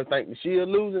anybody think the Shield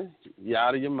losing, you're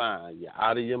out of your mind. You're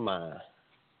out of your mind.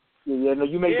 Yeah, no,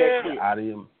 you made that clear. Out of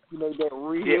your mind. You made that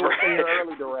real clear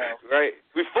early, Darrell. Right.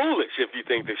 We're foolish if you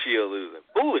think the Shield losing.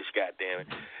 Foolish, goddammit.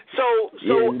 So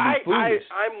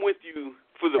I'm with you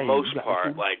for the most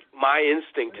part. Like, my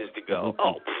instinct is to go,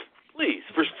 please,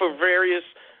 for various,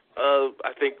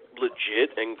 I think,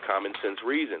 legit and common sense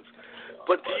reasons.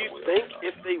 But do you think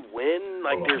if they win,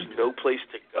 like, there's no place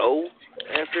to go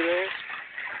after that?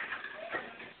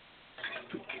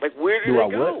 Like, where do they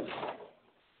go?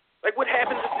 Like, what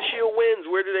happens if the Shield wins?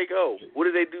 Where do they go? What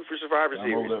do they do for Survivor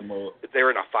Series? If they're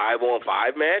in a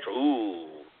 5-on-5 match,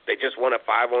 ooh, They just won a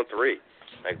 5-on-3.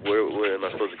 Like, where am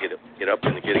I supposed to get up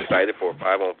and get excited for a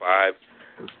 5-on-5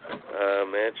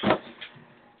 match?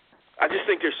 I just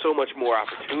think there's so much more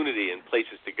opportunity and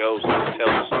places to go to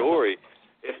tell the story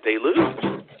if they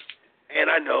lose. And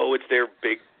I know it's their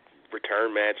big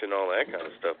return match and all that kind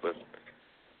of stuff, but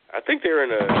I think they're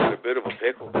in a bit of a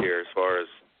pickle here as far as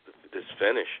this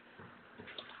finish.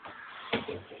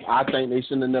 I think they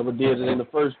shouldn't have never did it in the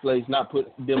first place, not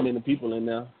put them many people in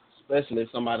there, especially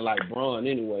somebody like Braun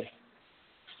anyway.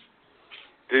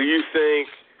 Do you think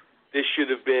this should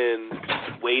have been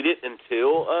waited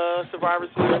until Survivor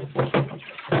Series?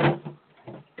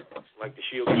 Like the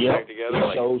Shield gets back together?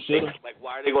 Like,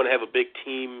 why are they going to have a big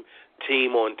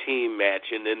team-on-team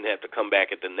match and then have to come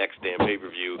back at the next damn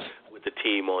pay-per-view with the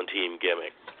team-on-team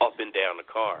gimmick up and down the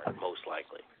card, most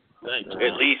likely?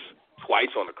 At least twice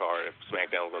on the card if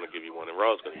SmackDown's going to give you one and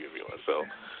Raw's going to give you one. So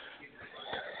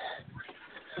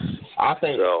I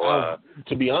think,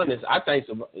 to be honest, I think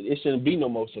it shouldn't be no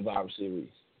more Survivor Series.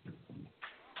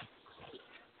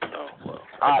 Oh, well,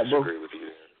 I disagree with you.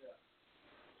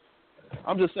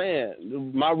 I'm just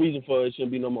saying, my reason for it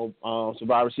shouldn't be no more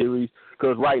Survivor Series,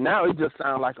 because right now it just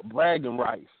sounds like a bragging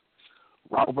rights.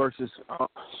 Raw versus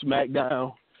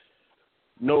SmackDown.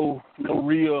 No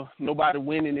real, nobody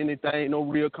winning anything, no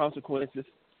real consequences.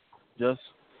 Just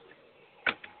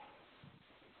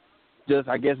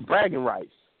I guess, bragging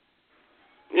rights.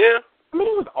 Yeah. I mean,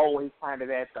 it was always kind of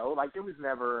that, though. Like, it was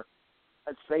never,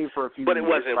 let's say for a few But it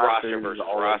years, wasn't roster versus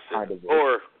roster. Kind of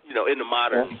or, in the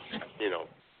modern,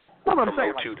 No, I'm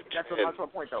saying, that's my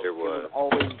point, though. It was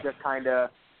always just kind of,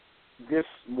 this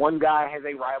one guy has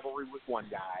a rivalry with one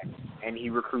guy, and he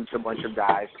recruits a bunch of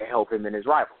guys to help him in his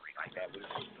rivalry. Like, that was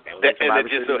and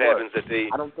it just so happens that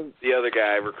the other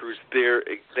guy recruits their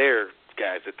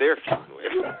guys that they're feuding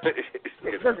with.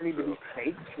 It doesn't need to be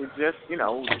fake. It's just,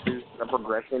 this is a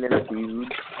progression in a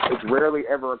feud. It's rarely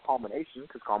ever a culmination,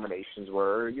 because culminations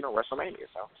were, WrestleMania.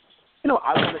 So,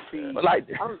 I want to see,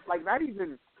 not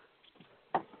even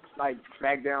like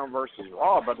SmackDown versus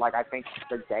Raw, but like I think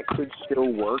that could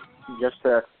still work just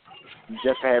to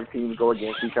have teams go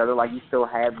against each other. Like, you still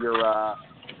have your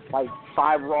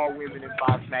 5 Raw women and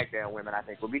 5 SmackDown women. I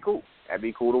think would be cool. That'd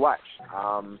be cool to watch.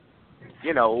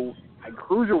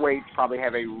 Cruiserweights probably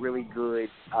have a really good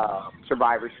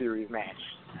Survivor Series match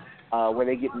where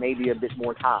they get maybe a bit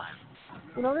more time.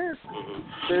 There are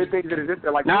things that are just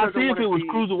there. Like, now, see if it was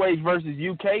Cruiserweights versus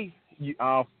UK.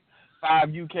 5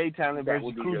 UK talent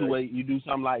versus Cruiserweight, you do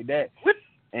something like that.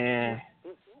 And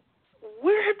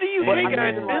where have the UK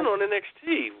guys been on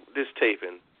NXT this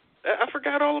taping? I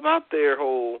forgot all about their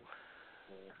whole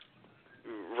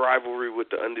rivalry with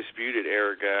the Undisputed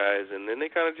Era guys, and then they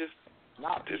kind of just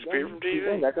disappeared from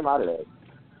TV. Got them out of that.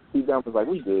 Pete Dunne was like,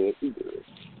 we good.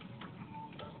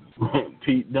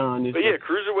 Pete Dunne is. But yeah,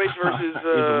 Cruiserweights versus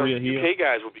UK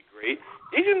guys would be great.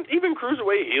 Even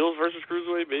Cruiserweight heels versus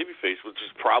Cruiserweight babyface, which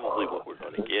is probably what we're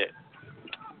going to get.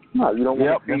 No, you don't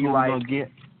want to be that's what we're going to get.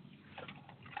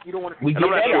 You don't want to. We get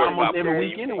that almost every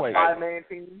week anyway. 5-man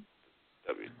team.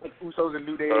 Like Usos and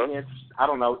New Day against, I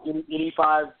don't know,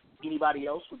 anybody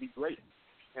else would be great.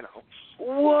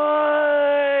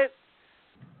 What?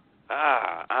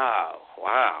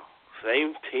 Wow.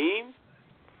 Same team?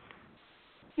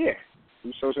 Yeah.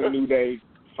 Usos and New Day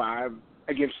 5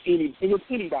 against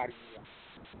anybody.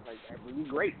 Like, that would be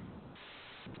great.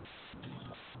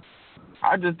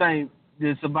 I just think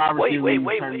the Survivor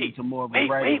Series turned into more of a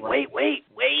race. Wait.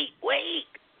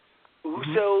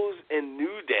 Usos and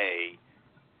New Day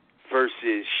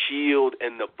versus Shield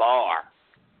and the Bar.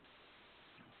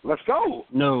 Let's go.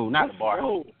 No, not the Bar.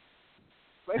 Go.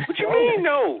 What you mean,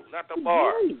 no? Not the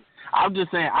Bar. I was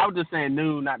just saying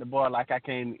no, not the Bar. Like, I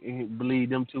can't believe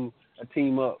them two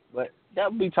team up, but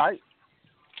that would be tight.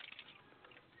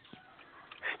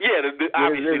 Yeah,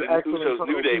 obviously the Usos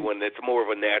New Day one, that's more of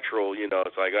a natural,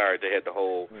 it's like, all right, they had the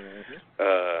whole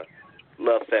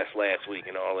Love Fest last week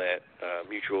and all that,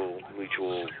 mutual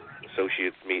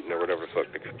associates meeting or whatever the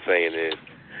fuck the saying is.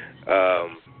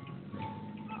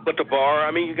 But the Bar,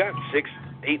 I mean, you got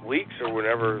 6-8 weeks or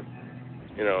whatever,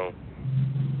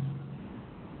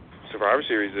 Survivor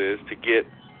Series is to get,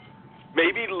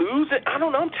 maybe lose it. I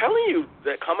don't know, I'm telling you,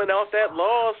 that coming out that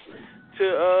loss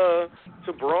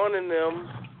to Braun and them,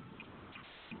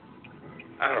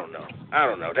 I don't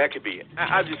know. That could be.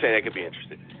 I'm just saying that could be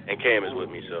interesting. And Cam is with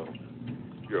me, so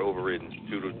you're overridden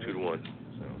 2-1.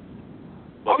 So.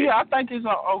 Oh yeah, I think it's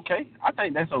okay. I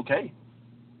think that's okay.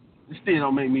 It still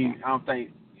don't make me. I don't think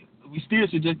we still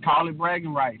should just call it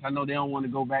bragging rights. I know they don't want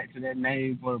to go back to that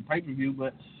name for the pay-per-view,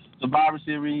 but Survivor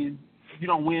Series you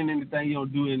don't win anything, you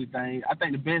don't do anything. I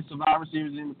think the best Survivor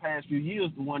Series in the past few years,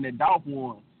 the one that Dolph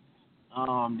won,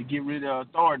 to get rid of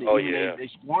authority. Oh, Even yeah. They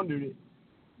squandered it,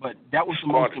 but that was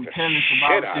the most compelling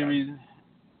Survivor Series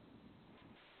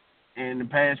in the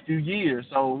past few years.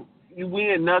 So you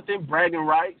win nothing, bragging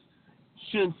rights.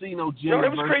 Shouldn't see no Jinder. No,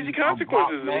 there was crazy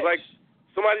consequences. It was match. like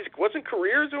somebody's wasn't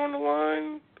careers on the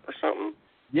line or something.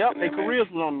 Yep, their careers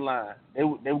was on the line. They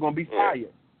were going to be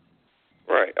fired.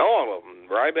 Right, all of them.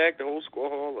 Ryback, the whole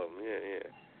squad, all of them. Yeah.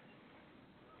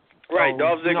 Right,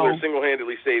 Dolph Ziggler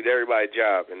single-handedly saved everybody's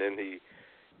job, and then he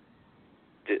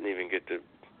didn't even get to.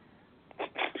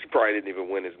 He probably didn't even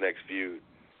win his next feud.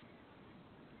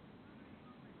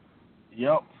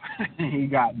 Yep, he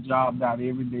got jobbed out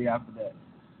every day after that.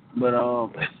 But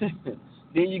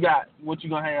then you got what you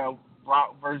gonna have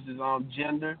Brock versus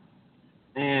Jinder,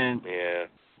 and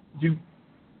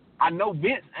I know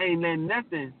Vince ain't letting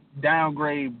nothing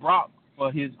downgrade Brock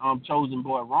for his chosen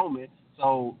boy Roman.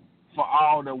 So for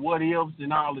all the what ifs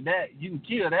and all of that, you can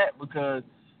kill that because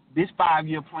this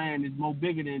 5-year plan is more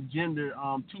bigger than Jinder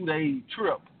 2-day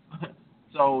trip.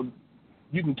 So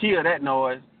you can kill that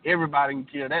noise. Everybody can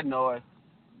kill that noise.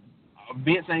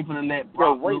 Vince ain't gonna let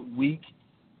Brock look weak.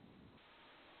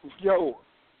 Yo,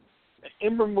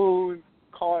 Ember Moon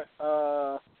caught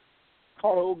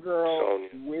old girl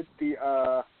Sonya with the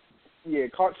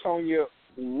caught Sonya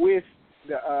with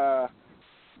the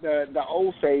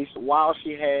old face while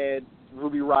she had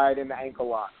Ruby Riott in the ankle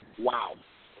lock. Wow.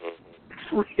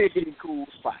 Pretty cool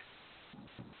spot.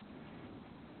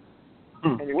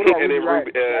 And then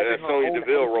Sonya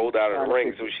Deville rolled out of the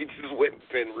ring, so she just went and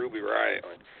pinned Ruby Riott.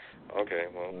 Okay,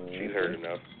 well, she's hurt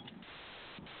enough.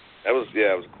 That was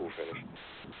a cool finish.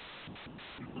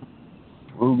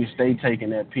 Ruby stay taking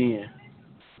that pin.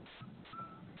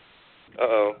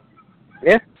 Uh-oh.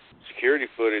 Yeah. Security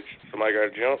footage. Somebody got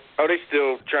to jump. Oh, they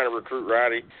still trying to recruit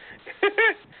Roddy.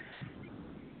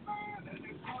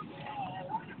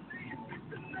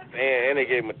 Man, and they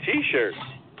gave him a T-shirt.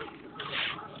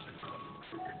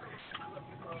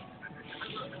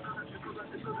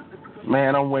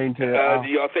 Man, I'm waiting to. Do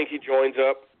y'all think he joins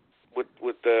up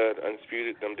with the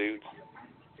Undisputed, them dudes?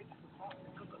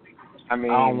 I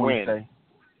mean, I don't want to say.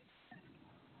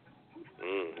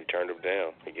 He turned him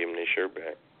down. He gave him his shirt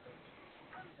back.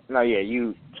 No, yeah,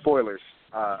 you spoilers.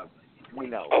 We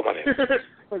know. Oh my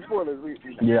bad. Spoilers, we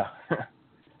know. Yeah.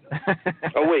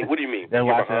 Oh wait, what do you mean? That's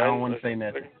why I said I don't want to say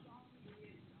nothing.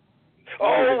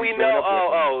 Oh, we know.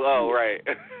 Oh, right.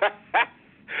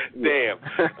 Damn.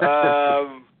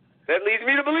 That leads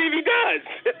me to believe he does.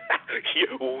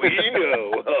 We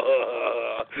know.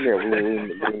 Yeah, we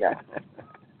know.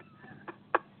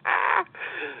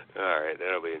 All right,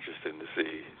 that'll be interesting to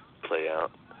see play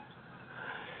out.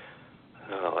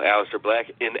 Oh, Aleister Black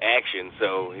in action,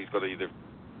 so he's going to either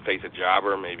face a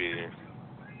jobber, maybe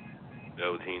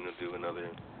Velveteen will do another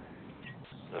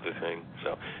thing.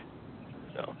 So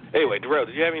anyway, Darrell,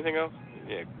 did you have anything else?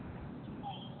 Yeah.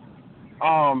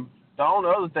 The only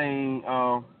other thing,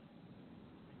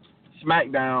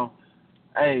 SmackDown.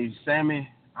 Hey, Sammy,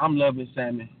 I'm loving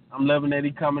Sammy. I'm loving that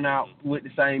he coming out with the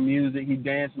same music. He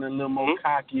dancing a little more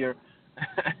cockier,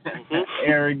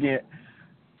 arrogant.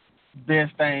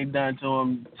 Best thing done to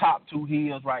him. Top 2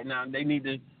 heels right now. They need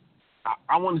to.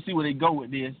 I want to see where they go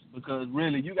with this because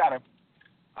really, you gotta.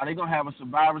 Are they gonna have a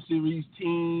Survivor Series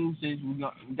team since we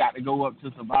got to go up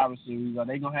to Survivor Series? Are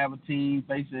they gonna have a team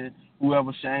facing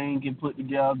whoever Shane can put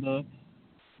together?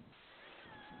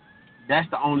 That's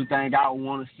the only thing I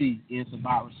want to see in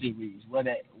Survivor Series. Where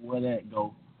that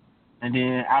go? And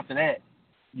then after that,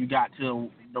 you got to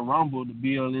the Rumble to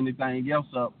build anything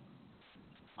else up.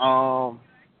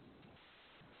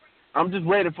 I'm just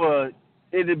ready for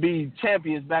it to be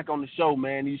champions back on the show,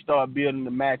 man. You start building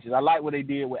the matches. I like what they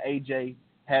did with AJ,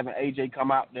 having AJ come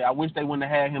out there. I wish they wouldn't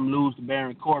have had him lose to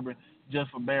Baron Corbin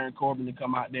just for Baron Corbin to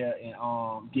come out there and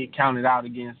get counted out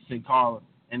against Sin Cara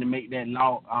and to make that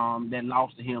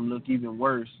loss to him look even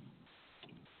worse.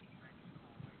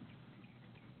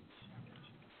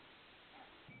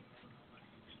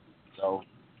 So,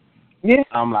 yeah,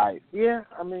 I'm like, yeah.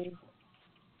 I mean,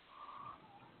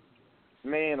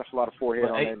 man, that's a lot of forehead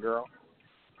on that girl.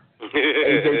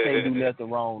 AJ can't do nothing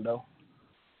wrong though.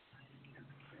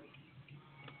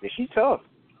 Yeah, she's tough.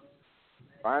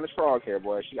 Fine as frog hair,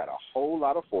 boy. She got a whole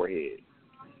lot of forehead.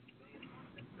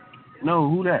 No,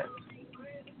 who that?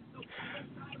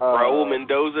 Raul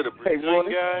Mendoza, the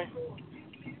Brazilian guy.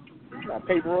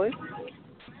 Peyton Royce.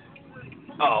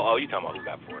 Oh, you talking about who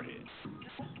got forehead?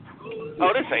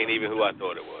 Oh, this ain't even who I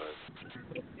thought it was.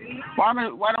 Why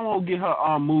don't we get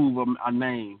her move a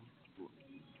name?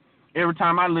 every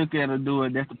time I look at her do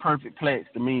it, that's the perfect plex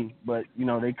to me. But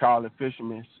they call it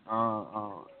fisherman's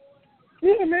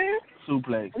yeah, man.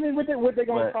 suplex. I mean, what they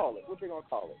gonna call it? What they gonna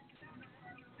call it?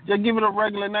 Just give it a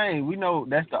regular name. We know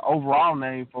that's the overall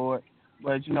name for it.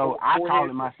 But I call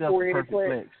it myself the perfect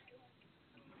plex.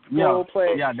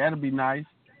 Yeah, that'll be nice.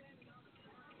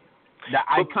 The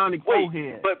iconic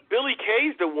forehead. But Billy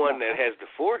Kay's the one that has the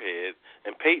forehead,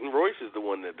 and Peyton Royce is the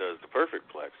one that does the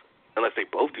perfect plex. Unless they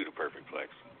both do the perfect plex.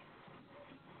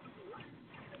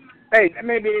 Hey,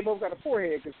 maybe they both got a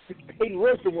forehead, because Peyton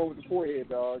Royce is the one with the forehead,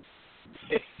 dog.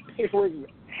 Peyton Royce is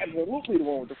absolutely the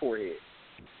one with the forehead.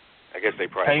 I guess they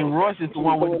probably. Peyton Royce is the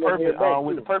one with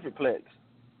the perfect plex.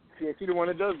 Yeah, she's the one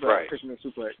that does the fisherman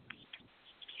suplex.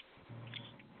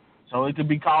 So it could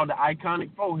be called the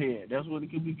iconic forehead. That's what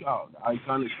it could be called, the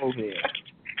iconic forehead.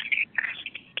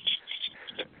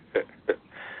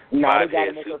 No, they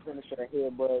gotta make her finish her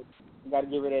headbutt. You gotta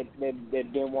give her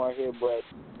that Benoit headbutt.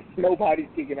 Nobody's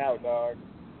kicking out, dog.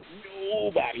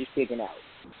 Nobody's kicking out.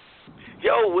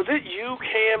 Yo, was it you,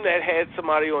 Cam, that had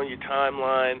somebody on your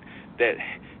timeline that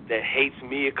hates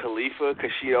Mia Khalifa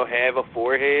because she don't have a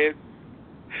forehead?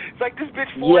 It's like this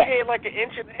bitch forehead like an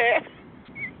inch and a half.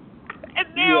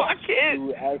 And now I can't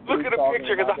look at a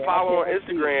picture because I follow her on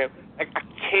Instagram. I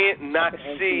can't not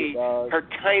see her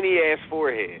tiny ass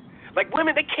forehead. Like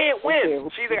women, they can't win.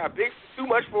 She either got too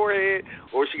much forehead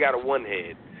or she got a one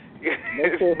head.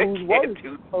 They said who's worse?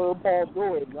 Her and Paul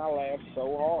George, and I laughed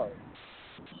so hard.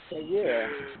 So yeah,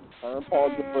 her and Paul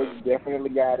George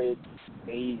definitely got it.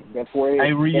 That's where.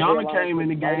 Hey, Rihanna came in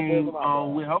the game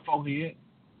with her forehead.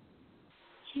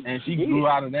 And she grew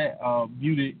out of that.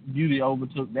 Beauty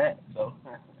overtook that. So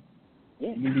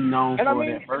you can be known for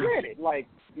that first. Granted, like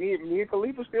Mia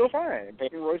Khalifa's still fine.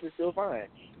 Peyton Royce is still fine.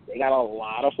 They got a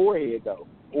lot of forehead though,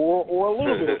 or a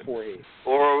little bit of forehead.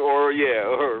 or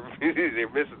they're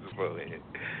missing the forehead.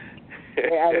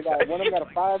 They either got one of them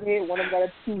got a 5 head, one of them got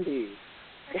a 2 head.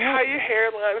 How your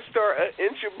hairline start an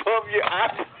inch above your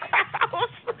eyebrows?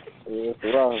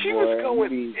 Rough, she was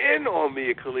going in on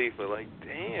Mia Khalifa. Like,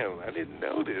 damn, I didn't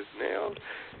know this. Now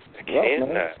I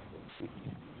can't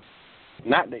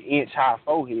not the inch high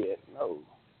forehead. No,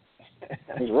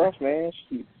 it's rough, man.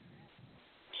 She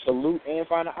salute and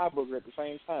find an eye booger at the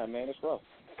same time, man. It's rough.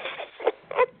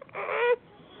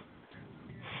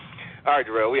 All right,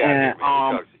 Jarrell, we out here, man.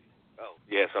 Oh,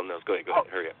 yeah, something else. Go ahead.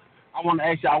 Hurry up. I want to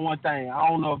ask y'all one thing. I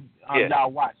don't know if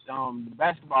y'all watched the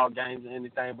basketball games or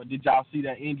anything, but did y'all see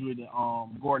that injury to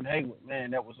Gordon Hayward?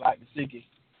 Man, that was like the sickest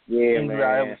injury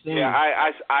I ever seen. Yeah,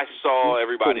 I saw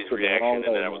everybody's reaction,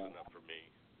 and that was enough for me.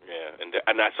 Yeah,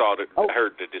 and I saw I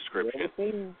heard the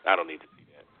description. I don't need to see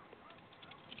that.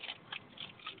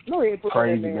 No, he ain't put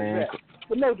crazy, that man.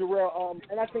 But no, Jarrell,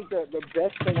 and I think the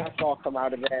best thing I saw come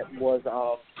out of that was,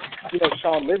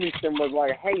 Sean Livingston was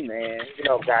like, hey, man,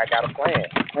 guy got a plan.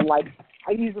 And, like,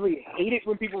 I usually hate it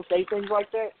when people say things like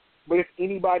that, but if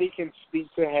anybody can speak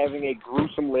to having a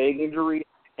gruesome leg injury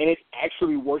and it's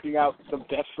actually working out the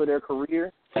best for their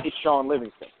career, it's Sean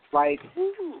Livingston. Like,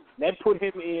 that put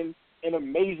him in an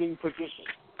amazing position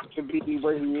to be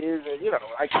where he is. And,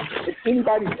 if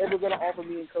anybody's ever going to offer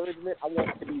me encouragement, I want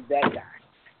it to be that guy.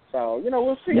 So,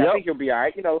 we'll see. Yep. I think he'll be all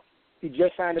right. He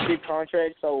just signed a big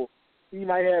contract, so he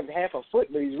might have half a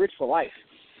foot, but he's rich for life.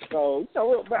 So,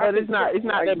 but it's not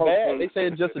that bad. They say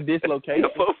it's just a dislocation.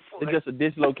 It's just a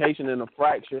dislocation and a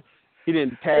fracture. He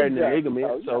didn't tear in the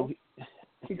ligament, so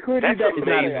he could. That's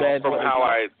amazing. Bad From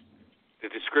the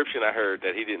description I heard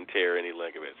that he didn't tear any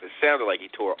ligaments. It sounded like he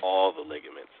tore all the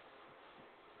ligaments.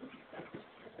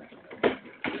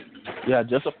 Yeah,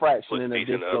 just a fraction and a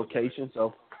dislocation.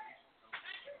 So.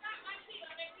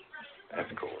 That's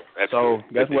cool. That's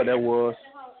what that was.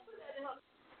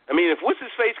 I mean, if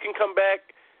What's-His-Face can come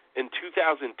back in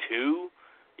 2002,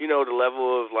 the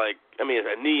level of, like, a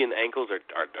knee and ankles are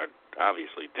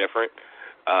obviously different.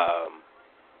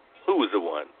 Who was the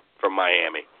one from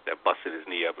Miami that busted his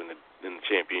knee up in the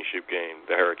championship game,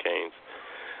 the Hurricanes?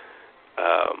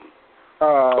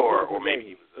 Or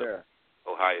maybe he was the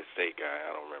Ohio State guy.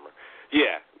 I don't remember.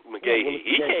 Yeah. McGahee,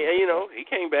 he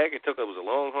came back. It was a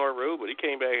long, hard road, but he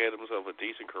came back, had himself a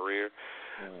decent career.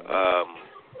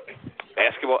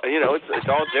 Basketball, it's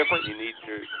all different. You need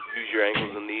to use your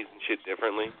ankles and knees and shit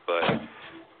differently. But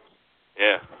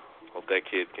yeah, hope that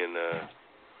kid can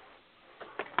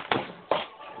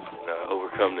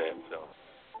overcome that. So,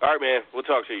 all right, man, we'll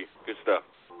talk to you. Good stuff.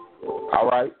 All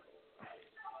right,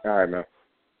 man.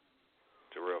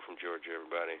 Jarrell from Georgia,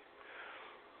 everybody.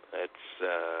 That's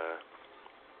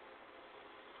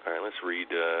all right. Let's read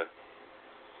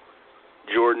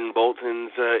Jordan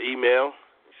Bolton's email.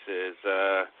 He says,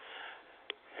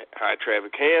 Hi,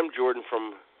 Travis Cam. Jordan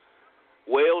from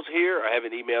Wales here. I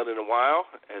haven't emailed in a while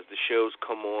as the shows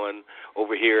come on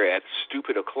over here at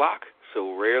stupid o'clock,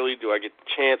 so rarely do I get the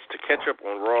chance to catch up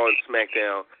on Raw and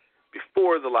SmackDown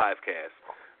before the live cast.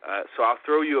 So I'll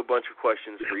throw you a bunch of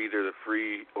questions for either the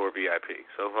free or VIP.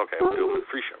 So, okay, we'll do it with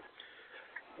the free show.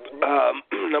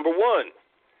 Number one,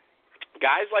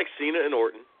 guys like Cena and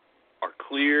Orton are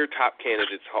clear top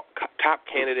candidate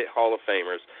Hall of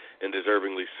Famers, and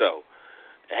deservingly so,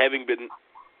 having been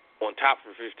on top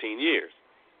for 15 years.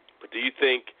 But do you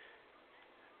think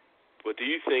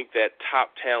that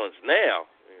top talents now,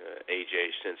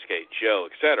 AJ, Shinsuke, Joe,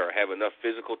 etc., have enough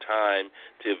physical time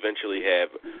to eventually have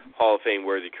Hall of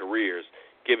Fame-worthy careers,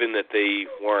 given that they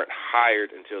weren't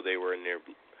hired until they were in their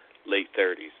late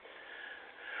 30s?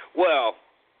 Well,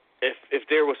 if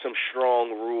there was some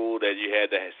strong rule that you had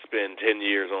to spend 10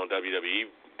 years on WWE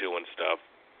doing stuff,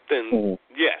 then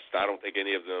yes, I don't think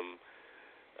any of them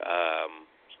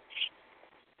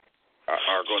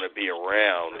are going to be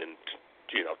around in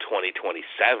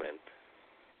 2027,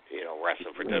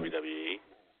 wrestling for WWE.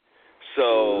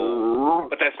 So,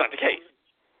 but that's not the case.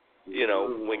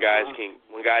 When guys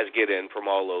get in from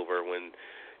all over, when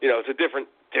it's a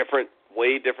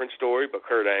way different story. But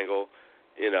Kurt Angle,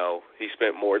 he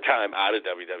spent more time out of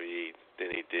WWE than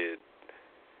he did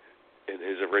in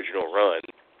his original run.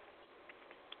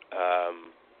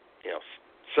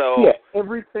 So yeah,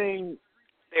 everything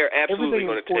they're absolutely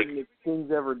going to take. Everything important that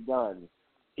Sting's ever done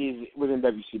is within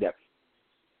WCW.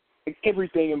 Like,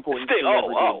 everything important. Sting, Sting ever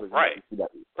did was right, in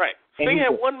WCW. Right. Sting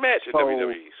had one match at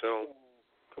WWE, so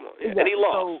come on, and he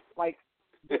lost.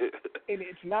 So, and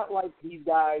it's not like these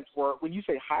guys were. When you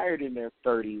say hired in their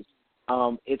 30s,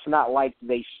 it's not like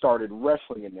they started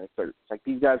wrestling in their 30s. Like,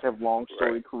 these guys have long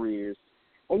storied careers,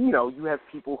 and you have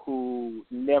people who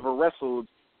never wrestled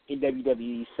in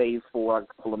WWE save for a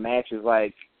couple of matches.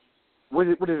 Like, what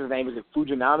is his name? Is it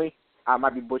Fujinami? I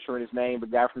might be butchering his name, but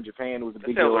the guy from Japan who was a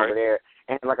big deal over there,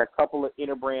 and like a couple of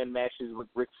interbrand matches with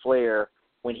Ric Flair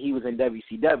when he was in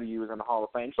WCW, was in the Hall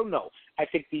of Fame. So no, I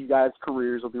think these guys'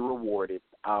 careers will be rewarded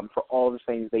for all the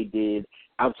things they did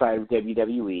outside of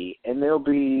WWE, and they'll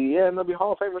be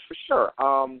Hall of Famers for sure.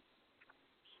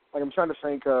 Like, I'm trying to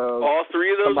think of all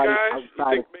three of those guys. You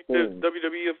think make the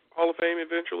WWE Hall of Fame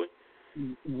eventually?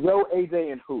 Joe,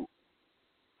 AJ, and who?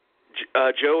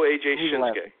 Joe, AJ,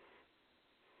 Shinsuke.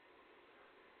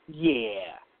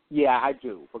 Yeah, I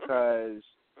do, because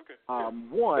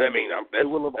one, they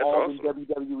will have all been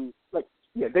WWE.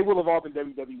 They will have all been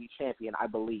WWE champion, I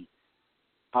believe.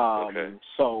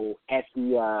 So at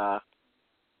the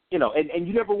and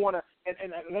you never want to.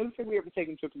 And another thing we have to take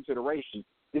into consideration,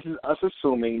 this is us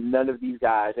assuming none of these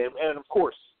guys, and of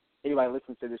course, anybody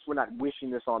listening to this, we're not wishing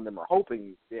this on them or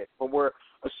hoping it, but we're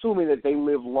assuming that they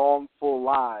live long, full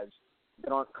lives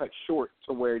that aren't cut short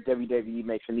to where WWE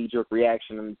makes a knee-jerk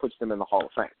reaction and puts them in the Hall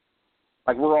of Fame.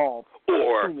 Like, we're all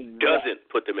assuming doesn't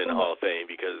put them in the Hall of Fame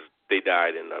because they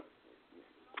died in a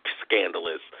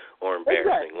scandalous or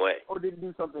embarrassing way. Or didn't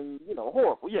do something,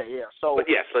 horrible. Yeah. So, but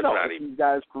yes, let's not even. These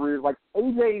guys' careers, like,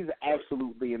 AJ's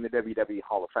absolutely in the WWE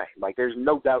Hall of Fame. Like, there's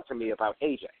no doubt to me about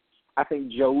AJ. I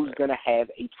think Joe's going to have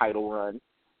a title run,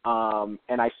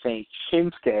 and I think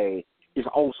Shinsuke is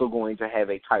also going to have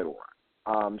a title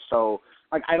run. So,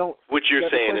 like, I don't. What you're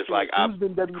saying is like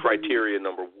criteria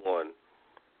number one.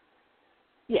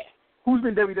 Yeah, who's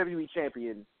been WWE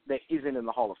champion that isn't in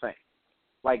the Hall of Fame?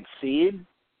 Like Sid.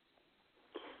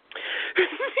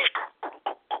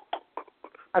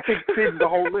 I think Sid's the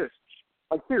whole list.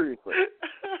 Like, seriously.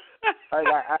 I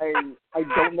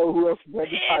don't know who else had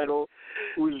the title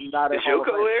who's not a Hall of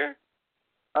Fame. Is Yoko there?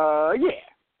 Yeah.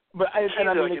 But I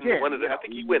mean, again, I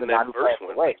think he went in that first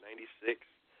one, like 96.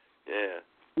 Yeah.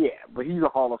 Yeah, but he's a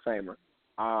Hall of Famer.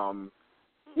 I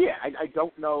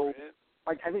don't know.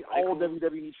 Like, I think all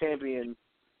WWE champions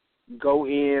go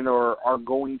in or are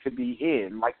going to be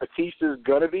in. Like, Batista's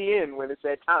gonna be in when it's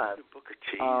that time. Booker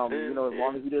T's as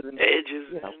long as he doesn't Edge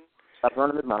is stop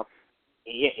running his mouth.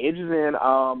 Yeah, Edge is in.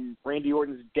 Randy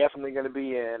Orton's definitely gonna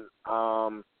be in.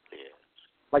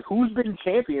 Like, who's been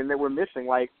champion that we're missing?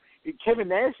 Like, Kevin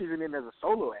Nash isn't in as a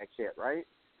solo act yet, right?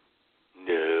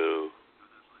 No.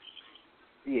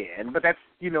 Yeah, but that's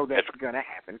that's gonna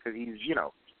happen because he's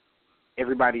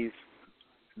everybody's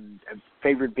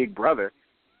favorite big brother.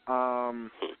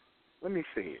 Let me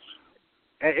see.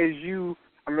 I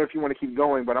don't know if you want to keep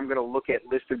going, but I'm gonna look at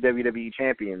list of WWE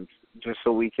champions just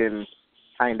so we can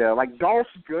kind of, like, Dolph's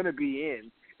gonna be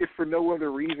in if for no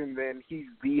other reason than he's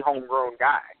the homegrown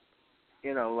guy.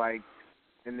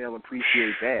 And they'll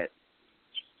appreciate that.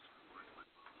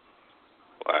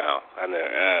 Wow, I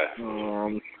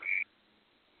know.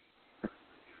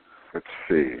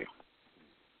 see.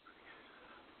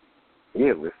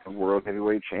 Yeah, list of world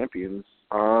heavyweight champions.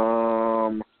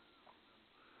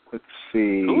 Let's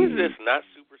see. Who is this not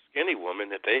super skinny woman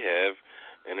that they have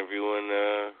interviewing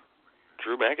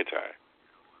Drew McIntyre?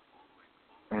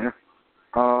 Yeah.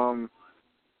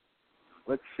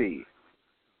 Let's see.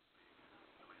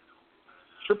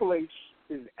 Triple H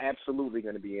is absolutely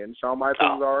going to be in. Shawn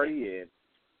Michaels is already in.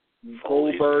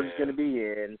 Foley's Goldberg's going to be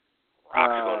in.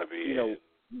 Rock's going to be in.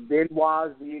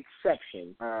 Benoit's the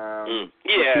exception.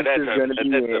 Yeah, that's a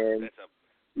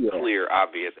clear,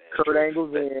 obvious answer. Kurt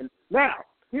Angle's in. Now,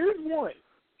 here's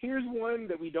one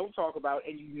that we don't talk about,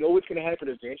 and you know it's going to happen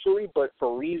eventually, but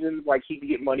for reasons like he can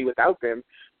get money without them,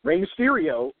 Rey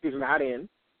Mysterio is not in.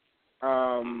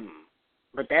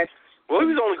 But that's... Well, he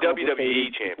was only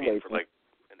WWE champion for like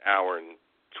an hour and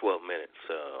 12 minutes,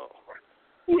 so...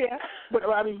 Yeah, but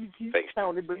I mean, he's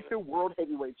counted, but he's still world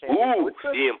heavyweight champion. Ooh,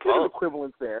 CM Punk.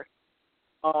 Equivalence there.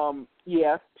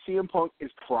 Yeah, CM Punk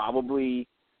is probably...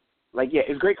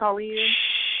 is Great Khali in?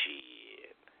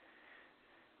 Shit.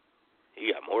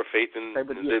 He got more faith than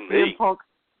CM me. Punk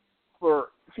for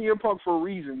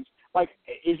reasons.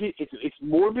 It's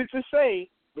morbid to say,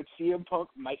 but CM Punk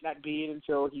might not be in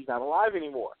until he's not alive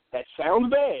anymore. That sounds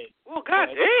bad. Well,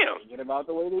 goddamn. Thinking about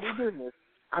the way they do business.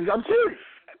 I'm serious.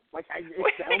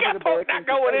 He got Punk not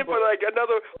going in for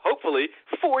another, hopefully,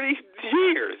 40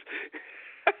 years.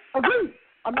 Agreed.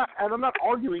 I'm not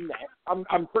arguing that. I'm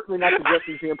certainly not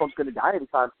suggesting CM Punk's going to die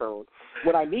anytime soon.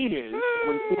 What I mean is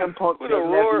when CM Punk when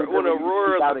Aurora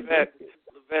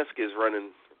Levesque is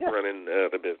running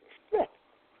the business. Yeah.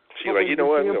 She's like, you know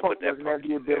what? CM I'm Punk put that doesn't have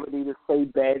the ability to say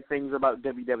bad things about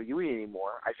WWE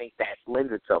anymore. I think that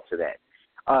lends itself to that.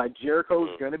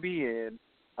 Jericho's going to be in.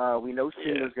 We know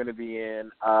Cena's going to be in.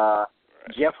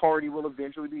 Jeff Hardy will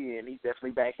eventually be in. He's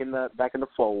definitely back in the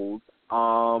fold.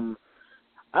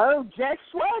 Jack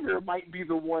Swagger might be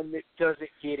the one that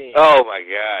doesn't get in. Oh my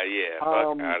God! Yeah,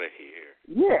 fuck out of here.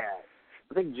 Yeah,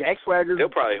 I think Jack Swagger. He'll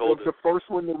probably hold the first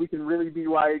one that we can really be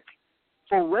like,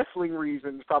 for wrestling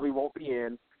reasons, probably won't be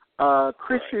in.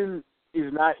 Christian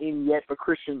is not in yet, but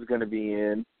Christian's going to be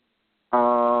in.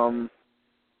 Mark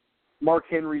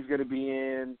Henry's going to be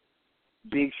in.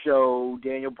 Big Show,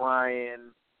 Daniel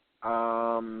Bryan,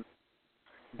 Del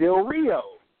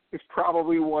Rio is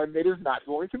probably one that is not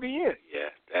going to be in. Yeah,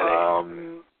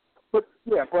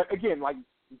 but again,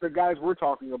 the guys we're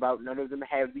talking about, none of them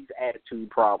have these attitude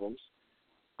problems.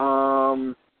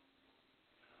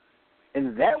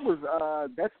 And that's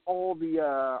all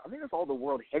I think that's all the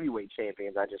world heavyweight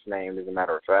champions I just named, as a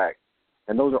matter of fact.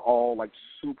 And those are all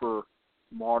super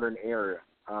modern era.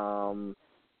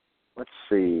 Let's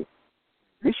see.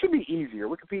 This should be easier.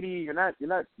 Wikipedia, you're not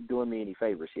doing me any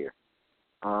favors here.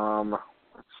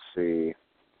 Let's see.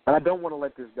 And I don't want to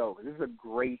let this go, because this is a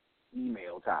great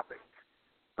email topic.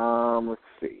 Let's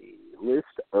see.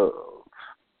 List of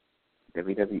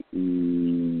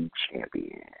WWE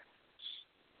champions.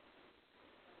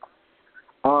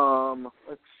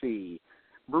 Let's see.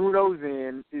 Bruno's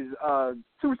in. Is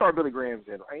Superstar Billy Graham's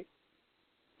in, right?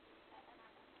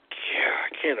 Yeah, I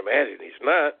can't imagine he's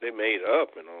not. They made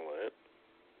up and all that.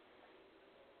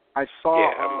 I saw.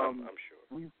 Yeah, I'm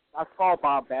sure. I saw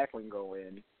Bob Backlund go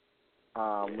in,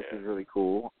 which is really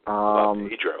cool.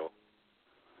 Pedro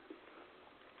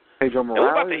Morales.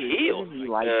 What about the heels?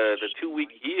 The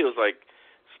 2-week heels, like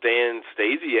Stan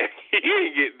Stasiak. He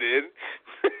ain't getting in.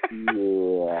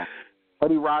 Yeah.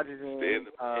 Buddy Rogers in.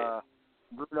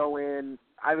 Bruno in.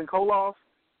 Ivan Koloff.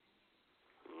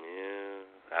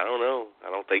 Yeah, I don't know. I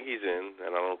don't think he's in,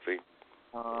 and I don't think.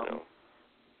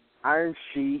 Iron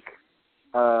Sheik.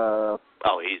 He's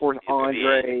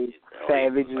Andre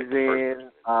Savage is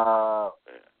in.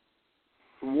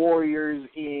 Warrior's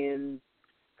in.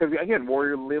 Because again,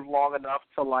 Warrior lived long enough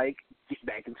to get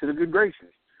back into the good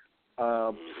graces.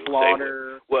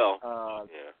 Slaughter.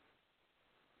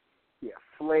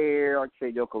 Flair. Like I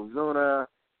said, Yokozuna.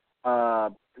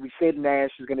 We said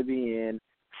Nash is going to be in.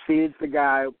 Sid's the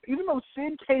guy. Even though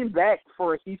Sid came back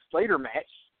for a Heath Slater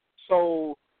match,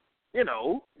 so.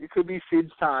 It could be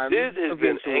Sid's time. Sid has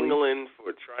been angling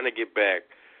for trying to get back.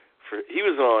 He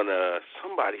was on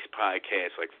somebody's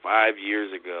podcast 5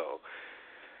 years ago,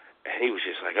 and he was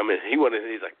just like,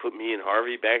 he's like, put me and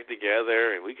Harvey back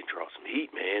together, and we can draw some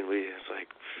heat, man. It's like,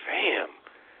 fam,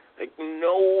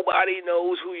 nobody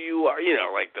knows who you are.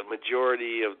 The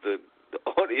majority of the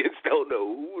audience don't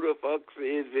know who the fuck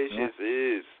Sid Vicious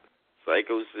is.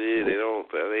 Psycho Sid,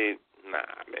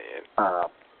 nah, man.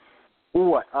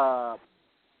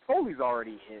 Foley's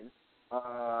already in.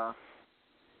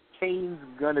 Kane's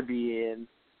gonna be in.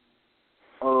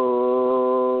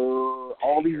 All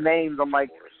these names, I'm like,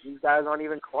 These guys aren't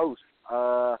even close.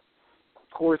 Of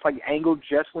course, like Angle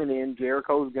just went in.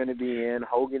 Jericho's going to be in.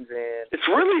 Hogan's in. It's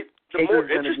really the Taker's more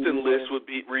interesting list would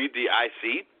be read the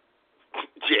IC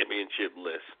championship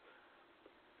list.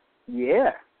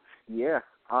 Yeah.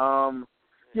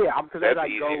 Because as I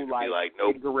easy go, to be like, nope,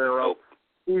 Eddie Guerrero,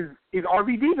 is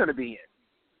RVD going to be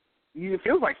in? It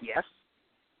feels like yes.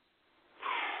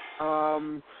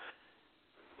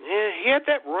 Yeah, he had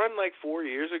that run like 4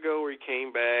 years ago where he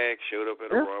came back, showed up at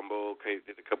a Rumble,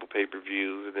 did a couple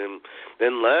pay-per-views, and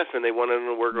then left, and they wanted him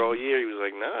to work all year. He was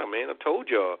like, nah, man, I told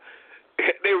y'all.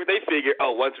 They figured,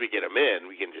 once we get him in,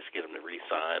 we can just get him to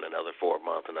re-sign another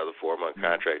 4-month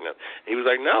contract. And he was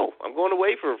like, no, I'm going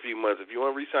away for a few months. If you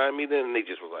want to re-sign me then, and they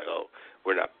just was like,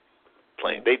 we're not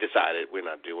playing. They decided we're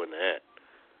not doing that,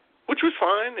 which was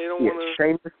fine. They don't want to.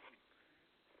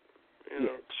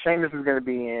 Sheamus is going to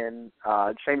be in.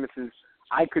 Sheamus is,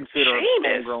 I consider, a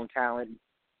homegrown talent.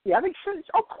 Yeah, I think,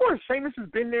 of course, Sheamus has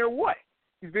been there,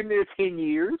 He's been there 10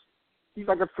 years. He's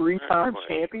like a 3-time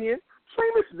champion.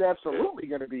 Sheamus is absolutely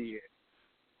going to be in.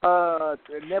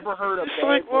 Never heard a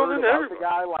bad word about the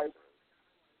guy.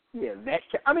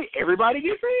 Everybody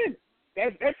gets in.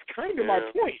 That's kind of my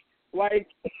point. Like,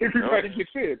 everybody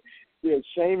gets in. Yeah,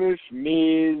 Sheamus,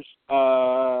 Miz,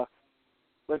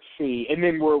 let's see. And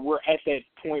then we're at that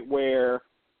point where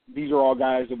these are all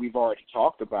guys that we've already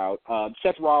talked about.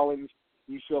 Seth Rollins,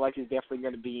 you feel like is definitely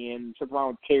going to be in. Seth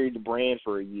Rollins carried the brand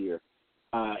for a year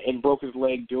and broke his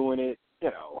leg doing it,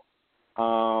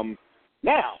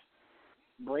 Now,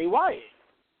 Bray Wyatt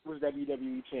was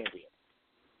WWE champion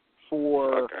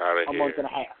for a month and a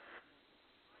half.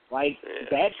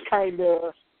 That's kind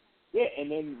of... Yeah,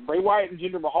 and then Bray Wyatt and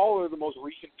Jinder Mahal are the most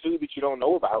recent two that you don't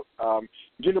know about.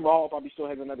 Jinder Mahal probably still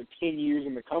has another 10 years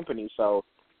in the company, so,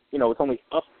 it's only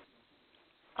up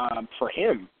for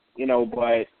him,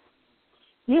 But,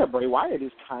 yeah, Bray Wyatt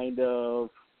is kind of,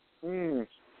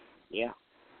 yeah.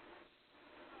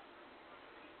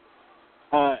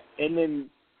 And then,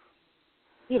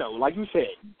 like you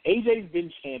said, AJ's been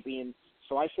champion,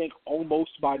 so I think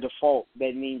almost by default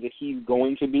that means that he's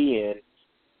going to be in.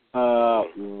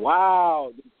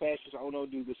 Wow, the fastest Ono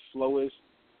do the slowest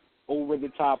over the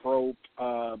top rope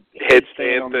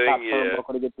headstand on the top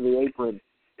turnbuckle to get to the apron.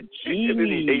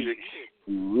 Jeez.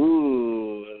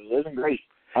 Ooh, that's great.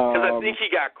 Because I think he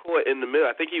got caught in the middle.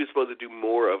 I think he was supposed to do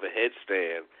more of a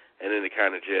headstand, and then it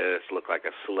kind of just looked like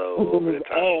a slow over the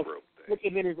top rope thing.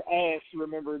 And then his ass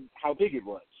remembered how big it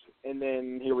was, and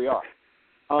then here we are.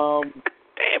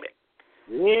 Damn it.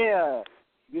 Yeah.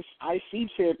 This IC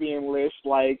champion list,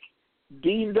 like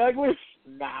Dean Douglas,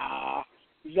 nah.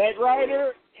 Zack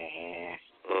Ryder,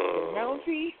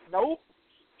 Mountie, nope.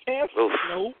 Test,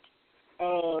 nope.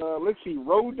 Let's see,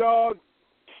 Road Dogg,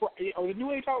 the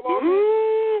New Age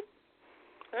Outlaws.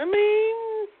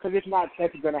 Because if not,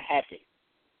 that's going to happen.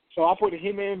 So I'll put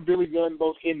him and Billy Gunn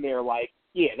both in there. Like,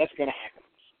 yeah, that's going to happen.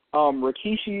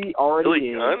 Rikishi already Billy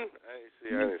in. Gunn? I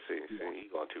didn't see.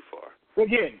 He's gone too far.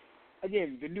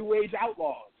 Again, the New Age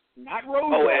Outlaws, not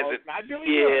Road Dogg, not Billy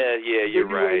Gunn. Yeah, you're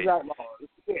the right. New Age Outlaws.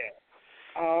 Yeah.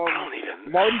 I don't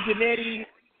even. Marty Jannetty,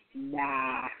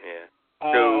 nah. Yeah.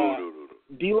 No.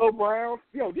 D'Lo Brown,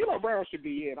 D'Lo Brown should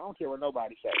be in. I don't care what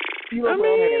nobody says. D'Lo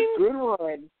Brown had a good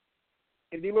run,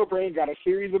 and D'Lo Brown got a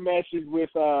series of matches with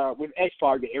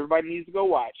X-Pac that everybody needs to go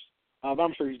watch.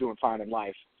 I'm sure he's doing fine in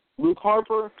life. Luke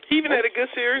Harper. He even had a good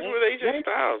series with AJ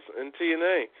Styles in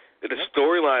TNA. The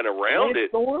storyline around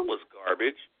it was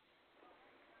garbage.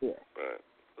 Yeah.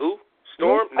 Who?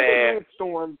 Storm? I think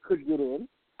Storm could get in.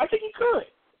 I think he could.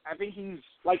 I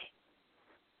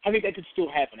think that could still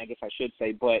happen, I guess I should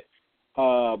say. But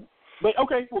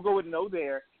okay, we'll go with no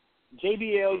there.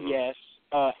 JBL, yes.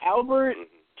 Albert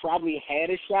probably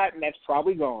had a shot, and that's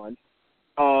probably gone.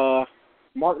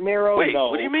 Mark Mero, wait, no.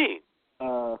 What do you mean?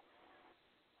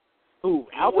 Who,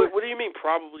 Albert? What do you mean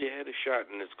probably had a shot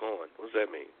and it's gone? What does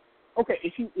that mean? Okay,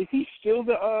 is he still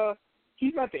the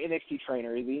he's not the NXT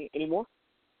trainer, is he, anymore?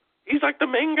 He's like the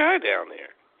main guy down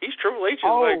there. He's Triple H's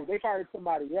they fired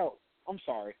somebody else. I'm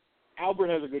sorry. Albert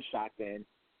has a good shot then.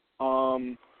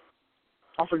 I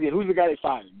forget who's the guy they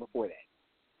fired before that.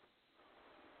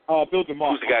 Bill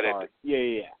DeMoss. Who's the guy that?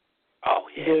 Yeah. Oh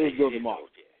yeah. Bill DeMoss.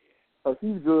 Yeah. So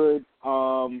he's good.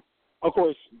 Of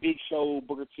course, Big Show,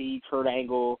 Booker T, Kurt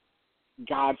Angle,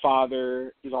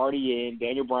 Godfather is already in.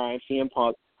 Daniel Bryan, CM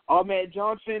Punk, Ahmed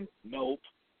Johnson, nope.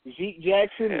 Zeke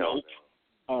Jackson, nope.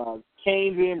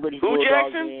 Kane's in. British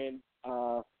Bulldog's in.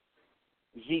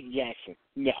 Zeke Jackson,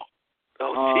 no.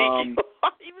 Oh, Zeke.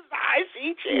 He was the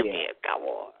IC champion. Yeah. Come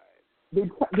on.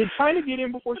 Did China get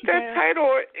in before she passed? That title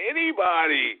or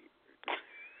anybody.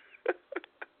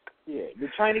 Yeah.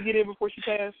 Did China get in before she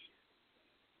passed?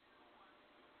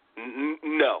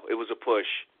 No, it was a push.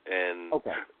 And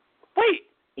Okay. Wait.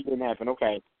 It didn't happen.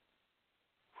 Okay.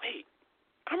 Wait.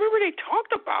 I remember they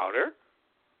talked about her.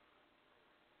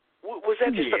 Was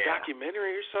that just a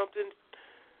documentary or something?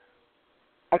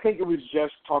 I think it was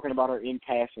just talking about her in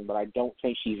passing, but I don't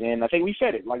think she's in. I think we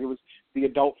said it. Like, it was the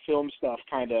adult film stuff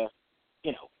kind of,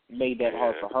 made that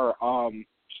hard for her.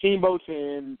 Steamboat's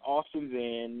in, Austin's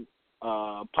in,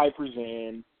 Piper's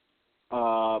in,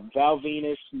 Val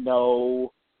Venus,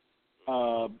 no.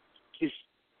 His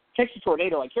Texas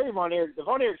Tornado, like Kerry Von Erich, the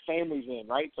Von Erich family's in,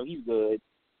 right? So he's good.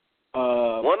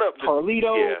 One of the,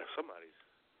 Carlito. Yeah, somebody's.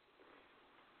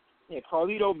 Yeah,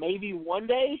 Carlito maybe one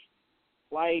day,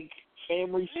 like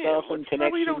family stuff and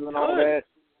connections Carlito and all that.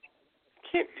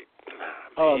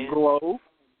 Glow.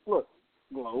 Look,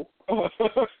 Glow.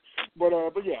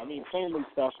 But yeah, I mean, family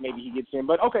stuff, maybe he gets in.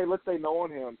 But, okay, let's say no on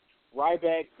him.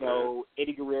 Ryback, no.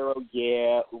 Eddie Guerrero,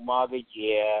 yeah. Umaga,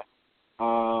 yeah.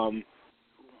 Umaga?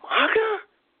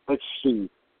 Let's see.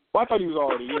 Well, I thought he was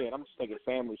already in. I'm just thinking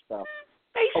family stuff.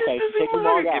 Okay, so take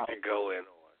Umaga out. Get to go in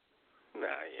on. Nah,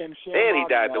 yeah. Ken And Shamrock,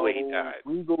 he died no. the way he died.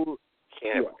 Regal,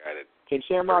 Can't Ken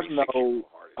Shamrock, no.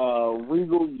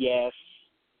 Regal, yes.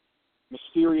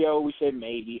 Mysterio, we said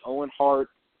maybe. Owen Hart,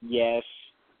 yes.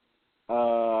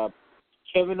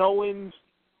 Kevin Owens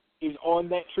is on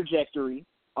that trajectory.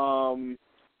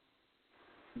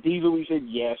 Diesel, we said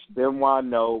yes. Benoit,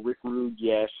 no. Rick Rude,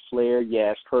 yes. Flair,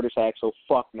 yes. Curtis Axel,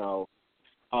 fuck no.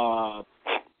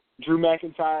 Drew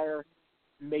McIntyre,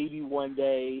 maybe one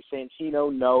day.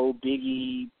 Santino, no. Big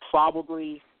E,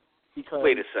 probably. Because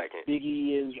wait a second. Big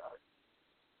E is.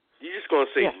 You just gonna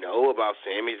say no about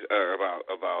Sammy's or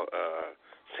about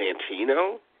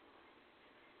Santino?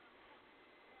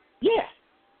 Yeah.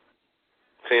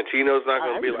 Santino's not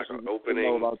gonna be like an opening.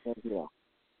 Know about Santino.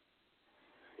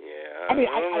 Yeah, I mean,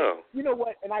 I don't know. You know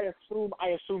what? And I assume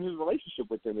his relationship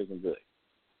with them isn't good.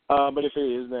 But if it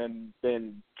is,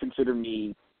 then consider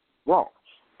me wrong.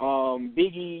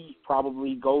 Big E,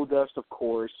 probably. Goldust, of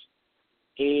course.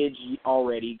 Edge,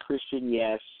 already. Christian,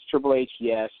 yes. Triple H,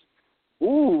 yes.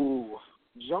 Ooh,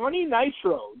 Johnny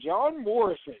Nitro, John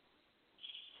Morrison.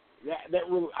 That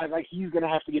really, he's gonna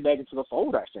have to get back into the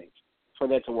fold, I think, for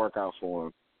that to work out for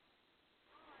him.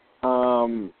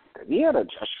 He had a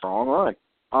strong run.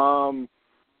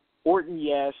 Orton,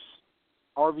 yes.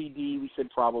 RVD, we said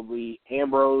probably.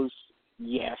 Ambrose,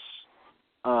 yes.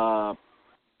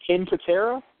 Ken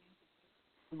Patera,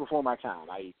 before my time.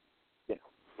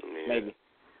 Maybe.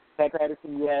 Pat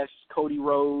Patterson, yes. Cody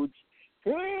Rhodes. I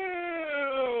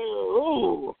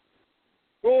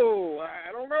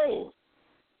don't know.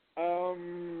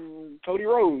 Cody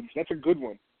Rhodes, that's a good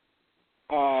one.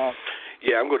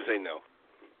 Yeah, I'm going to say no.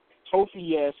 Kofi,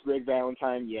 yes. Greg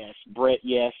Valentine, yes. Brett,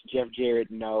 yes. Jeff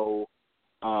Jarrett, no.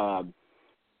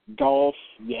 Dolph,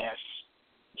 yes.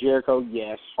 Jericho,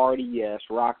 yes. Hardy, yes.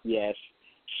 Rock, yes.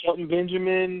 Shelton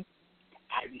Benjamin,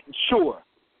 sure.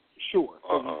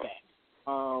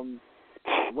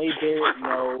 Wade Barrett,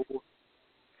 no.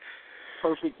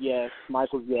 Perfect, yes.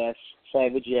 Michaels, yes.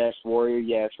 Savage, yes. Warrior,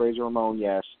 yes. Razor Ramon,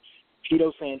 yes.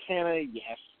 Tito Santana,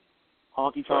 yes.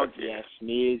 Honky Tonk, yes.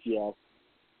 Miz, yes.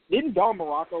 Didn't Don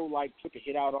Morocco, took a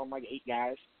hit out on, 8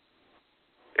 guys?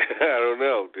 I don't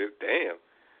know, dude. Damn.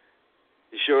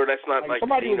 You sure that's not,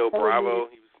 Dino Bravo?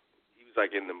 He was,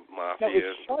 in the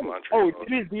Mafia. No,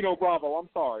 it is Dino Bravo. I'm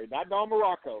sorry. Not Don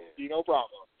Morocco. Yeah. Dino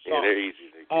Bravo. Sorry. Yeah, they're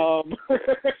easy.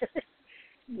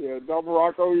 Yeah, Don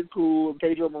Morocco, you're cool.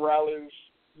 Pedro Morales,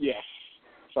 yes.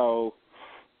 So,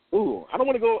 I don't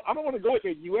want to go with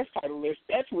the U.S. title list.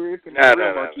 That's weird. No.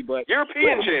 But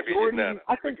European champion.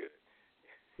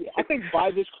 I think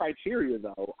by this criteria,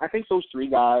 though, I think those 3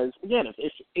 guys, again,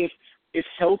 if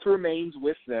health remains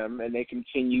with them and they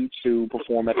continue to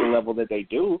perform at the level that they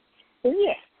do, then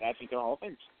yeah, I think they're all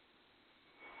things.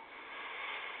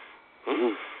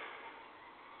 All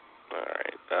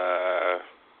right.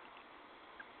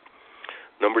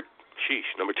 Number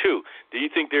 2. Do you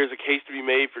think there's a case to be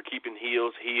made for keeping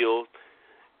heels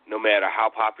no matter how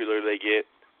popular they get?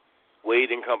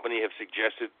 Wade and company have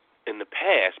suggested in the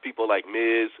past people like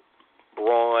Miz,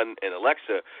 Braun, and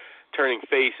Alexa turning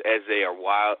face as they are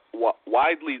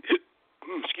widely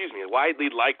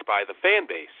liked by the fan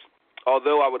base.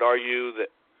 Although I would argue that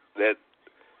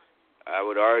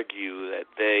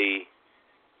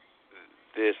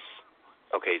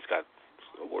he's got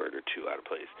a word or two out of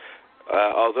place.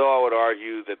 Although I would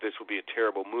argue that this would be a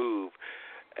terrible move,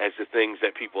 as the things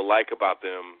that people like about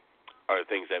them are the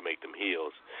things that make them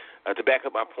heels. To back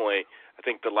up my point, I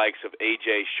think the likes of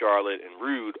AJ, Charlotte, and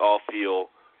Rude all feel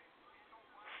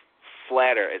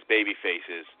flatter as baby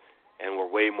faces and were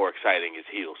way more exciting as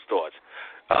heels. Thoughts?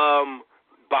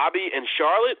 Bobby and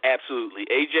Charlotte, absolutely.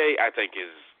 AJ, I think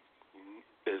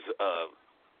is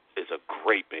a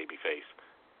great babyface.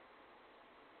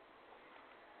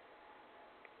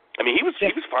 I mean, he was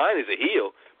fine as a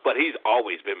heel, but he's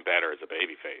always been better as a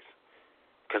babyface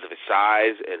because of his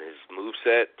size and his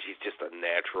moveset. He's just a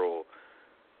natural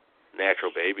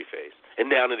babyface. And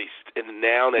now that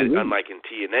unlike in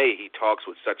TNA, he talks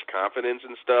with such confidence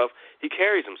and stuff. He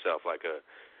carries himself like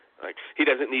he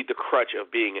doesn't need the crutch of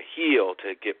being a heel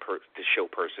to to show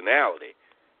personality,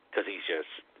 because he's just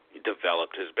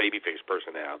developed his babyface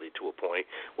personality to a point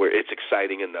where it's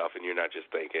exciting enough, and you're not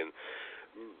just thinking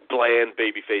bland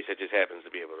babyface that just happens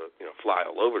to be able to fly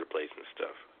all over the place and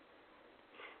stuff.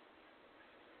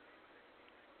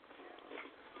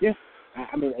 Yeah,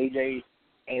 I mean AJ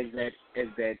as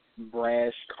that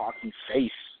brash, cocky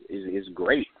face is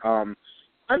great. I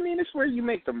mean, it's where you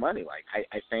make the money. Like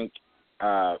I think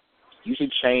you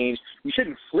should change. You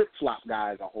shouldn't flip flop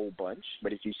guys a whole bunch,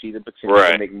 but if you see the potential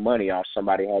to make money off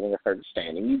somebody having a certain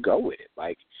standing, you go with it.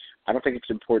 Like, I don't think it's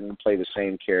important to play the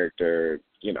same character,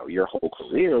 your whole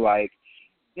career. Like,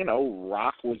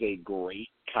 Rock was a great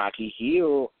cocky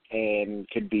heel and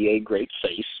could be a great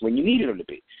face when you needed him to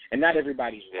be. And not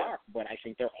everybody's Rock, but I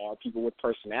think there are people with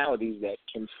personalities that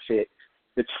can fit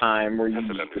the time where you need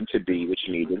them to be what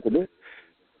you need them to be.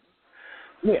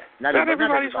 Yeah, not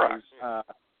everybody's Rock.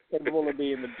 Capable of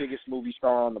being the biggest movie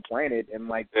star on the planet and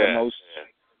the most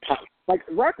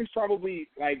Rock is probably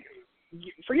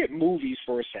forget movies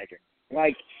for a second.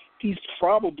 He's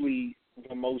probably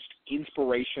the most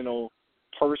inspirational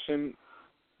person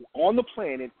on the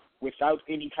planet without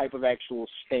any type of actual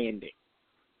standing.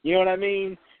 You know what I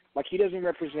mean? He doesn't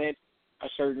represent a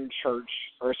certain church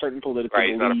or a certain political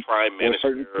belief. He's not a prime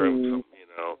minister or something,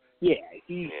 Yeah,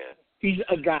 he's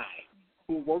a guy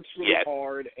who works really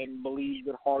hard and believes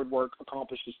that hard work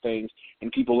accomplishes things,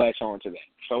 and people latch on to that.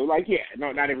 So,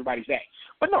 not everybody's that.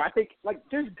 But no, I think,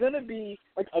 there's going to be,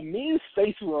 a Miz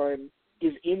face run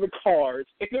is in the cards,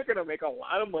 and they're going to make a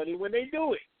lot of money when they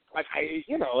do it.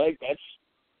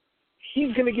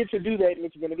 He's going to get to do that, and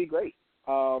it's going to be great.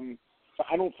 So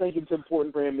I don't think it's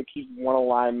important for him to keep one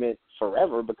alignment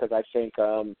forever, because I think,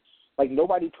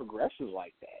 nobody progresses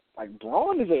like that.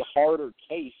 Braun is a harder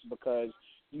case because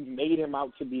you made him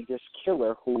out to be this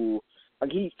killer who,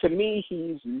 to me,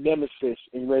 he's Nemesis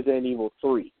in Resident Evil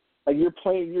 3. You're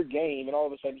playing your game, and all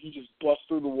of a sudden he just busts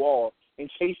through the wall and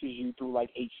chases you through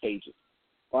 8 stages.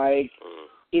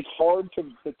 It's hard to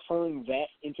turn that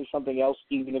into something else,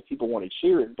 even if people want to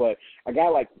cheer it. But a guy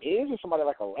like Miz or somebody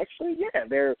like Alexa,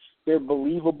 they're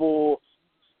believable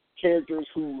characters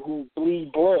who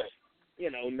bleed blood,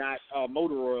 not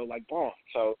motor oil like Braun.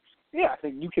 So yeah, I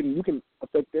think you can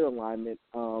affect their alignment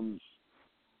to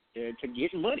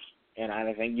get money, and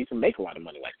I think you can make a lot of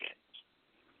money like that.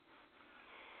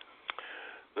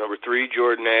 Number 3,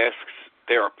 Jordan asks,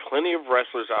 there are plenty of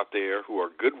wrestlers out there who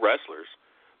are good wrestlers,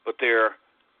 there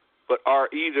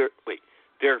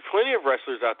are plenty of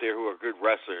wrestlers out there who are good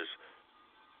wrestlers,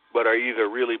 but are either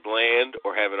really bland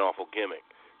or have an awful gimmick.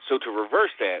 So to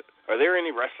reverse that, are there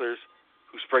any wrestlers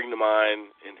who spring to mind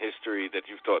in history that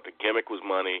you've thought the gimmick was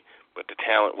money, but the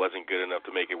talent wasn't good enough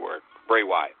to make it work? Bray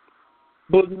Wyatt.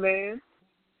 Boogeyman.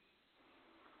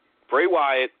 Bray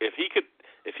Wyatt, if he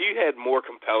had more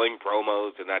compelling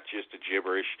promos and not just the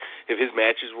gibberish, if his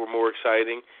matches were more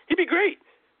exciting, he'd be great.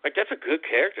 That's a good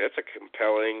character. That's a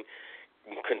compelling,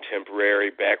 contemporary,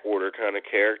 backwater kind of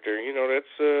character.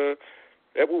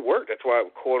 That would work. That's why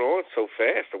it caught on so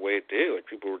fast the way it did.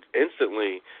 People were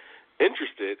instantly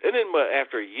interested. And then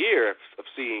after a year of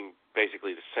seeing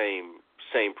basically the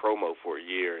same promo for a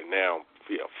year, and now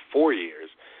 4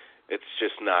 years, it's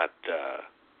just not.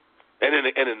 And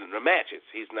in the matches,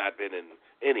 he's not been in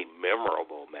any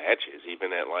memorable matches,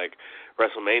 even at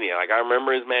WrestleMania. I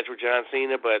remember his match with John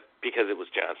Cena, but because it was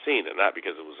John Cena, not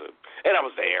because it was and I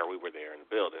was there. We were there in the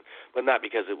building, but not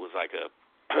because it was a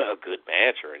good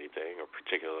match or anything, or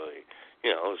particularly,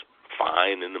 it was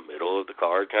fine in the middle of the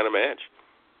card kind of match.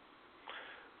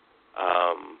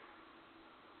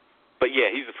 But yeah,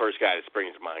 he's the first guy that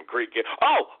springs to mind. Great kid.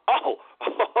 I'm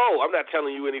not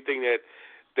telling you anything that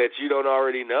you don't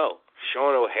already know.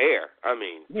 Sean O'Haire. I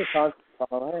mean, come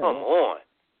on.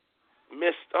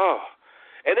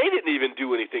 And they didn't even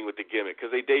do anything with the gimmick because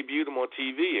they debuted him on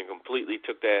TV and completely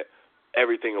took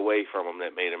everything away from him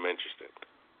that made him interesting.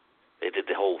 They did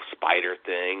the whole spider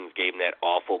thing, gave him that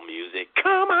awful music.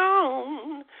 Come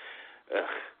on.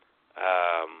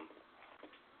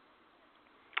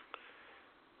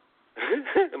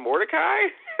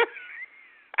 Mordecai?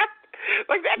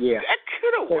 That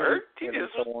could have worked. He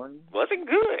just wasn't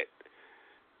good.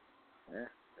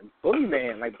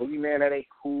 Boogeyman. Like, Boogeyman had a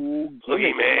cool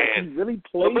gimmick. Boogeyman. Like, he really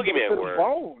played Boogeyman to the worked.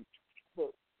 bone.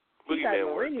 But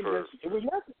Boogeyman worked for... It was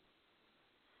nothing.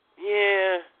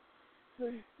 Yeah.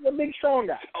 The big strong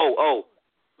guy. Oh,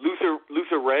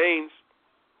 Luther Reigns.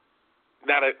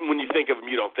 When you think of him,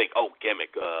 you don't think,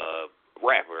 gimmick,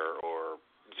 rapper or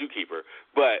zookeeper.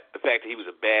 But the fact that he was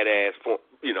a badass,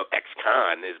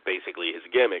 ex-con is basically his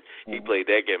gimmick. He played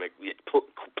that gimmick,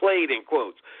 played in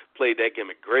quotes, played that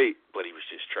gimmick great, but he was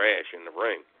just trash in the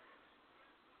ring.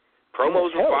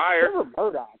 Promos were fire.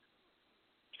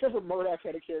 Trevor Murdoch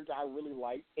had a character I really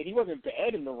liked, and he wasn't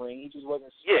bad in the ring. He just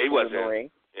wasn't. Yeah, he wasn't. In the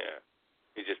ring. Yeah,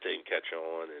 he just didn't catch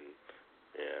on, and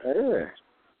yeah.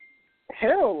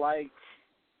 Hell, like,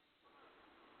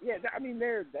 yeah. I mean,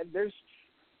 there's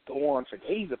go on for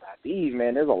days about these,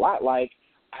 man. There's a lot. Like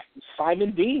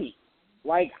Simon Dean.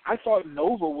 Like, I thought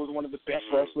Nova was one of the best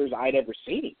wrestlers I'd ever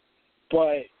seen,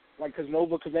 but like, because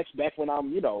Nova connects back when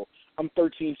I'm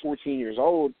 13, 14 years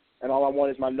old. And all I want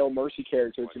is my No Mercy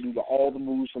character to do all the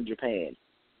moves from Japan.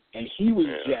 And he was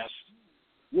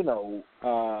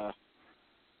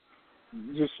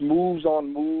just moves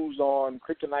on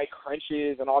kryptonite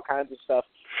crunches and all kinds of stuff.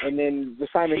 And then the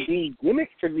Simon Dean gimmick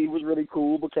to me was really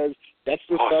cool because that's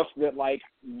the stuff that, like,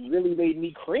 really made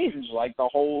me cringe. Like, the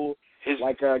whole,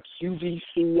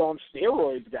 QVC on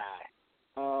steroids guy.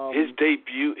 His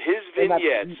debut, his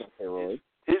vignettes,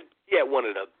 one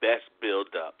of the best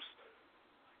build-ups.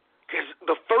 Because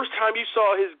the first time you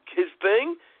saw his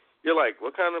thing, you're like,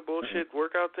 what kind of bullshit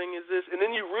workout thing is this? And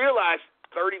then you realize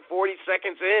 30, 40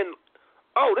 seconds in,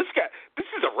 this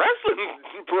is a wrestling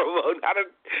promo,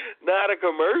 not a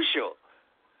commercial.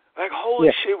 Like,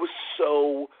 holy shit, it was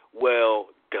so well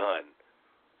done.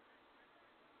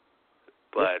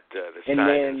 But the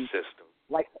signing system.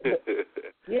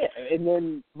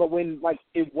 But when, like,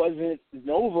 it wasn't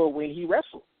Nova when he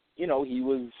wrestled. He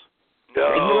was...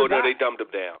 No, they dumbed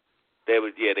him down. They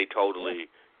totally,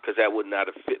 because that would not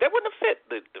have fit. That wouldn't have fit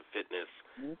the fitness.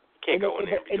 You can't go in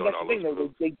there and be doing all those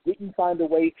moves. They didn't find a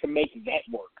way to make that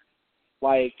work.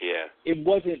 Like, it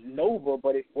wasn't Nova,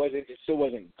 but it still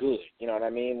wasn't good. You know what I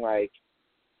mean? Like,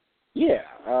 there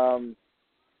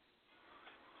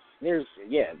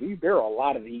are a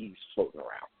lot of these floating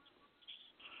around.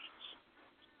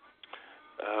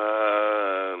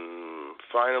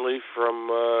 Finally,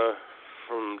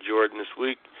 from Jordan this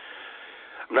week.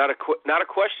 Not a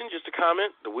question, just a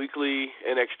comment. The weekly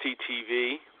NXT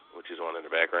TV, which is on in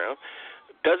the background,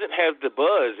 doesn't have the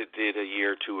buzz it did a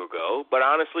year or two ago. But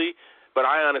I honestly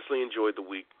enjoyed the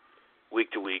week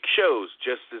to week shows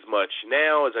just as much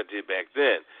now as I did back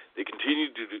then. They continue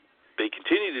to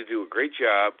do a great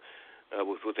job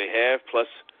with what they have. Plus,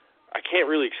 I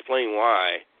can't really explain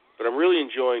why, but I'm really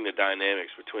enjoying the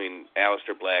dynamics between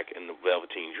Aleister Black and the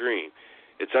Velveteen Dream.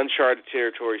 It's uncharted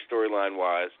territory storyline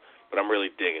wise, but I'm really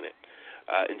digging it.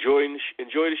 Enjoy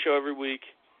the show every week,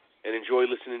 and enjoy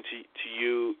listening to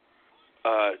you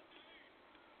Trav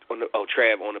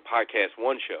on the Podcast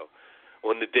One show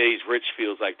on the days Rich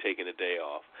feels like taking a day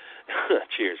off.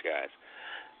 Cheers, guys.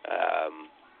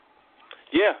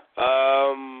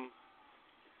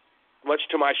 Much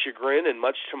to my chagrin and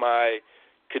much to my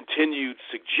continued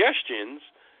suggestions,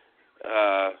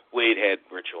 Wade had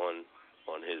Rich on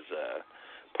his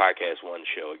Podcast One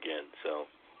show again, so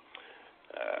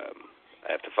I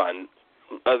have to find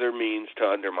other means to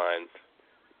undermine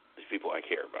these people I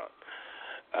care about.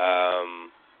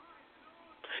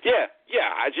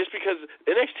 Just because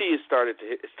NXT has started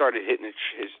hitting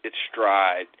its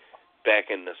stride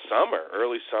back in the summer,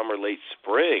 early summer, late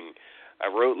spring. I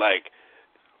wrote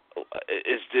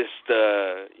is this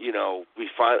we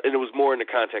find, and it was more in the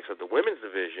context of the women's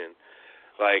division,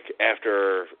 like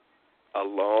after a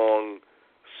long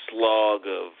slog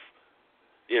of,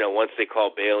 once they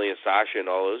called Bayley and Sasha and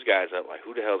all those guys up, like,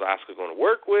 who the hell is Asuka going to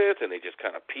work with? And they just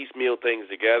kind of piecemeal things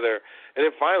together. And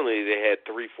then finally they had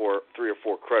three or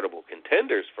four credible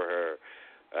contenders for her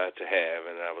to have.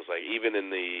 And I was like, even in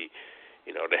the,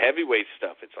 the heavyweight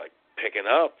stuff, it's like picking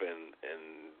up. And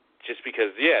just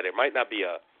because, there might not be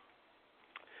a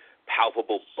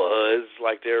palpable buzz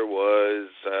like there was,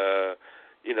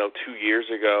 2 years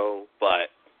ago,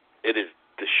 but it is,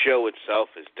 the show itself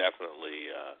is definitely,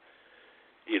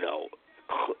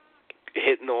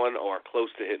 hitting on or close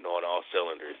to hitting on all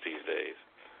cylinders these days.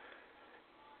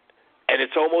 And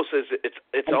it's almost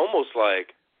almost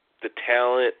like the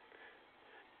talent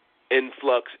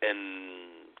influx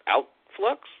and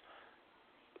outflux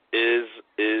is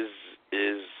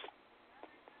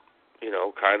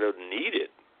kind of needed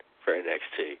for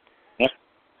NXT. Yeah.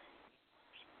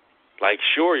 Like,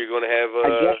 sure, you're going to have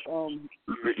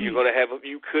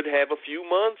you could have a few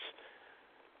months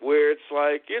where it's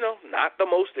like, not the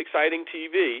most exciting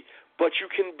TV, but you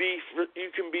can be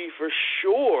for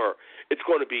sure it's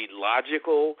going to be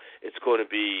logical. It's going to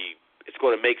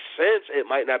make sense. It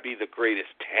might not be the greatest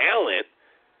talent,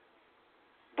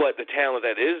 but the talent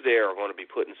that is there are going to be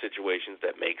put in situations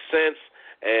that make sense,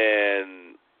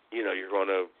 and you're going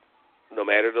to, no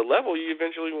matter the level, you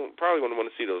eventually probably going to want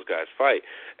to see those guys fight.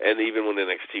 And even when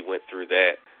NXT went through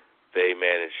that, they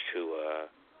managed to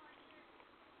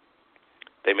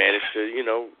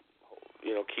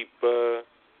keep.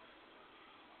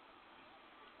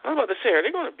 I was about to say, are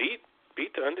they going to beat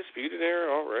the Undisputed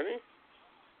Era already?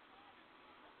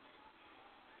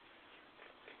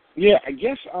 Yeah, I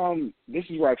guess this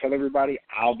is where I tell everybody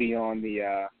I'll be on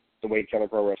the Wade Keller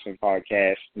Pro Wrestling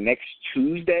podcast next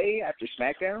Tuesday after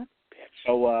SmackDown.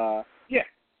 So yeah,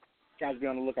 guys, be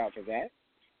on the lookout for that.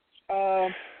 I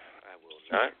will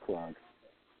not.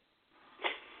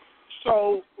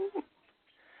 So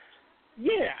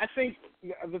yeah, I think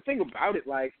the thing about it,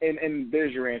 like, and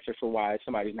there's your answer for why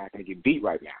somebody's not going to get beat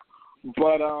right now.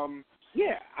 But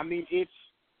yeah, I mean,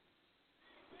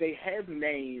 they have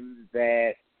names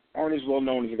that aren't as well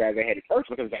known as the guys they had at first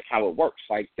because that's how it works.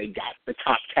 Like, they got the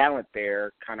top talent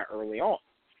there kind of early on,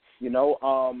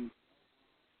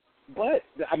 But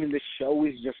I mean, the show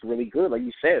is just really good. Like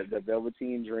you said, the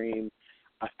Velveteen Dream,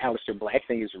 Aleister Black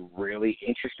thing is really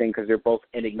interesting because they're both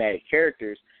enigmatic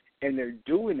characters, and they're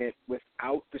doing it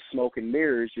without the smoke and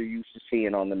mirrors you're used to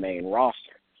seeing on the main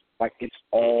roster. Like, it's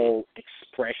all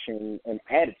expression and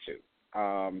attitude.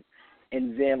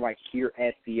 And then, like, here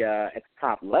at the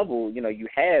top level, you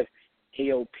have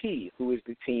AOP, who is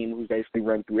the team who's basically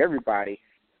run through everybody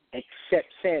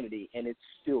except Sanity, and it's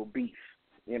still beef,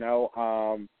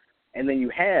 And then you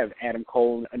have Adam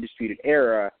Cole in the Undisputed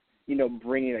Era,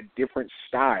 bringing a different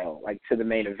style, like, to the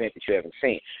main event that you haven't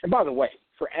seen. And by the way,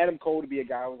 for Adam Cole to be a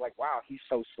guy who's like, wow, he's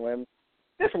so slim,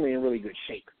 definitely in really good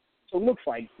shape. So it looks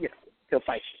like, he'll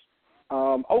fight you.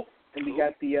 And we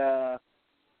got the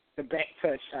back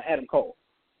touch, Adam Cole.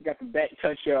 You got the back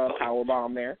touch power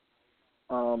bomb there.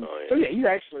 So yeah, he's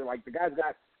actually, like, the guy's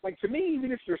got, like, to me,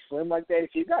 even if you're slim like that,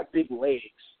 if you've got big legs,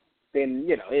 then,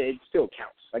 it still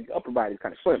counts. Like, the upper body's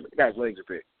kind of slim, but the guy's legs are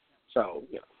big. So,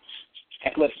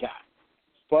 athletic guy.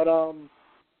 But,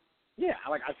 yeah,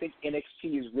 I think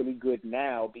NXT is really good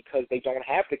now because they don't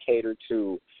have to cater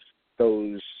to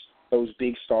those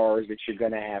big stars that you're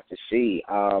going to have to see.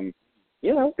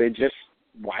 They're just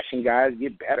watching guys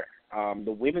get better.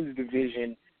 The women's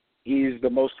division is the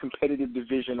most competitive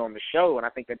division on the show, and I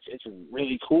think it's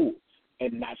really cool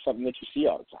and not something that you see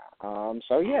all the time.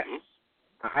 So, yeah,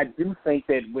 I do think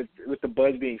that with the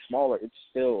buzz being smaller, it's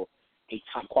still a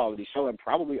top-quality show and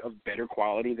probably of better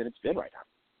quality than it's been right now.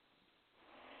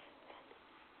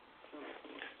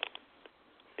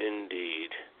 Indeed.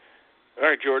 All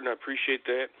right, Jordan, I appreciate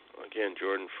that. Again,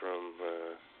 Jordan from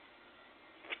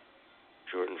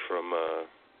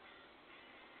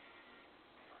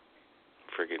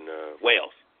friggin'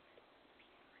 Wales.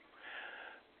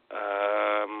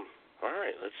 All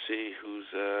right, let's see who's.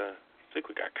 I think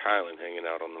we got Kylan hanging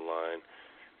out on the line.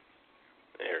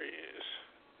 There he is.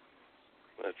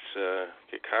 Let's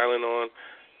get Kylan on.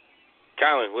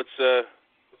 Kylan, what's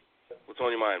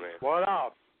on your mind, man? What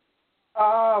up?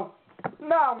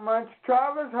 Not much,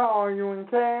 Travis. How are you and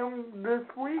Cam this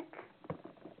week?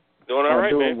 Doing all right,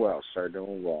 doing man. Well, sir.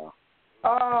 Doing well.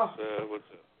 What's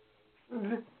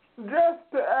up?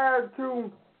 Just to add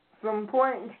to some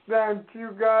points that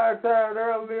you guys had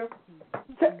earlier,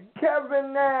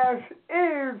 Kevin Nash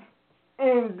is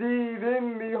indeed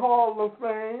in the Hall of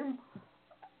Fame.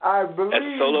 I believe.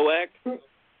 As solo act?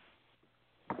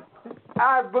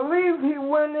 I believe he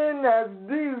went in as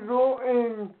Diesel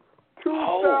in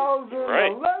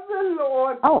 2011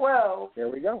 or 12. There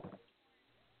we go.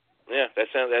 Yeah,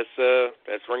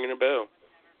 that's ringing a bell.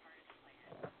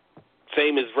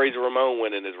 Same as Razor Ramon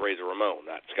went in as Razor Ramon,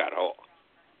 not Scott Hall.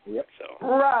 Yep. So.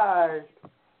 Right.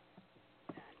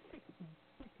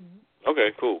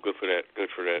 Okay, cool. Good for that. Good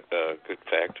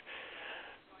fact.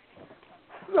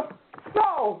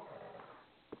 So,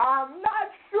 I'm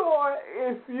not sure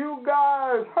if you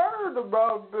guys heard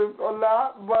about this or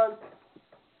not, but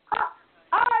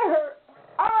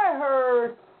I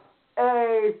heard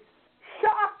a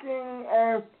shocking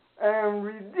and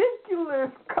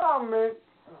ridiculous comment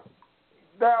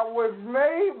that was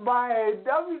made by a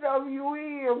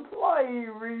WWE employee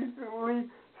recently.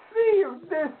 See if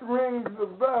this rings a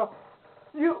bell.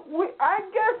 I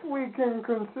guess we can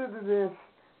consider this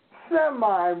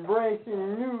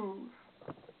semi-breaking news.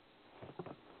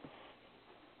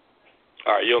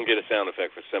 All right, you don't get a sound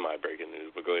effect for semi-breaking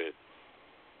news, but go ahead.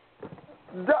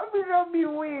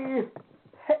 WWE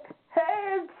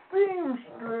head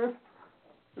seamstress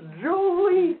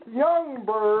Julie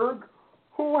Youngberg,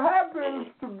 who happens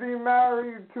to be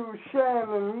married to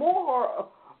Shannon Moore,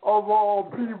 of all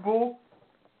people,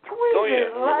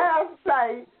 tweeted last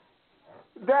night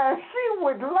that she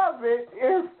would love it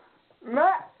if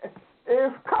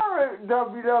current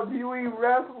WWE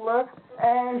wrestler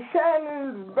and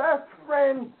Shannon's best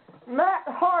friend Matt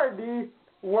Hardy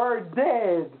were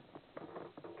dead.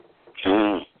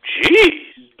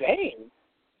 Jeez. Dang.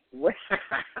 Well,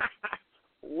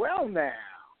 now.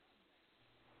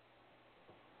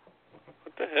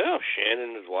 What the hell? Shannon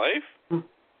and his wife?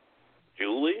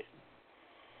 Julie?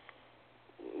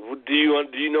 Do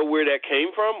you know where that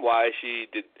came from? Why she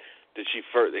did she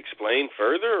explain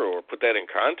further or put that in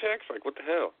context? Like, what the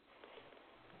hell?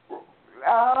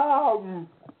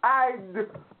 I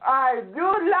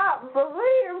do not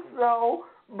believe so,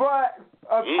 but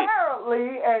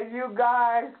apparently, and you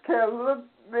guys can look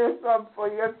this up for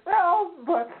yourselves,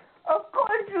 but of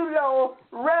course you know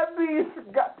Rebby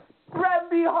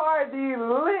Hardy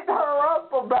lit her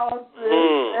up about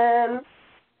this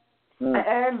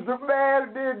and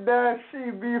demanded that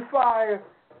she be fired.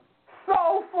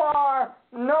 So far,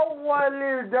 no one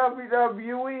in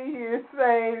WWE is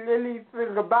saying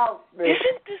anything about this.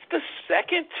 Isn't this the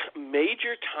second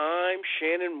major time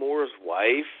Shannon Moore's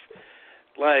wife,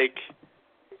 like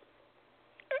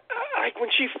when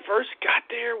she first got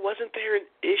there, wasn't there an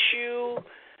issue?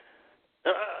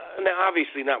 Now,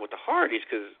 obviously not with the Hardys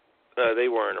because they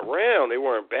weren't around, they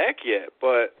weren't back yet,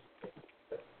 but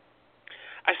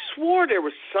I swore there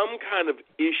was some kind of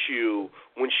issue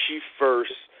when she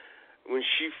first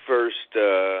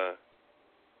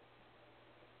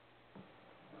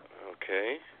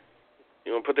okay.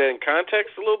 You want to put that in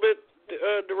context a little bit,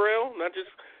 Darrell? Not just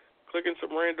clicking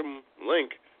some random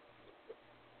link.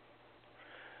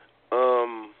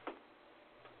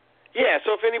 Yeah,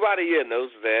 so if anybody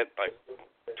knows that, like,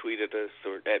 tweet at us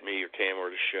or at me or Cam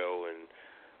or the show and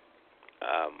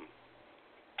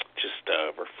just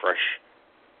refresh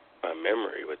my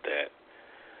memory with that.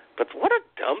 But what a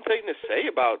dumb thing to say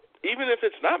about, even if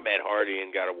it's not Matt Hardy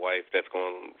and got a wife that's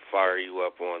going to fire you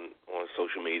up on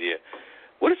social media.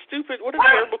 What a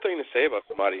terrible thing to say about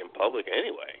somebody in public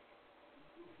anyway.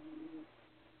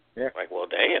 Yeah. Like, well,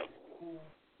 damn.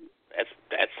 That's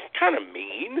kind of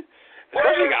mean.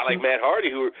 Especially a guy like Matt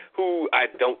Hardy who I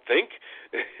don't think,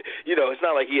 it's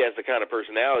not like he has the kind of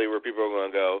personality where people are going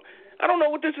to go, I don't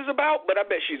know what this is about, but I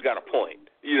bet she's got a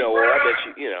point. Or I bet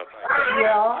she,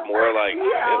 it's more like,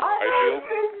 I don't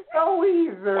think so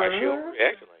either. Why she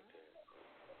overreacting like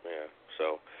that? Yeah,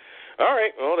 so, all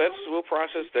right, well, we'll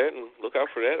process that and look out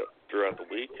for that throughout the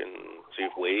week and see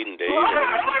if Wade and Dave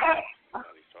and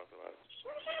he's talking about it.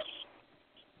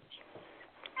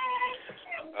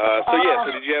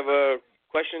 So did you have a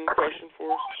question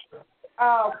for us?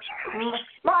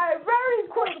 My very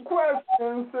quick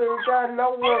question, since I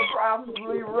know we're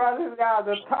probably running out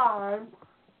of time,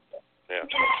 is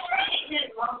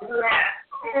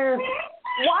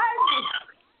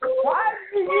why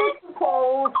do you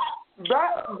suppose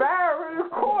Baron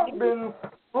Corbin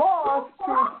lost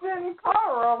to Sin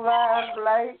Cara last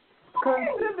night,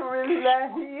 considering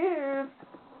that he is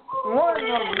one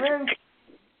of Vince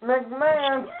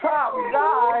McMahon's top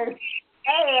guys,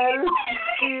 and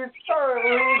he's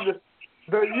currently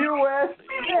the U.S.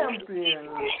 champion?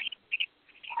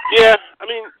 Yeah, I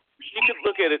mean, you could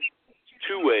look at it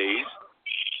two ways.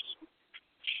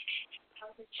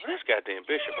 Well, that's goddamn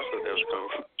Bishop. I thought that was coming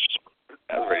from.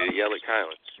 I was ready to yell at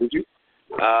Kylan. Did you?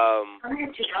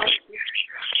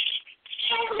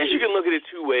 Guess you can look at it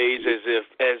two ways, as if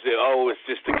it's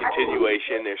just a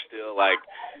continuation. They're still like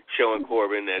showing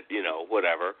Corbin that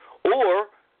whatever, or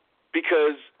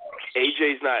because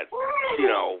AJ's not,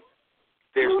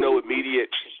 there's no immediate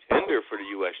contender for the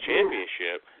U.S.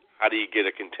 Championship. How do you get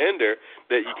a contender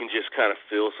that you can just kind of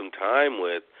fill some time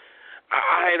with?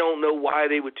 I don't know why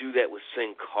they would do that with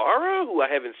Sin Cara, who I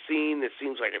haven't seen. It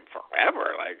seems like in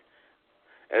forever,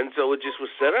 and so it just was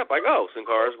set up like, oh, Sin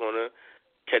Cara's going to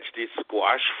catch the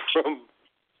squash from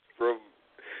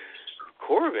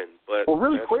Corbin, but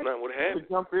really that's quick, not what happened. To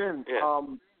jump in, yeah.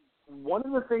 One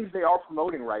of the things they are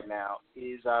promoting right now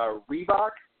is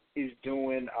Reebok is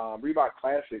doing Reebok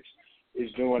Classics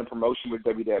is doing a promotion with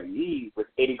WWE with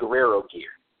Eddie Guerrero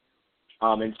gear,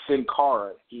 and Sin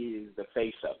Cara is the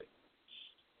face of it.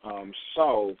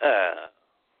 So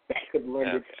that could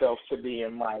lend itself to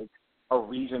being like a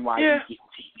reason why he's getting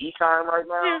TV time right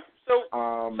now. Yeah. So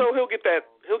he'll get that.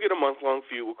 He'll get a month-long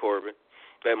feud with Corbin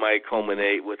that might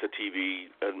culminate with a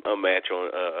match on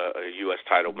a U.S.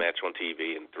 title match on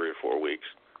TV in 3 or 4 weeks.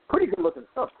 pretty good looking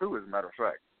stuff too, as a matter of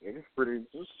fact. It's pretty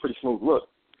smooth look.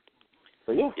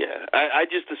 So yeah. Yeah, I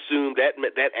just assumed that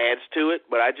adds to it,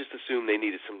 but I just assumed they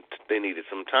needed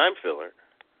some time filler,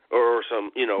 or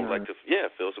some like to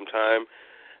fill some time,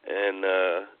 and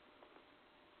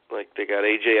like they got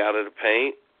AJ out of the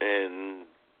paint and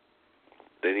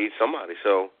they need somebody,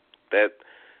 so that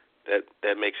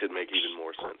makes it make even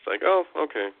more sense. Like, oh,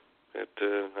 okay,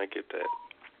 I get that.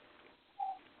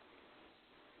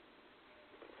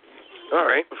 All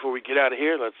right, before we get out of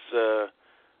here, let's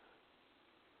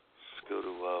go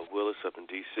to Willis up in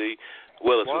D.C.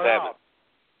 Willis, what's happening?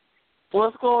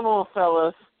 What's going on,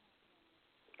 fellas?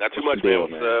 Not too much, man.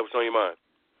 What's on your mind?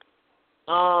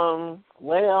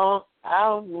 Well,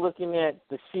 I'm looking at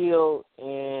the Shield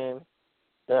and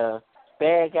the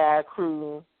Bad Guy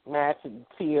Crew match at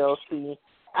TLC.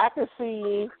 I could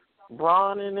see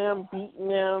Braun and them beating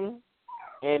them,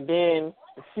 and then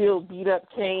the Shield beat up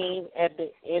Kane at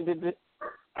the end of the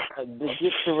to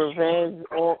get the revenge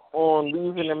on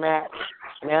losing the match,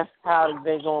 and that's how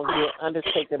they're going to get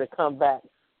Undertaker to come back.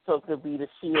 So it could be the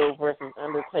Shield versus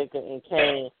Undertaker and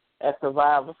Kane at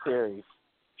Survivor Series.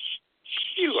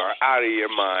 You are out of your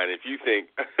mind if you think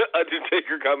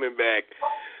Undertaker coming back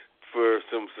for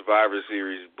some Survivor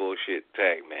Series bullshit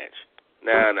tag match.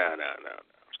 No.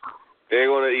 They're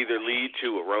going to either lead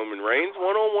to a Roman Reigns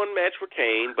one-on-one match for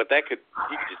Kane, but you could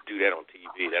just do that on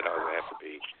TV. That doesn't have to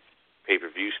be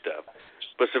pay-per-view stuff.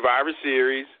 But Survivor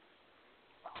Series,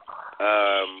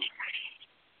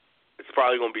 it's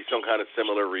probably going to be some kind of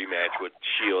similar rematch with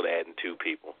Shield adding 2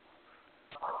 people.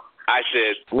 I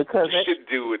said you should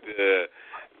do with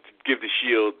give the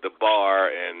Shield the bar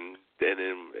and then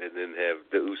have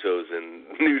the Usos and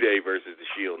New Day versus the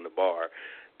Shield in the bar.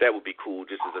 That would be cool,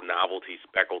 just as a novelty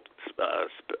spectacle.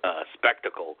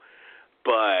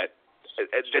 But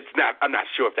it's not. I'm not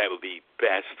sure if that would be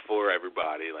best for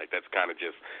everybody. Like, that's kind of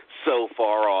just so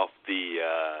far off the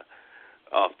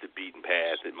beaten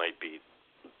path. It might be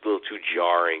a little too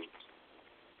jarring.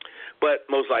 But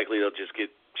most likely they'll just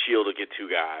get Shield to get 2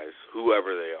 guys,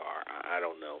 whoever they are. I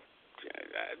don't know.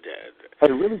 Hey,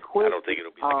 really quick. I don't think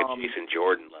it'll be like a Jason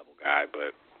Jordan level guy,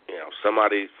 but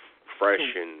somebody fresh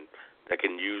and that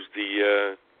can use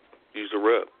the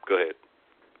rub. Go ahead.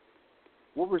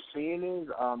 What we're seeing is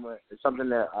something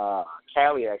that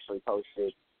Callie actually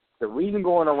posted. The reason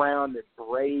going around that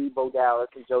Bray, Bo Dallas,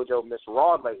 and JoJo missed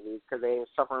Raw lately is because they are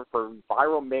suffering from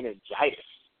viral meningitis.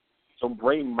 So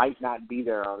Bray might not be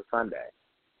there on Sunday.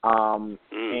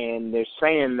 And they're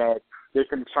saying that they're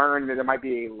concerned that there might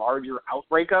be a larger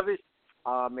outbreak of it,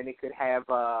 and it could have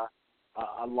a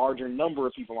larger number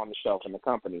of people on the shelf in the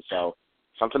company. So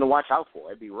something to watch out for.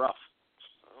 It'd be rough.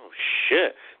 Oh,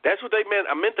 shit. That's what they meant.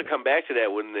 I meant to come back to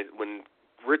that when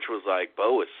Rich was like,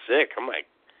 Bo is sick. I'm like,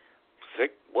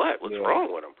 sick? What? What's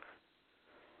wrong with him?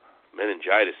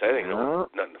 Meningitis. That ain't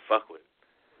nothing to fuck with.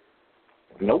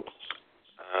 Nope.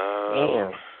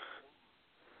 Damn.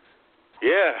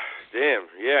 Yeah, damn.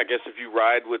 Yeah, I guess if you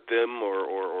ride with them or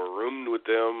roomed with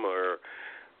them or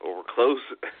were close,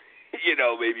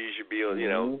 maybe you should be, get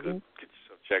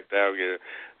yourself checked out, get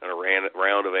a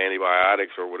round of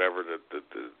antibiotics or whatever the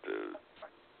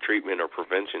treatment or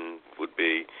prevention would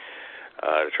be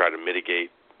to try to mitigate.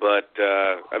 But,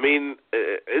 I mean,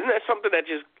 isn't that something that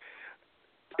just,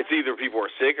 it's either people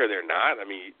are sick or they're not? I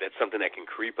mean, that's something that can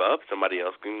creep up. Somebody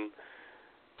else can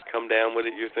come down with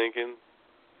it, you're thinking?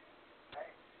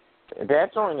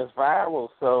 That joint is viral,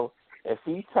 so if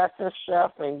you touching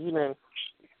stuff and you done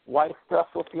wipe stuff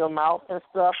with your mouth and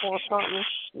stuff or something,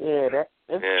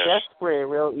 that's spread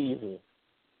real easy.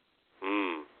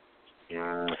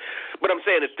 Yeah. But I'm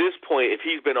saying at this point, if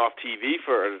he's been off TV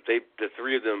for the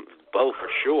 3 of them both for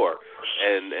sure,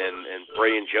 and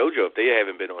Bray and JoJo, if they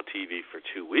haven't been on TV for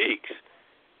 2 weeks,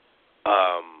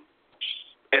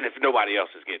 and if nobody else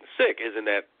is getting sick,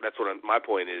 that's what my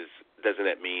point is? Doesn't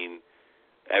that mean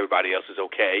everybody else is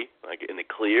okay, like in the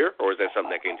clear, or is that something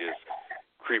that can just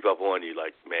creep up on you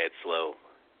like mad slow?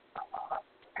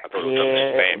 I thought it was something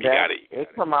that, bam, you got it. It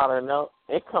come out of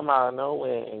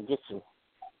nowhere and get you.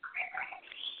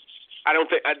 I don't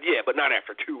think, but not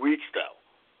after 2 weeks though.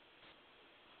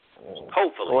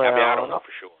 Hopefully, I don't know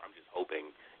for sure. I'm just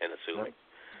hoping and assuming.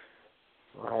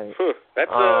 Right.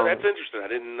 That's interesting. I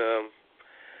didn't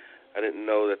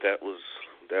know that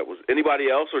was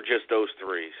anybody else or just those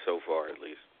 3 so far at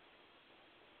least.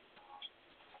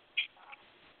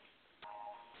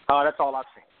 That's all I've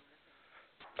seen.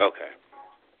 Okay.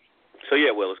 So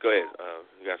Willis, go ahead.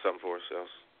 You got something for us else?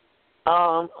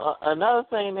 Another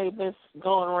thing they've been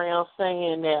going around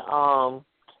saying that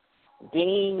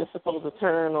Dean is supposed to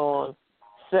turn on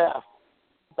Seth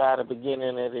by the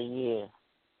beginning of the year.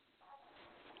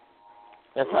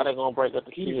 That's how they're gonna break up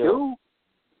the He Shield.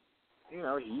 do. You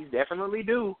know, he definitely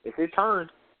do. It's his turn.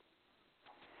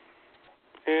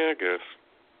 Yeah, I guess.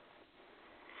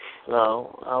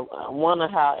 So I wonder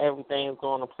how everything's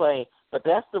going to play. But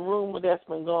that's the rumor that's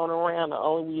been going around. The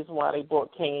only reason why they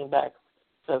brought Kane back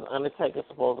because Undertaker's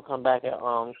supposed to come back at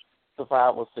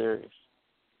Survivor Series.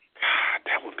 God,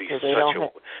 that would be such a.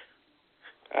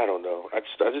 I don't know. I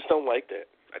just don't like that.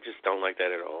 I just don't like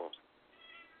that at all.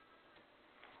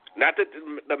 Not that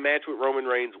the match with Roman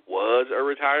Reigns was a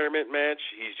retirement match.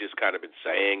 He's just kind of been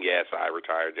saying, yes, I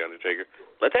retired The Undertaker.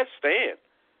 Let that stand.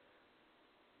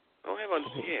 Don't have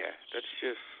that's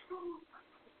just.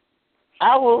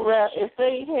 I would rather, if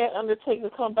they had Undertaker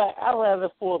come back, I'd rather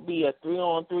for it be a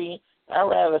 3-on-3. I'd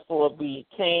rather for it be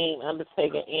Kane,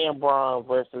 Undertaker, and Braun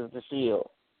versus the Shield.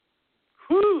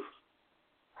 Whew.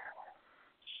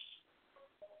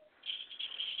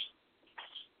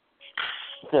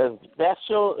 Because that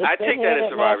show. I take that as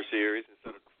Survivor Series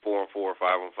instead of 4-on-4 or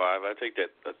 5-on-5. I take that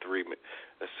a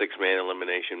 6-man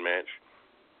elimination match.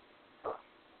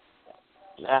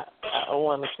 I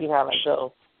want to see how that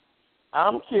goes.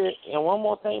 I'm curious, and one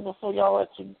more thing before y'all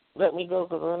let me go,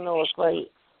 because I know it's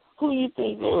late. Who do you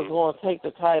think is going to take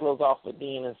the titles off of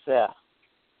Dean and Seth?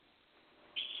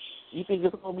 You think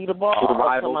it's going to be the Bar or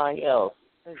somebody else?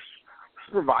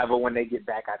 Revival when they get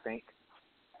back, I think.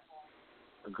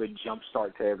 A good jump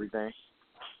start to everything.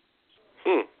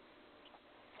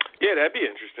 Yeah, that'd be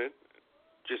interesting.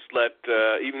 Just let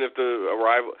even if the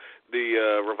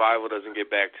Revival doesn't get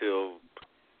back till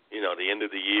the end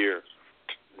of the year,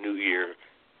 New Year,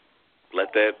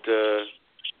 let that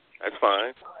that's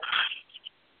fine.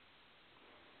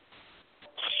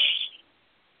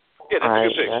 Yeah, that's a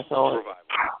good pick.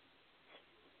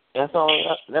 That's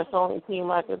the only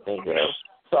team I can think of.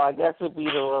 So I guess it'd be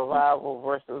the Revival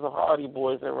versus the Hardy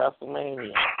Boys at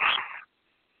WrestleMania.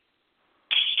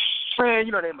 Man,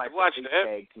 they might watch put that.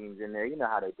 tag teams in there. You know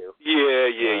how they do. Yeah.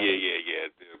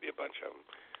 There'll be a bunch of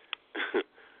them.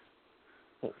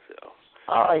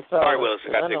 All right, so. All right, Willis,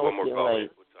 I got to take one more call. We'll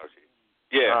talk to you.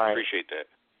 Yeah, right. Appreciate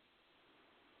that.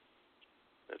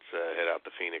 Let's head out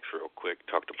to Phoenix real quick.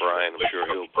 Talk to Brian. I'm sure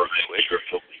he'll be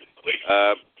quick.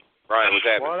 Brian, what's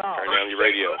happening? Turn down your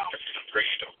radio.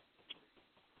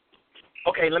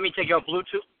 Okay, let me take you off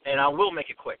Bluetooth, and I will make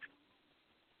it quick.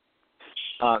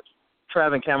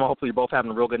 Trav and Cameron, hopefully you're both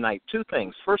having a real good night. Two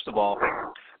things. First of all,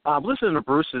 I'm listening to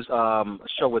Bruce's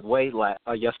show with Wade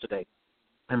yesterday,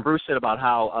 and Bruce said about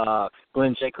how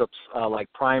Glenn Jacobs'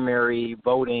 primary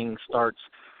voting starts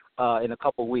in a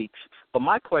couple weeks. But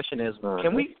my question is,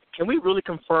 can we really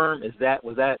confirm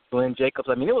was that Glenn Jacobs?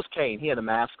 I mean, it was Kane. He had a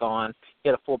mask on. He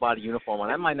had a full body uniform on.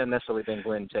 That might not necessarily have been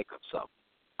Glenn Jacobs. So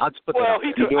I'll just put that out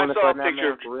there.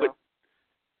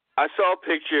 I saw a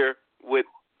picture with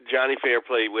Johnny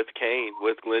Fairplay with Kane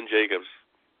with Glenn Jacobs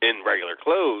in regular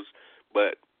clothes,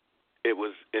 but it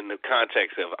was in the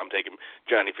context of I'm taking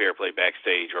Johnny Fairplay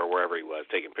backstage or wherever he was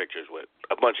taking pictures with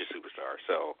a bunch of superstars.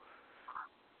 So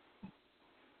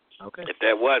if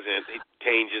that wasn't,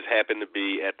 Kane just happened to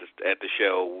be at the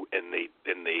show, and they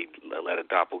let a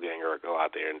doppelganger go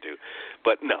out there and do.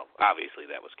 But no, obviously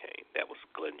that was Kane. That was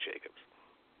Glenn Jacobs.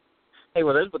 Hey,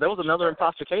 well, there was another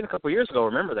imposter Kane a couple of years ago.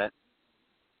 Remember that?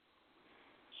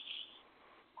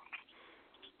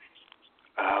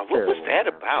 What was that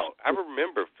about? I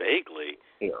remember vaguely.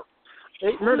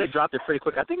 Remember they dropped it pretty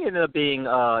quick. I think it ended up being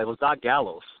it was Doc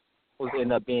Gallows who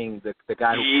ended up being the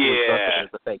guy who was dressed up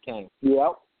as the fake Kane.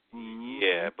 Yep.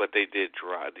 Yeah, but they did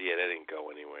drop. Yeah, that didn't go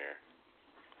anywhere.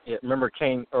 Yeah, remember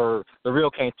Kane or the real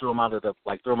Kane threw him out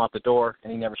the door,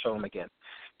 and he never showed him again.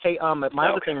 Hey, my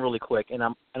other thing really quick, and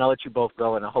I'll let you both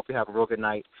go, and I hope you have a real good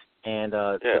night. And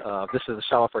this is a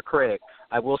shout out for Craig.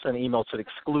 I will send an email to the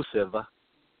exclusive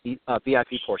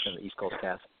VIP portion of the East Coast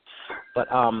Cast. But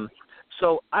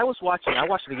so I watched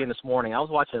it again this morning. I was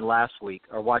watching last week,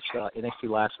 or watched NXT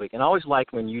last week, and I always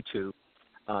like when you two,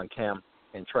 Cam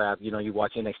and Trav, you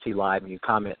watch NXT live and you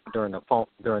comment during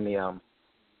the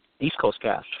East Coast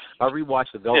Cast. I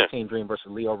rewatched the Velveteen Dream versus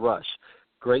Leo Rush.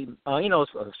 Great,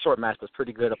 it's a short match, but it's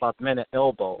pretty good. About the minute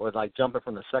elbow, or jumping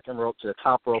from the second rope to the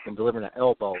top rope and delivering an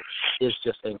elbow is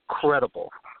just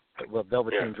incredible. What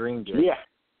Velveteen Dream did. Yeah.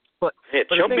 But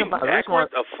jumping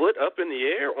backwards, a foot up in the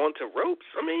air onto ropes.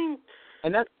 I mean,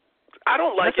 I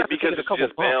don't like it because it's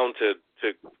just bound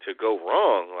to go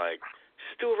wrong.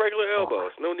 Just do a regular elbow.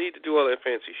 There's no need to do all that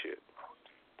fancy shit.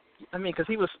 I mean, because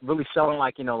he was really selling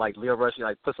Leo Rush,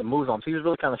 put some moves on him. So he was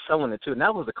really kind of selling it too. And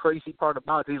that was the crazy part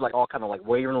about it. He's all kind of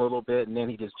wavering a little bit, and then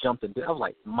he just jumped and did. I was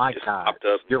like, my God,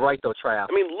 you're right though, Trav.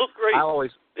 I mean, it looked great.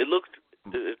 It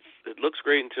looks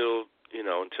great until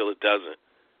it doesn't.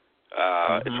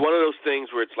 It's one of those things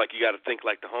where it's like you got to think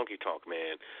like the Honky Tonk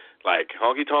Man. Like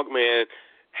Honky Tonk Man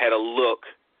had a look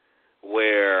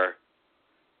where,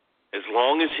 as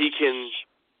long as he can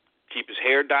keep his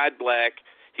hair dyed black,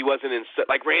 he wasn't in.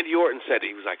 Like Randy Orton said,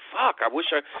 he was like, "Fuck, I wish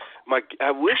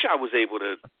I was able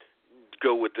to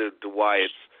go with the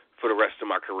Wyatts for the rest of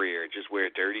my career, just wear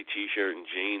a dirty T-shirt and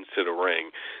jeans to the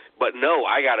ring. But no,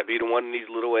 I got to be the one in these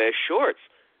little ass shorts.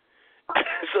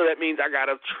 So that means I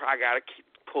gotta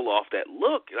pull off that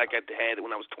look like I had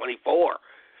when I was 24.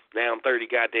 Now I'm 30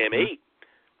 goddamn 8,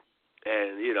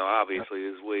 and obviously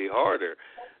it's way harder.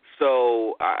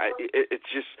 So it's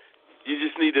just you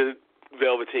just need to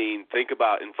Velveteen think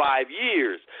about in 5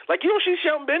 years. Like you don't see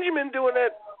Shelton Benjamin doing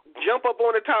that jump up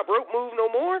on the top rope move no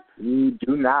more. You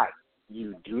do not.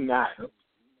 You do not.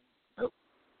 Nope.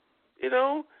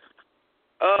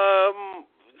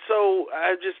 So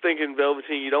I'm just thinking,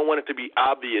 Velveteen, you don't want it to be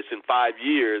obvious in 5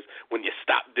 years when you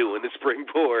stop doing the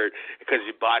springboard because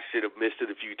you botched it or missed it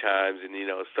a few times and,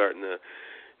 starting to.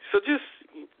 So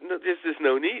there's just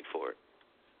no need for it.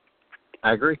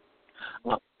 I agree.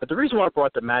 But the reason why I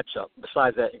brought the match up,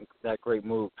 besides that great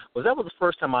move, was that was the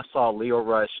first time I saw Lio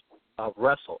Rush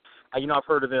wrestle. I've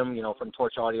heard of him, from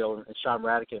Torch Audio and Sean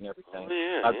Radican and everything.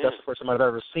 That's the first time I've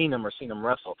ever seen him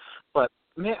wrestle. But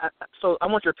man, so I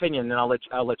want your opinion, and I'll let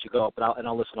you go, but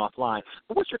I'll listen offline.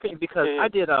 But what's your opinion? Because I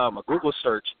did a Google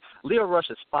search. Lio Rush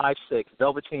is 5'6",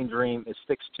 Velveteen Dream is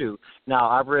 6'2". Now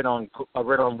I read on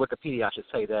Wikipedia, I should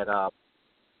say, that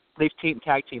they've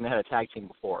tag team. They had a tag team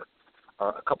before,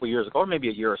 a couple years ago, or maybe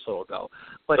a year or so ago.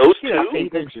 But those two,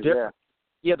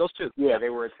 yeah, those two. Yeah, they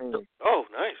were a team. Oh,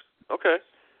 nice. Okay.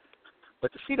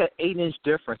 But to see that 8-inch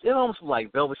difference, it almost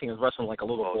like Velveteen is wrestling like a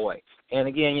little boy. And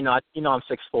again, I'm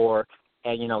 6'4",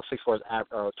 and 6'4"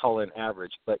 is taller than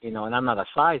average. But and I'm not a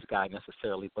size guy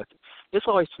necessarily. But it's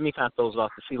always to me kind of throws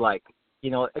off to see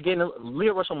again,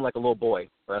 Lio Rush like a little boy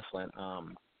wrestling.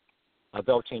 A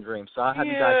Velveteen Dream. So I have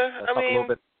you guys talk a little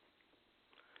bit.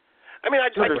 I mean, I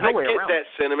get that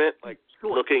sentiment, like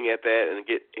looking at that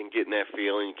and getting that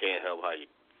feeling. You can't help how you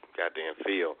goddamn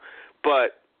feel,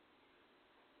 but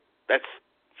that's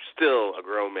still a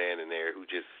grown man in there who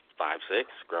just 5'6",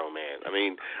 grown man. I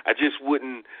mean, I just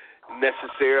wouldn't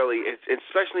necessarily,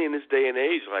 especially in this day and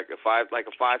age, like a 5'6"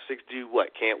 dude,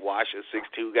 can't wash a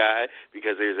 6'2" guy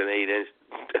because there's an 8-inch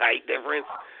height difference.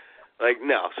 Like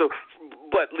no. So,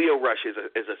 but Lio Rush is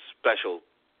a special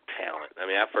talent. I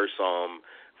mean, I first saw him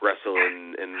wrestle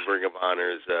in Ring of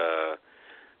Honor's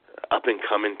up and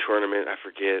coming tournament. I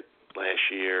forget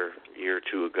last year, a year or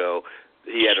two ago.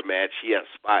 He had a match. He had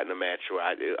a spot in the match where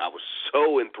I was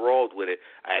so enthralled with it,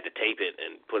 I had to tape it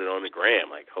and put it on the gram.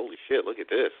 Like, holy shit, look at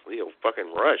this, Lio fucking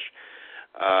Rush.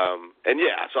 And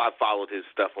yeah, so I followed his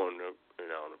stuff on the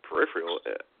on the peripheral.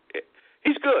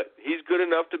 He's good. He's good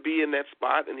enough to be in that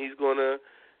spot, and he's gonna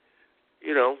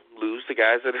lose to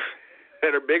guys that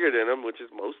are bigger than him, which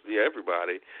is mostly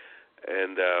everybody.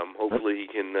 And hopefully he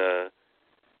can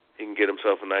get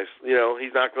himself a nice.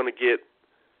 He's not going to get.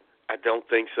 I don't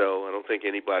think so. I don't think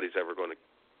anybody's ever going to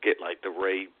get like the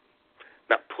Ray,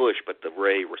 not push, but the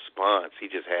Ray response.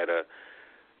 He just had a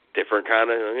different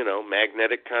kind of,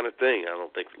 magnetic kind of thing. I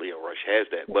don't think Lio Rush has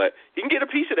that, but he can get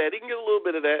a piece of that. He can get a little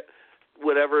bit of that.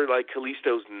 Whatever, like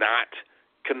Kalisto's not,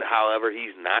 however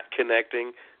he's not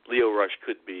connecting, Lio Rush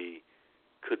could be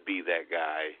that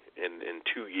guy in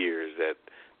 2 years that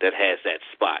has that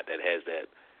spot, that has that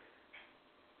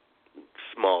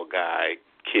small guy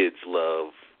kids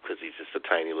love. Because he's just a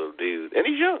tiny little dude, and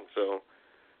he's young, so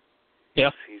yeah,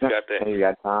 he's got that. He's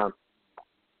got time.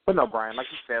 But no, Brian, like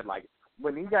you said, like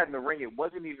when he got in the ring, it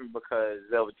wasn't even because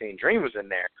Velveteen Dream was in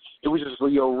there. It was just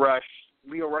Lio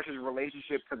Rush's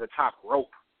relationship to the top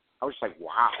rope. I was just like,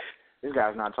 wow, this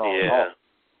guy's not tall at all.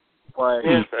 But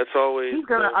that's always. He's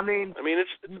gonna. I mean,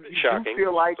 it's shocking.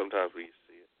 Feel like sometimes we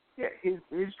see it. Yeah,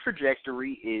 his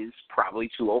trajectory is probably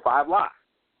 205 Live.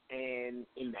 And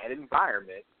in that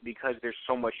environment, because there's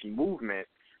so much movement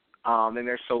and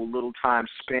there's so little time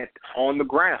spent on the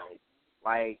ground,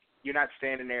 like you're not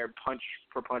standing there punch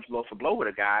for punch, blow for blow with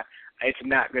a guy, it's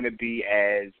not going to be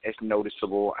as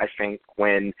noticeable, I think,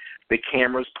 when the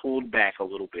camera's pulled back a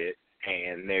little bit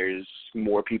and there's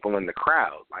more people in the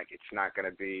crowd. Like it's not going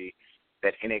to be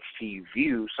that NXT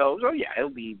view. So yeah, it'll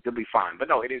be fine. But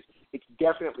no, it's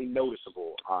definitely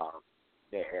noticeable.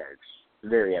 There, it's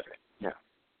very evident. Yeah.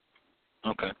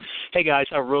 Okay. Hey, guys,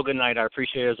 have a real good night. I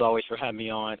appreciate it, as always, for having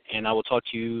me on, and I will talk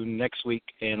to you next week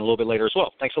and a little bit later as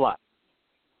well. Thanks a lot.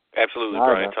 Absolutely,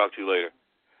 Brian. Talk to you later.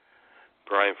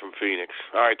 Brian from Phoenix.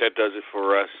 All right, that does it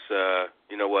for us.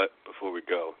 You know what? Before we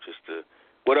go,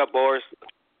 what up, Boris?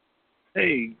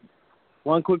 Hey,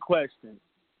 one quick question.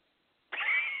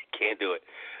 can't do it.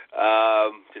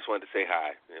 Just wanted to say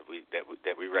hi.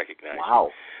 That we recognize. Wow.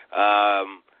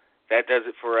 That does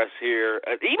it for us here.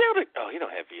 Email it. Oh, you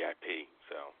don't have VIP,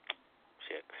 so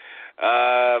shit.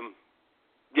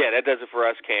 Yeah, that does it for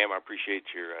us, Cam. I appreciate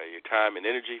your time and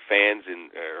energy, fans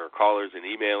and or callers and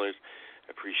emailers.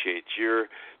 Appreciate your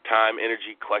time,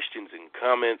 energy, questions and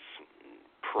comments,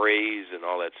 praise and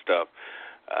all that stuff.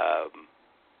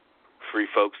 Free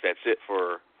folks, that's it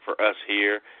for us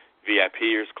here.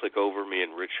 VIPers, click over. Me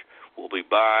and Rich will be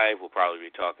by. We'll probably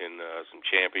be talking some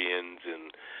champions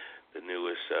and the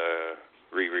newest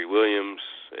Riri Williams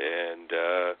and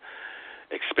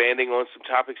expanding on some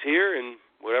topics here and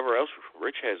whatever else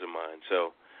Rich has in mind.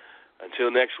 So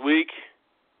until next week,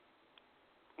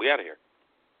 we out of here.